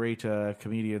all these great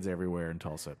comedians everywhere in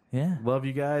Tulsa. Yeah. Love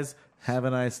you guys. Have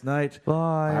a nice night.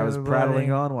 Bye, I was everybody.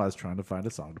 prattling on while I was trying to find a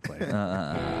song to play.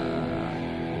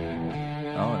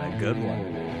 Oh, and a good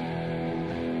one.